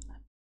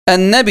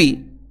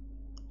النبي,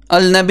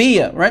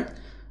 al-nabiyya, right?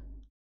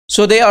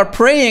 So they are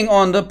praying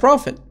on the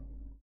Prophet.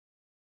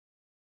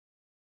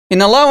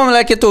 In Allah wa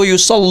malaikatuhu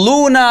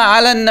yusalluna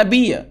ala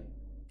nabiyya,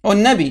 or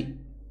nabi,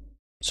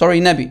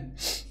 sorry, nabi.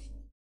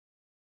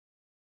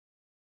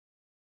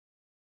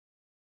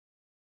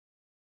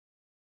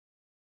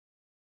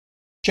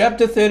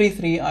 Chapter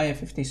 33, ayah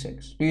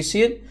 56. Do you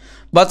see it?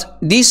 But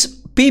these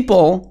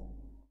people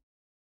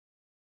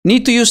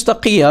need to use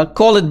taqiyya,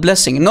 call it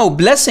blessing. No,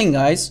 blessing,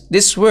 guys,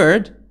 this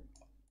word,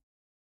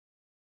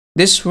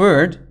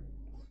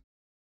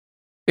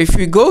 if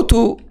we go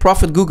to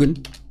Prophet Google,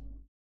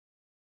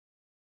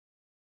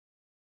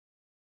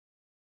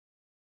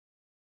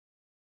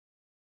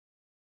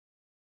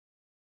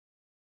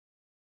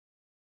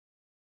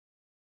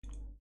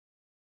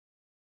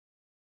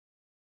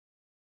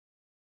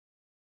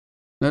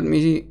 let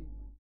me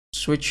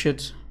switch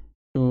it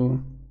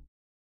to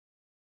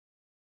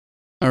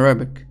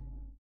Arabic.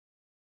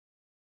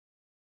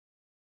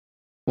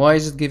 Why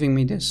is it giving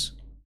me this?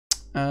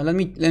 Let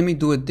me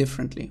do it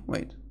differently.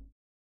 Wait.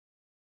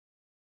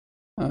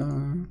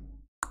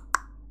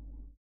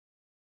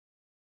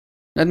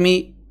 Let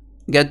me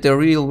get the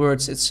real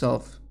words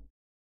itself.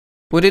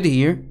 Put it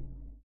here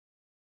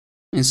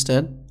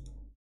instead.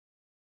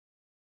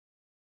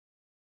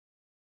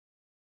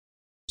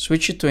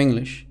 Switch it to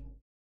English.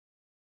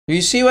 Do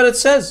you see what it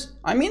says?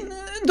 I mean,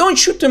 don't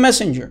shoot the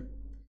messenger.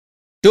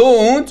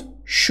 Don't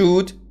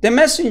shoot the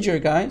messenger,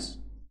 guys.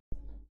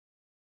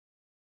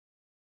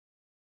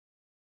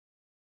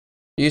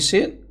 Do you see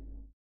it?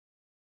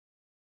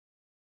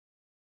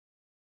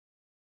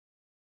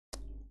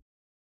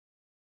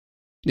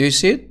 Do you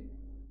see it?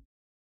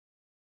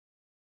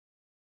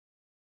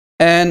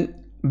 And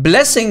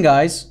blessing,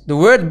 guys, the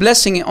word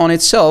blessing on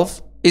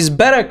itself is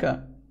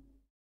barakah.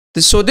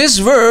 So this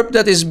verb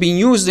that is being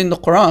used in the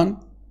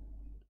Quran,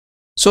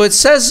 so it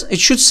says, it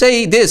should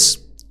say this: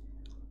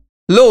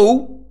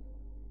 Lo,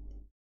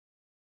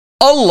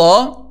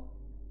 Allah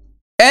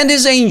and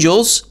His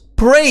angels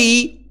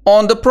pray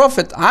on the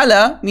Prophet.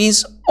 Ala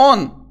means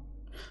on.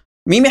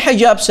 Mimi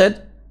Hijab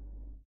said,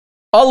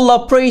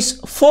 Allah prays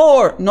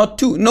for, not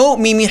to. No,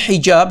 Mimi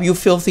Hijab, you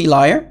filthy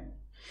liar.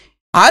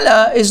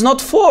 Ala is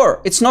not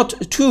for, it's not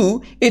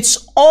to,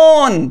 it's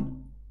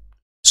on.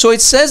 So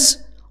it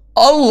says,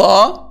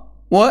 Allah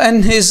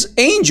and His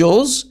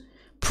angels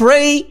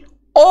pray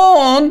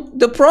on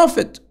the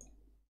Prophet.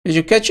 Did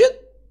you catch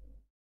it?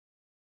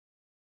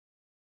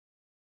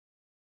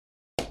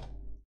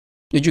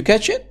 Did you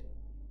catch it?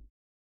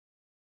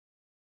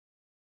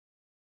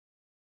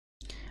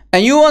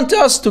 And you want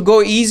us to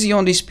go easy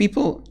on these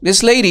people?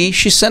 This lady,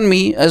 she sent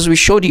me, as we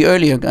showed you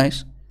earlier,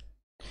 guys,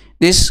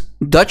 this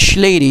Dutch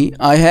lady,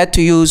 I had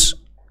to use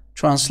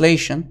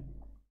translation.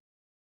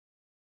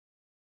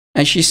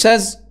 And she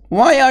says,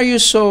 why are you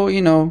so,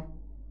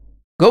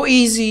 go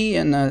easy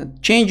and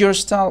change your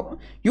style?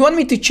 You want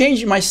me to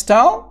change my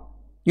style?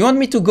 You want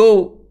me to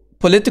go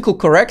political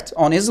correct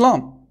on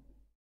Islam?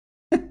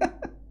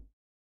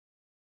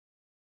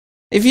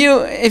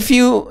 If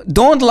you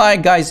don't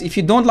like, guys, if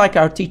you don't like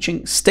our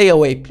teaching, stay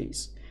away,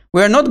 please.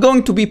 We are not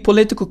going to be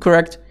political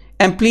correct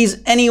and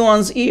please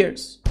anyone's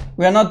ears.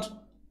 We are not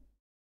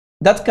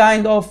that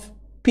kind of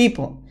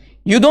people.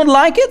 You don't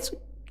like it?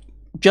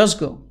 Just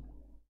go.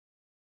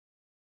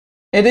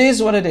 It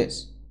is what it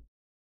is.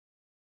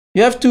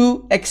 You have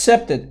to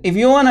accept it. If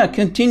you want to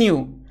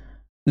continue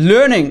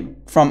learning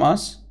from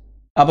us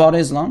about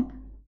Islam,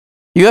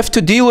 you have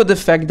to deal with the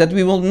fact that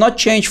we will not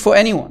change for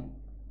anyone.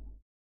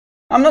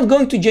 I'm not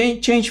going to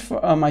change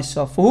for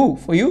myself. For who?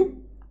 For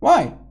you?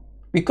 Why?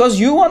 Because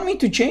you want me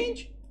to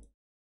change?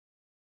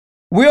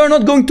 We are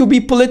not going to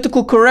be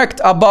political correct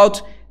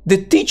about the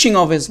teaching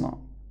of Islam,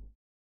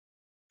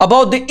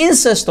 about the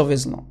incest of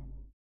Islam,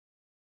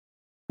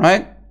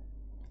 right?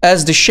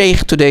 As the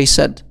Sheikh today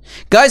said.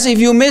 Guys, if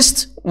you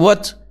missed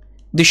what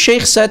the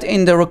Sheikh said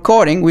in the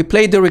recording, we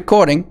played the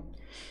recording,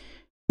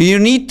 you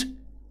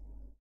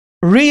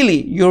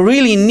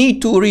really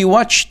need to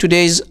rewatch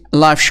today's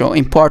live show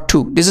in part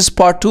 2. This is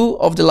part 2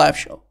 of the live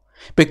show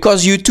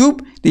because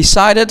YouTube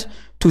decided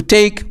to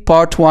take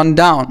part 1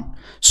 down.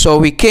 So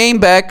we came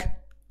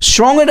back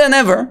stronger than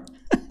ever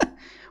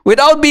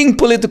without being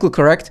political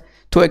correct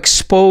to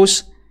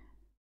expose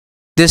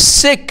the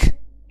sick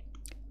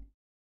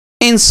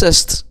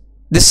incest,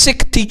 the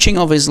sick teaching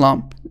of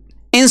Islam.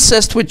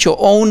 Incest with your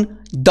own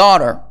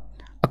daughter,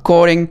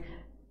 according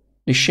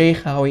to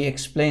Sheikh, how he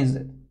explains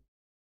it.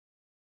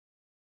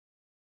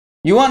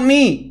 You want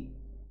me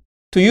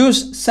to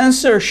use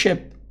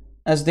censorship,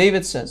 as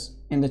David says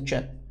in the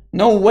chat?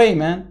 No way,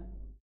 man.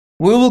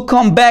 We will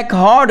come back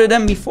harder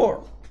than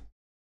before.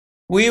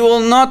 We will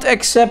not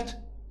accept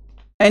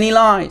any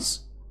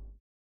lies.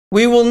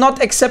 We will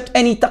not accept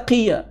any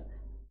taqiyya.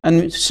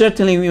 And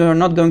certainly we are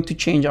not going to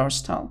change our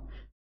style.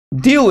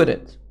 Deal with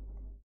it.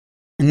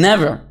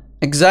 Never.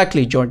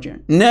 Exactly, Georgia.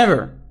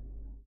 Never.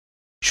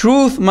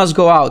 Truth must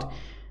go out.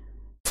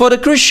 For the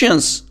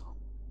Christians,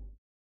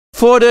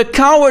 for the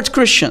coward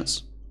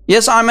Christians,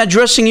 yes, I'm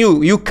addressing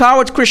you, you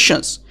coward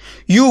Christians,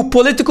 you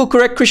political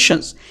correct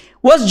Christians.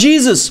 Was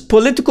Jesus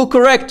political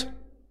correct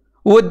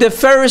with the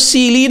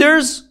Pharisee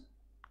leaders,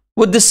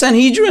 with the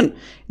Sanhedrin?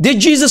 Did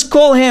Jesus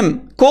call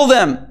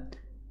them,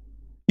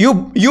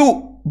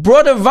 you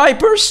brother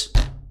vipers,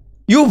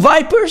 you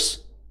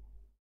vipers?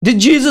 Did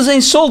Jesus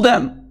insult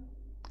them?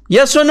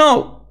 Yes or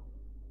no?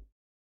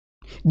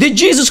 Did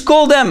Jesus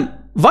call them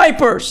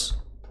vipers,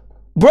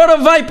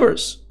 brother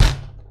vipers?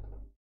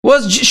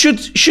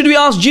 Should we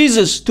ask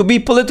Jesus to be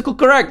political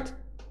correct?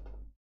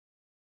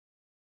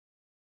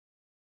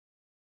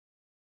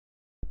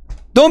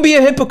 Don't be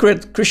a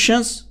hypocrite,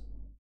 Christians.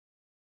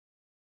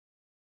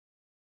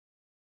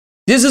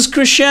 This is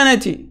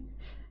Christianity.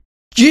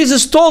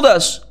 Jesus told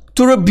us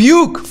to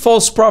rebuke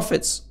false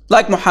prophets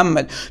like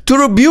Muhammad, to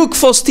rebuke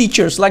false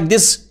teachers like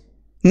this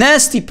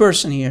nasty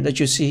person here that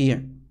you see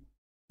here,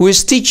 who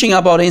is teaching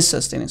about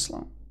incest in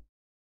Islam.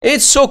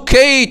 It's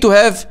okay to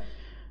have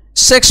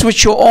sex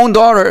with your own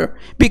daughter,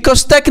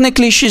 because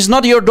technically she's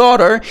not your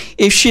daughter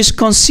if she's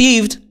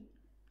conceived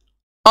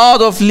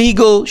out of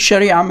legal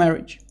Sharia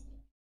marriage.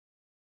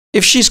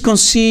 If she's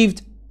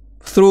conceived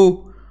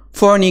through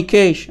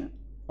fornication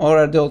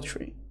or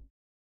adultery.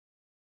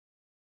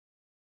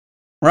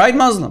 Right,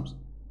 Muslims?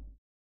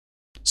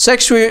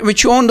 Sex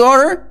with your own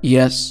daughter?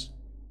 Yes.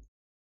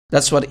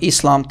 That's what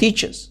Islam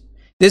teaches.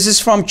 This is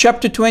from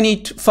chapter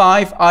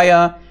 25,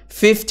 ayah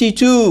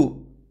 52.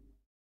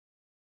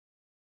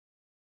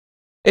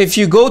 If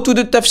you go to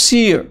the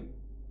tafsir,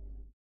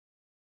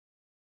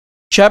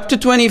 chapter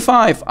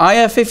 25,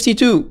 ayah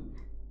 52,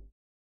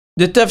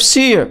 the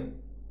tafsir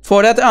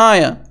for that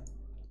ayah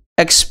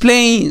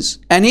explains,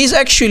 and he's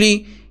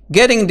actually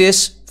getting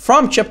this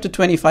from chapter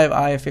 25,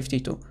 ayah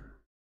 52.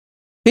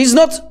 He's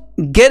not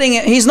getting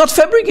it, he's not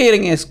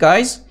fabricating it,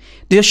 guys.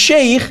 The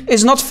Shaykh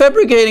is not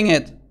fabricating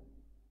it.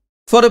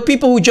 For the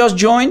people who just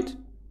joined,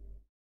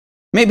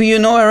 maybe you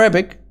know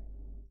Arabic,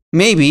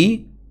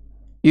 maybe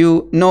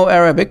you know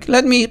Arabic.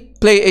 Let me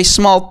play a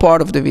small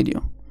part of the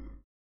video.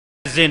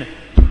 الزنا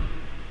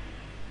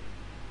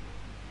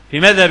في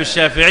مذهب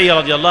الشافعي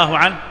رضي الله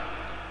عنه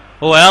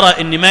هو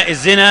يرى ان ماء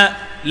الزنا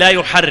لا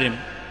يحرم.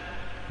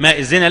 ماء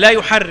الزنا لا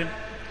يحرم.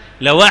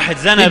 لو واحد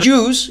زنا. The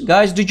Jews,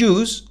 guys, the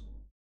Jews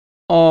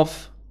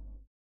of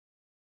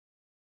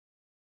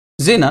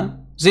zina.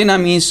 Zina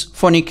means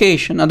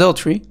fornication,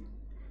 adultery.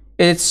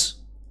 It's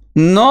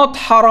not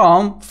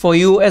haram for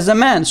you as a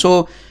man.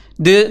 So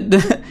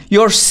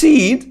your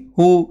seed,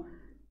 who,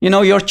 you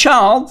know, your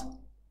child,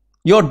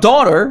 your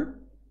daughter,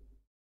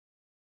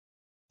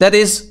 that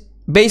is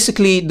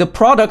basically the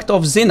product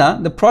of zina,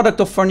 the product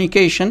of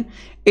fornication,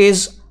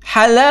 is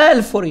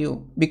halal for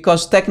you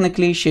because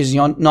technically she's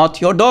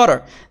not your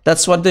daughter.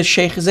 That's what the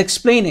Sheikh is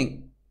explaining.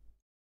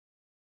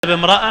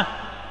 بامرأة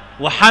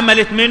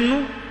وحملت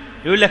منه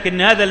يقول لك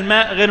إن هذا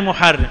الماء غير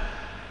محرم.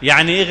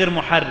 يعني إيه غير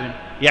محرم؟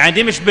 يعني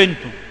دي مش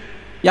بنته.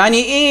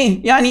 يعني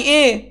إيه؟ يعني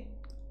إيه?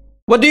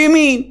 What do you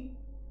mean?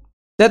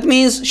 That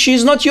means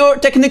she's not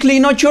technically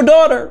not your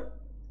daughter.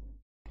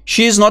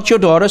 She is not your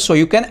daughter, so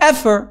you can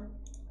F her.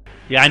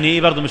 يعني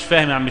إيه برضه مش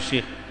فاهم يا عم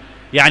الشيخ؟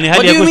 يعني هل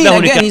What do you يجوز mean? له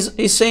Again, نكاح؟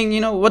 he's saying,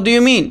 you know, what do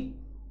you mean?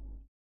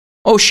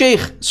 Oh, Sheikh,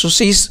 so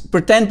he's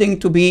pretending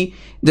to be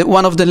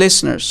one of the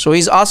listeners. So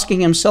he's asking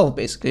himself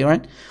basically,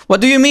 right?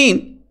 What do you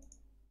mean?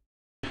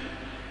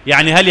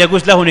 يعني هل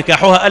يجوز له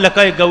نكاحها؟ قال لك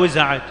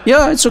يتجوزها عادي.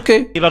 Yeah, it's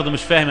okay. إيه برضه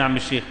مش فاهم يا عم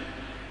الشيخ؟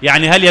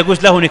 يعني هل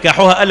يجوز له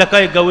نكاحها؟ قال لك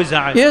يتجوزها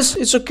عادي. Yes,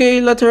 it's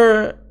okay. Let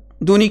her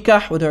do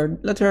nikah with her.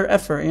 Let her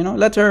F her, you know.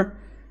 Let her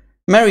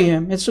marry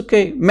him. It's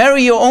okay.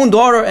 Marry your own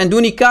daughter and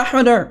do nikah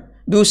with her.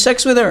 Do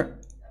sex with her.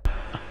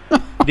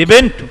 دي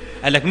بنته.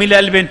 قال لك مين اللي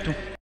قال بنته؟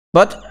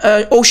 But,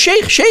 oh,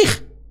 Sheikh,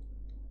 she's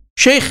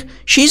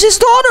his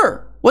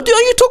daughter. What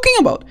are you talking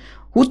about?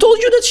 Who told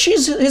you that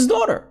she's his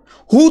daughter?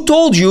 Who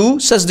told you,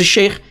 says the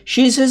Sheikh,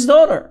 she's his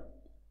daughter?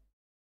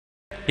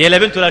 هي لا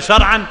بنته لا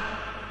شرعا.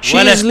 She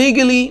is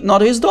legally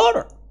not his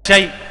daughter.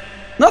 شيء.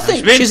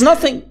 Nothing. She's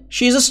nothing.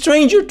 She's a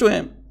stranger to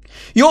him.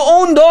 Your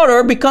own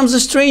daughter becomes a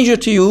stranger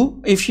to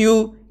you if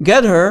you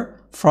get her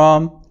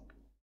from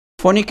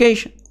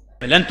fornication.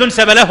 لن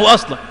تنسب له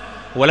أصلا.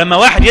 ولما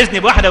واحد يزني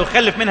بواحدة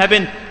ويخلف منها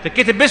بنت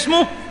تتكتب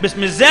باسمه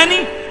باسم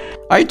الزاني.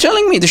 Are you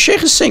telling me, the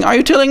Sheikh is saying, are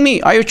you telling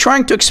me, are you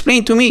trying to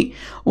explain to me,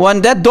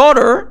 when that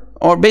daughter,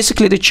 or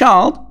basically the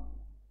child,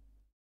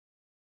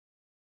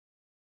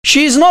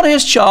 she is not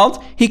his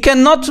child, he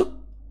cannot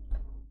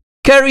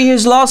carry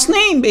his last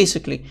name,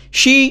 basically.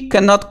 She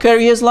cannot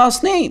carry his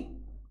last name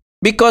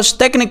because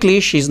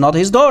technically she's not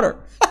his daughter.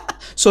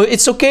 So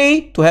it's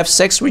okay to have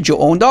sex with your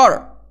own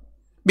daughter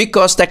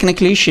because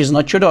technically she's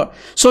not your daughter.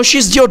 So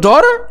she's your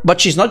daughter, but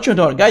she's not your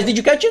daughter. Guys, did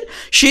you catch it?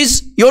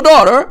 She's your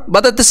daughter,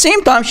 but at the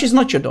same time, she's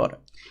not your daughter.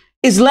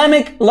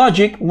 Islamic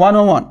logic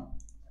 101.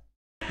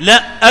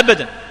 لا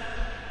أبدا.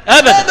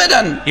 أبدا.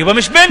 أبدا. يبقى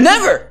مش بنت.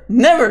 Never.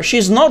 Never.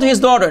 She's not his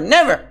daughter.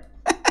 Never.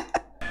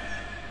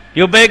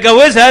 يبقى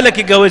يتجوزها، قال لك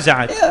يتجوزها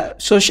عادي. Yeah,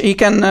 so he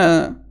can,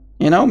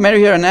 you know,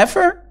 marry her and have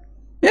her.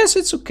 Yes,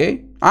 it's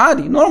okay.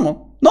 عادي,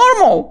 normal.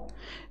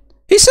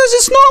 He says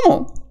it's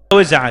normal.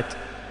 يتجوزها عادي.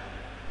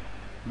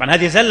 طبعا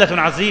هذه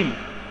زلة عظيمة.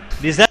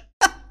 دي زلة.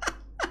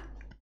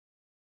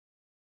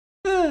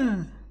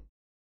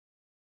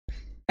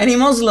 Any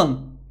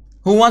Muslim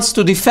who wants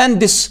to defend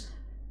this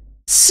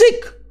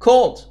sick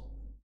cult,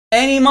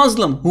 any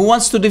Muslim who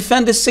wants to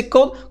defend this sick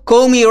cult,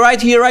 call me right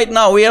here, right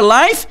now. We are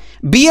live.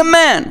 Be a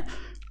man.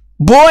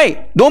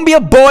 Boy, don't be a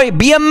boy.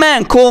 Be a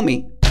man. Call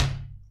me.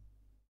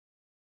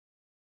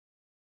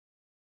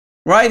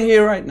 Right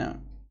here, right now.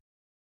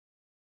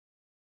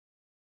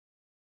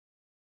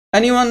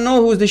 Anyone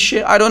know who's the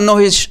Sheikh? I don't know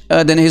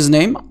his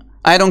name.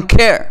 I don't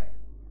care.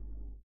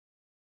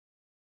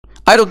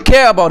 I don't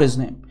care about his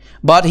name.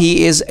 But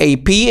he is a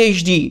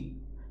PhD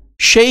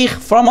Sheikh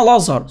from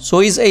Al-Azhar. So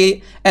he's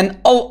an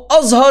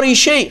Al-Azhari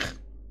Sheikh.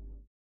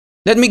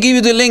 Let me give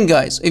you the link,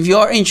 guys. If you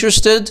are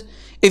interested,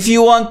 if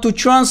you want to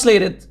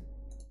translate it,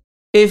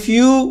 here's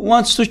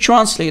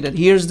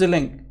the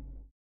link.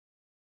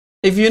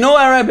 If you know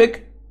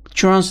Arabic,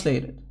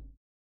 translate it.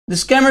 The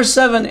Scammer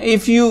 7,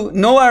 if you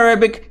know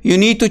Arabic, you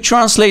need to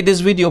translate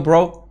this video,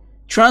 bro.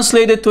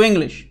 Translate it to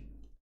English.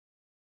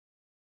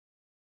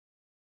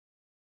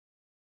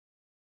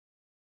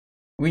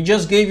 We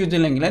just gave you the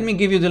link. Let me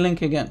give you the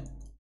link again.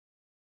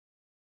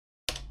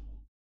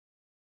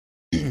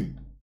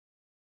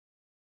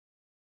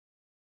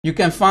 You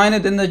can find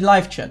it in the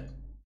live chat.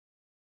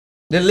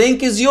 The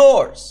link is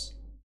yours.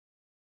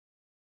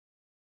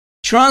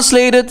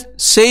 Translate it,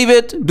 save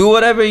it, do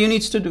whatever you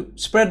need to do.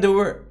 Spread the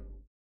word.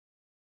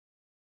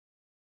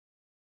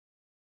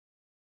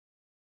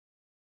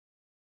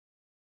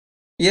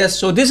 Yes,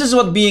 so this is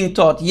what being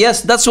taught.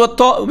 Yes, that's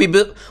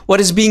what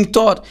is being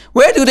taught.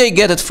 Where do they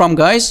get it from,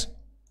 guys?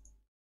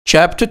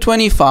 Chapter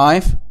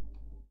 25,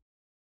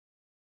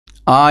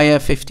 Ayah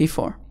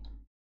 54.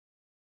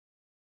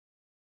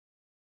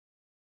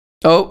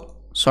 Oh,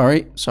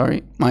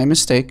 sorry, my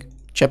mistake.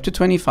 Chapter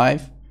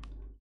 25,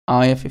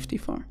 Ayah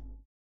 54.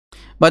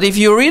 But if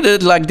you read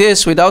it like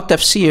this without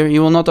tafsir,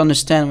 you will not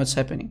understand what's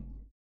happening.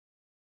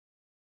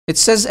 It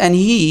says,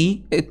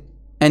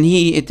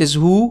 it is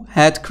who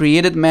had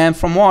created man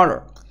from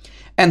water,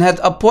 and had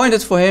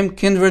appointed for him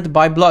kindred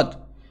by blood,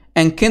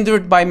 and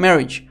kindred by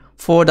marriage,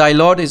 for thy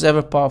Lord is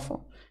ever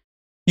powerful.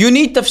 You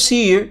need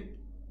tafsir.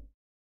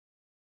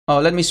 Oh,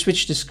 let me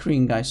switch the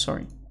screen, guys,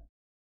 sorry.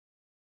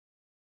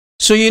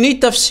 So you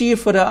need tafsir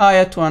for the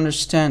ayah to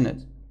understand it.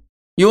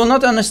 You will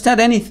not understand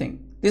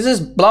anything. This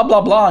is blah,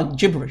 blah, blah,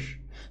 gibberish.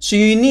 So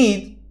you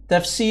need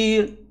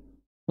tafsir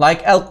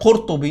like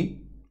Al-Qurtubi,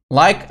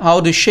 like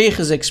how the Shaykh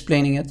is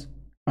explaining it,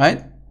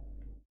 right?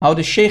 How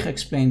the Shaykh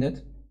explained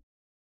it,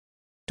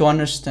 to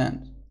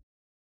understand.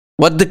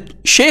 What the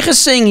Shaykh is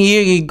saying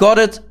here, he got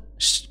it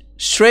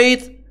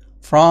straight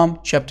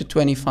from chapter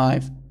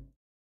 25,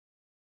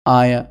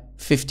 ayah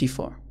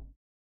 54.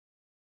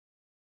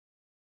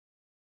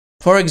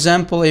 For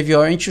example, if you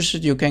are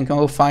interested, you can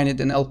go find it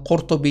in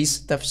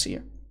Al-Qurtubi's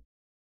tafsir.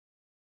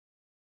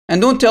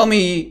 And don't tell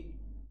me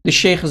the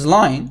Shaykh is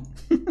lying.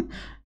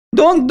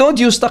 Don't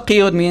use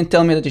taqiyya with me and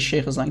tell me that the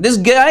Shaykh is lying. This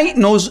guy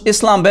knows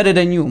Islam better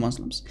than you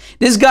Muslims.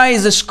 This guy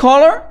is a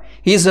scholar.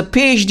 He is a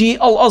PhD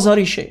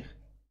Al-Azhari Shaykh.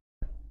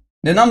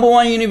 The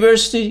 #1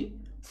 university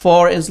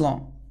for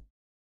Islam.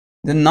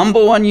 The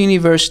 #1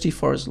 university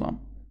for Islam.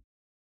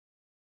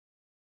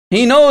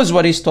 He knows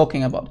what he's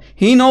talking about.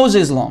 He knows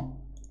Islam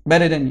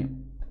better than you.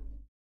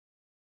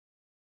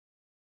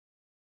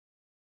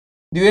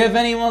 Do you have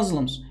any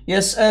Muslims?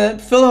 Yes,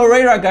 Phil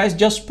Herrera, guys,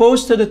 just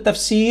posted a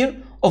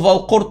tafsir of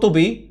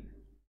Al-Qurtubi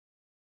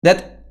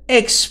that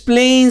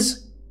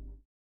explains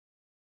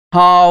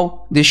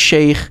how the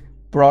Shaykh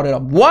brought it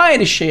up. Why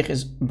the Shaykh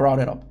is brought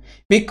it up?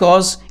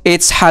 Because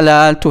it's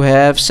halal to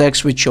have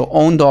sex with your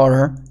own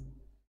daughter,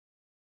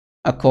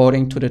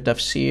 according to the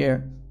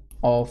tafsir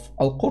of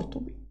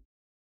Al-Qurtubi.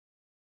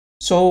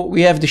 So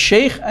we have the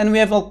Shaykh and we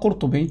have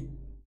Al-Qurtubi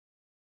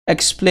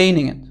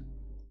explaining it.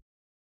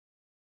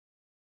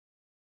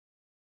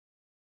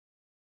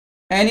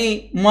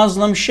 Any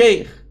Muslim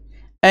Shaykh,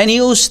 any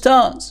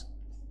Ustaz?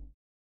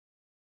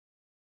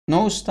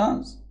 No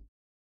Ustaz.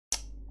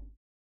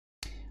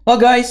 Well,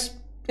 guys,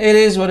 it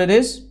is what it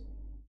is.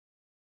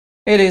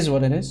 It is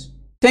what it is.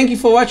 Thank you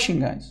for watching,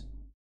 guys.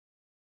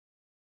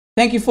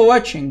 Thank you for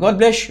watching. God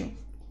bless you.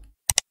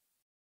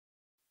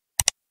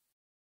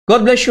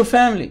 God bless your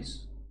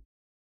families.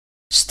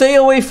 Stay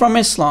away from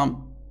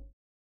Islam.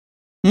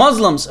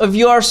 Muslims, if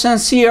you are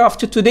sincere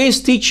after today's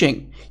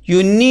teaching,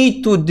 you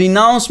need to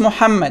denounce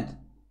Muhammad.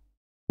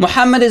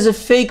 Muhammad is a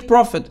fake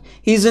prophet.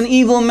 He's an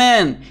evil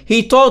man.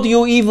 He taught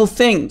you evil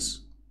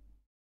things.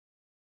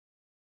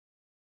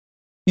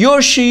 Your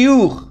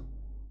shuyukh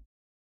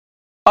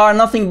are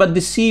nothing but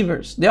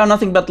deceivers. They are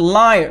nothing but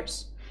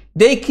liars.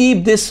 They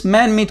keep this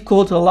man-made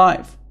cult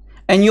alive.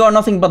 And you are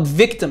nothing but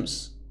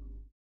victims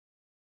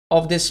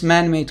of this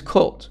man-made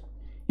cult.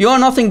 You are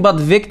nothing but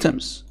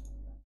victims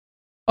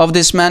of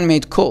this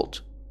man-made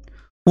cult.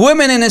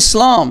 Women in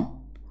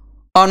Islam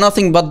are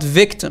nothing but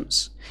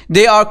victims.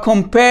 They are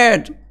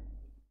compared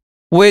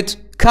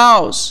with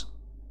cows.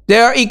 They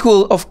are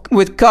equal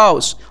with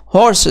cows,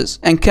 horses,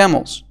 and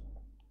camels.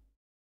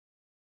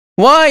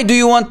 Why do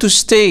you want to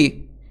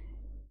stay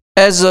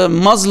as a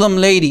Muslim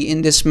lady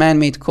in this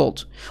man-made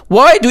cult?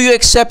 Why do you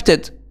accept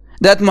it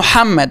that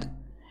Muhammad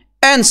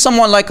and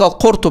someone like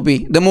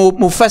Al-Qurtubi, the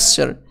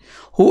Mufassir,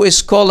 who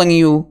is calling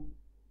you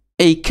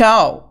a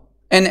cow,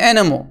 an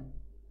animal?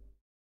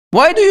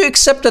 Why do you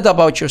accept it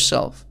about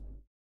yourself?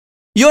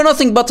 You're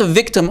nothing but a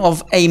victim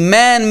of a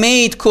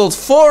man-made cult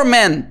for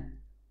men.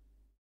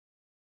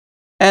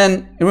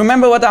 And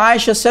remember what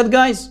Aisha said,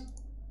 guys?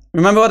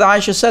 Remember what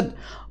Aisha said?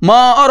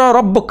 ما أرى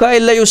ربك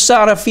إلا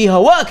يسار فيها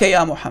واك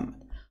يا محمد.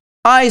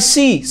 I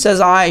see, says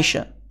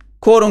Aisha,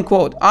 quote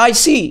unquote, I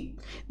see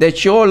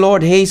that your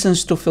Lord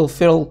hastens to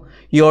fulfill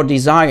your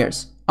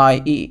desires,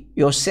 i.e.,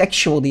 your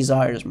sexual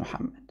desires,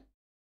 Muhammad.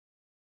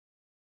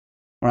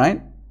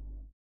 Right?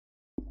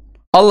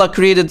 Allah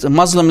created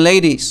Muslim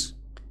ladies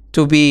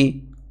to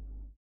be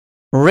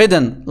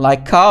ridden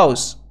like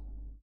cows,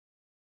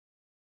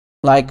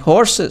 like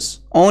horses,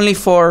 only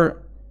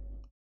for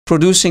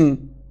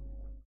producing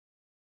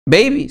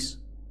babies.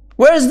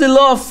 Where is the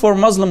love for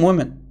Muslim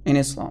women in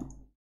Islam?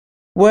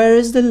 Where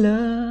is the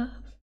love?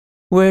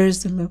 Where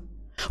is the love?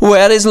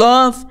 Where is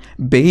love?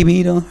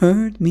 Baby, don't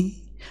hurt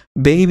me.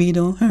 Baby,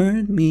 don't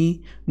hurt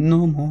me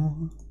no more.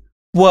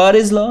 What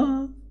is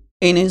love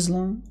in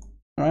Islam?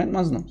 All right,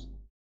 Muslims.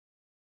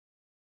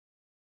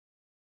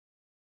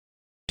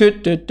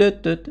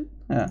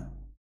 Yeah.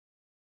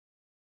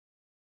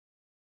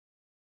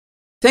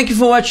 Thank you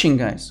for watching,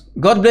 guys.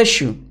 God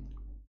bless you.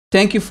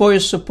 Thank you for your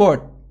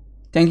support.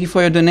 Thank you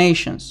for your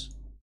donations.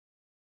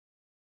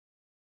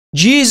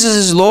 Jesus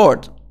is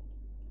Lord.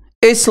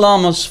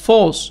 Islam is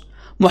false.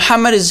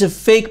 Muhammad is a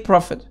fake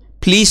prophet.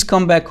 Please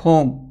come back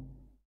home.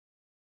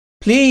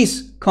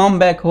 Please come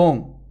back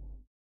home.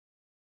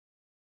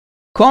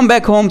 Come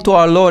back home to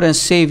our Lord and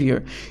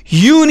Savior.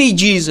 You need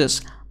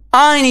Jesus.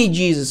 I need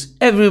Jesus.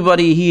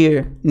 Everybody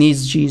here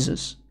needs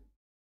Jesus.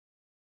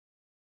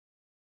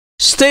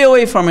 Stay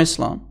away from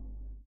Islam.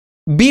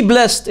 Be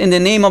blessed in the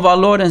name of our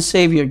Lord and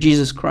Savior,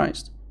 Jesus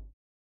Christ.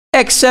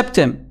 Accept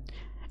Him,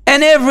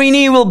 and every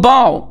knee will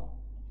bow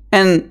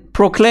and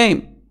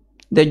proclaim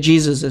that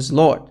Jesus is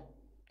Lord.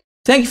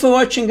 Thank you for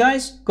watching,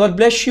 guys. God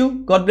bless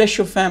you. God bless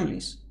your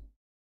families.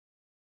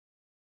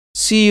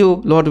 See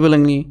you, Lord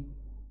willingly,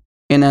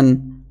 in a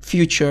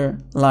future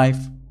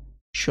live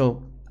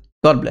show.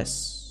 God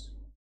bless.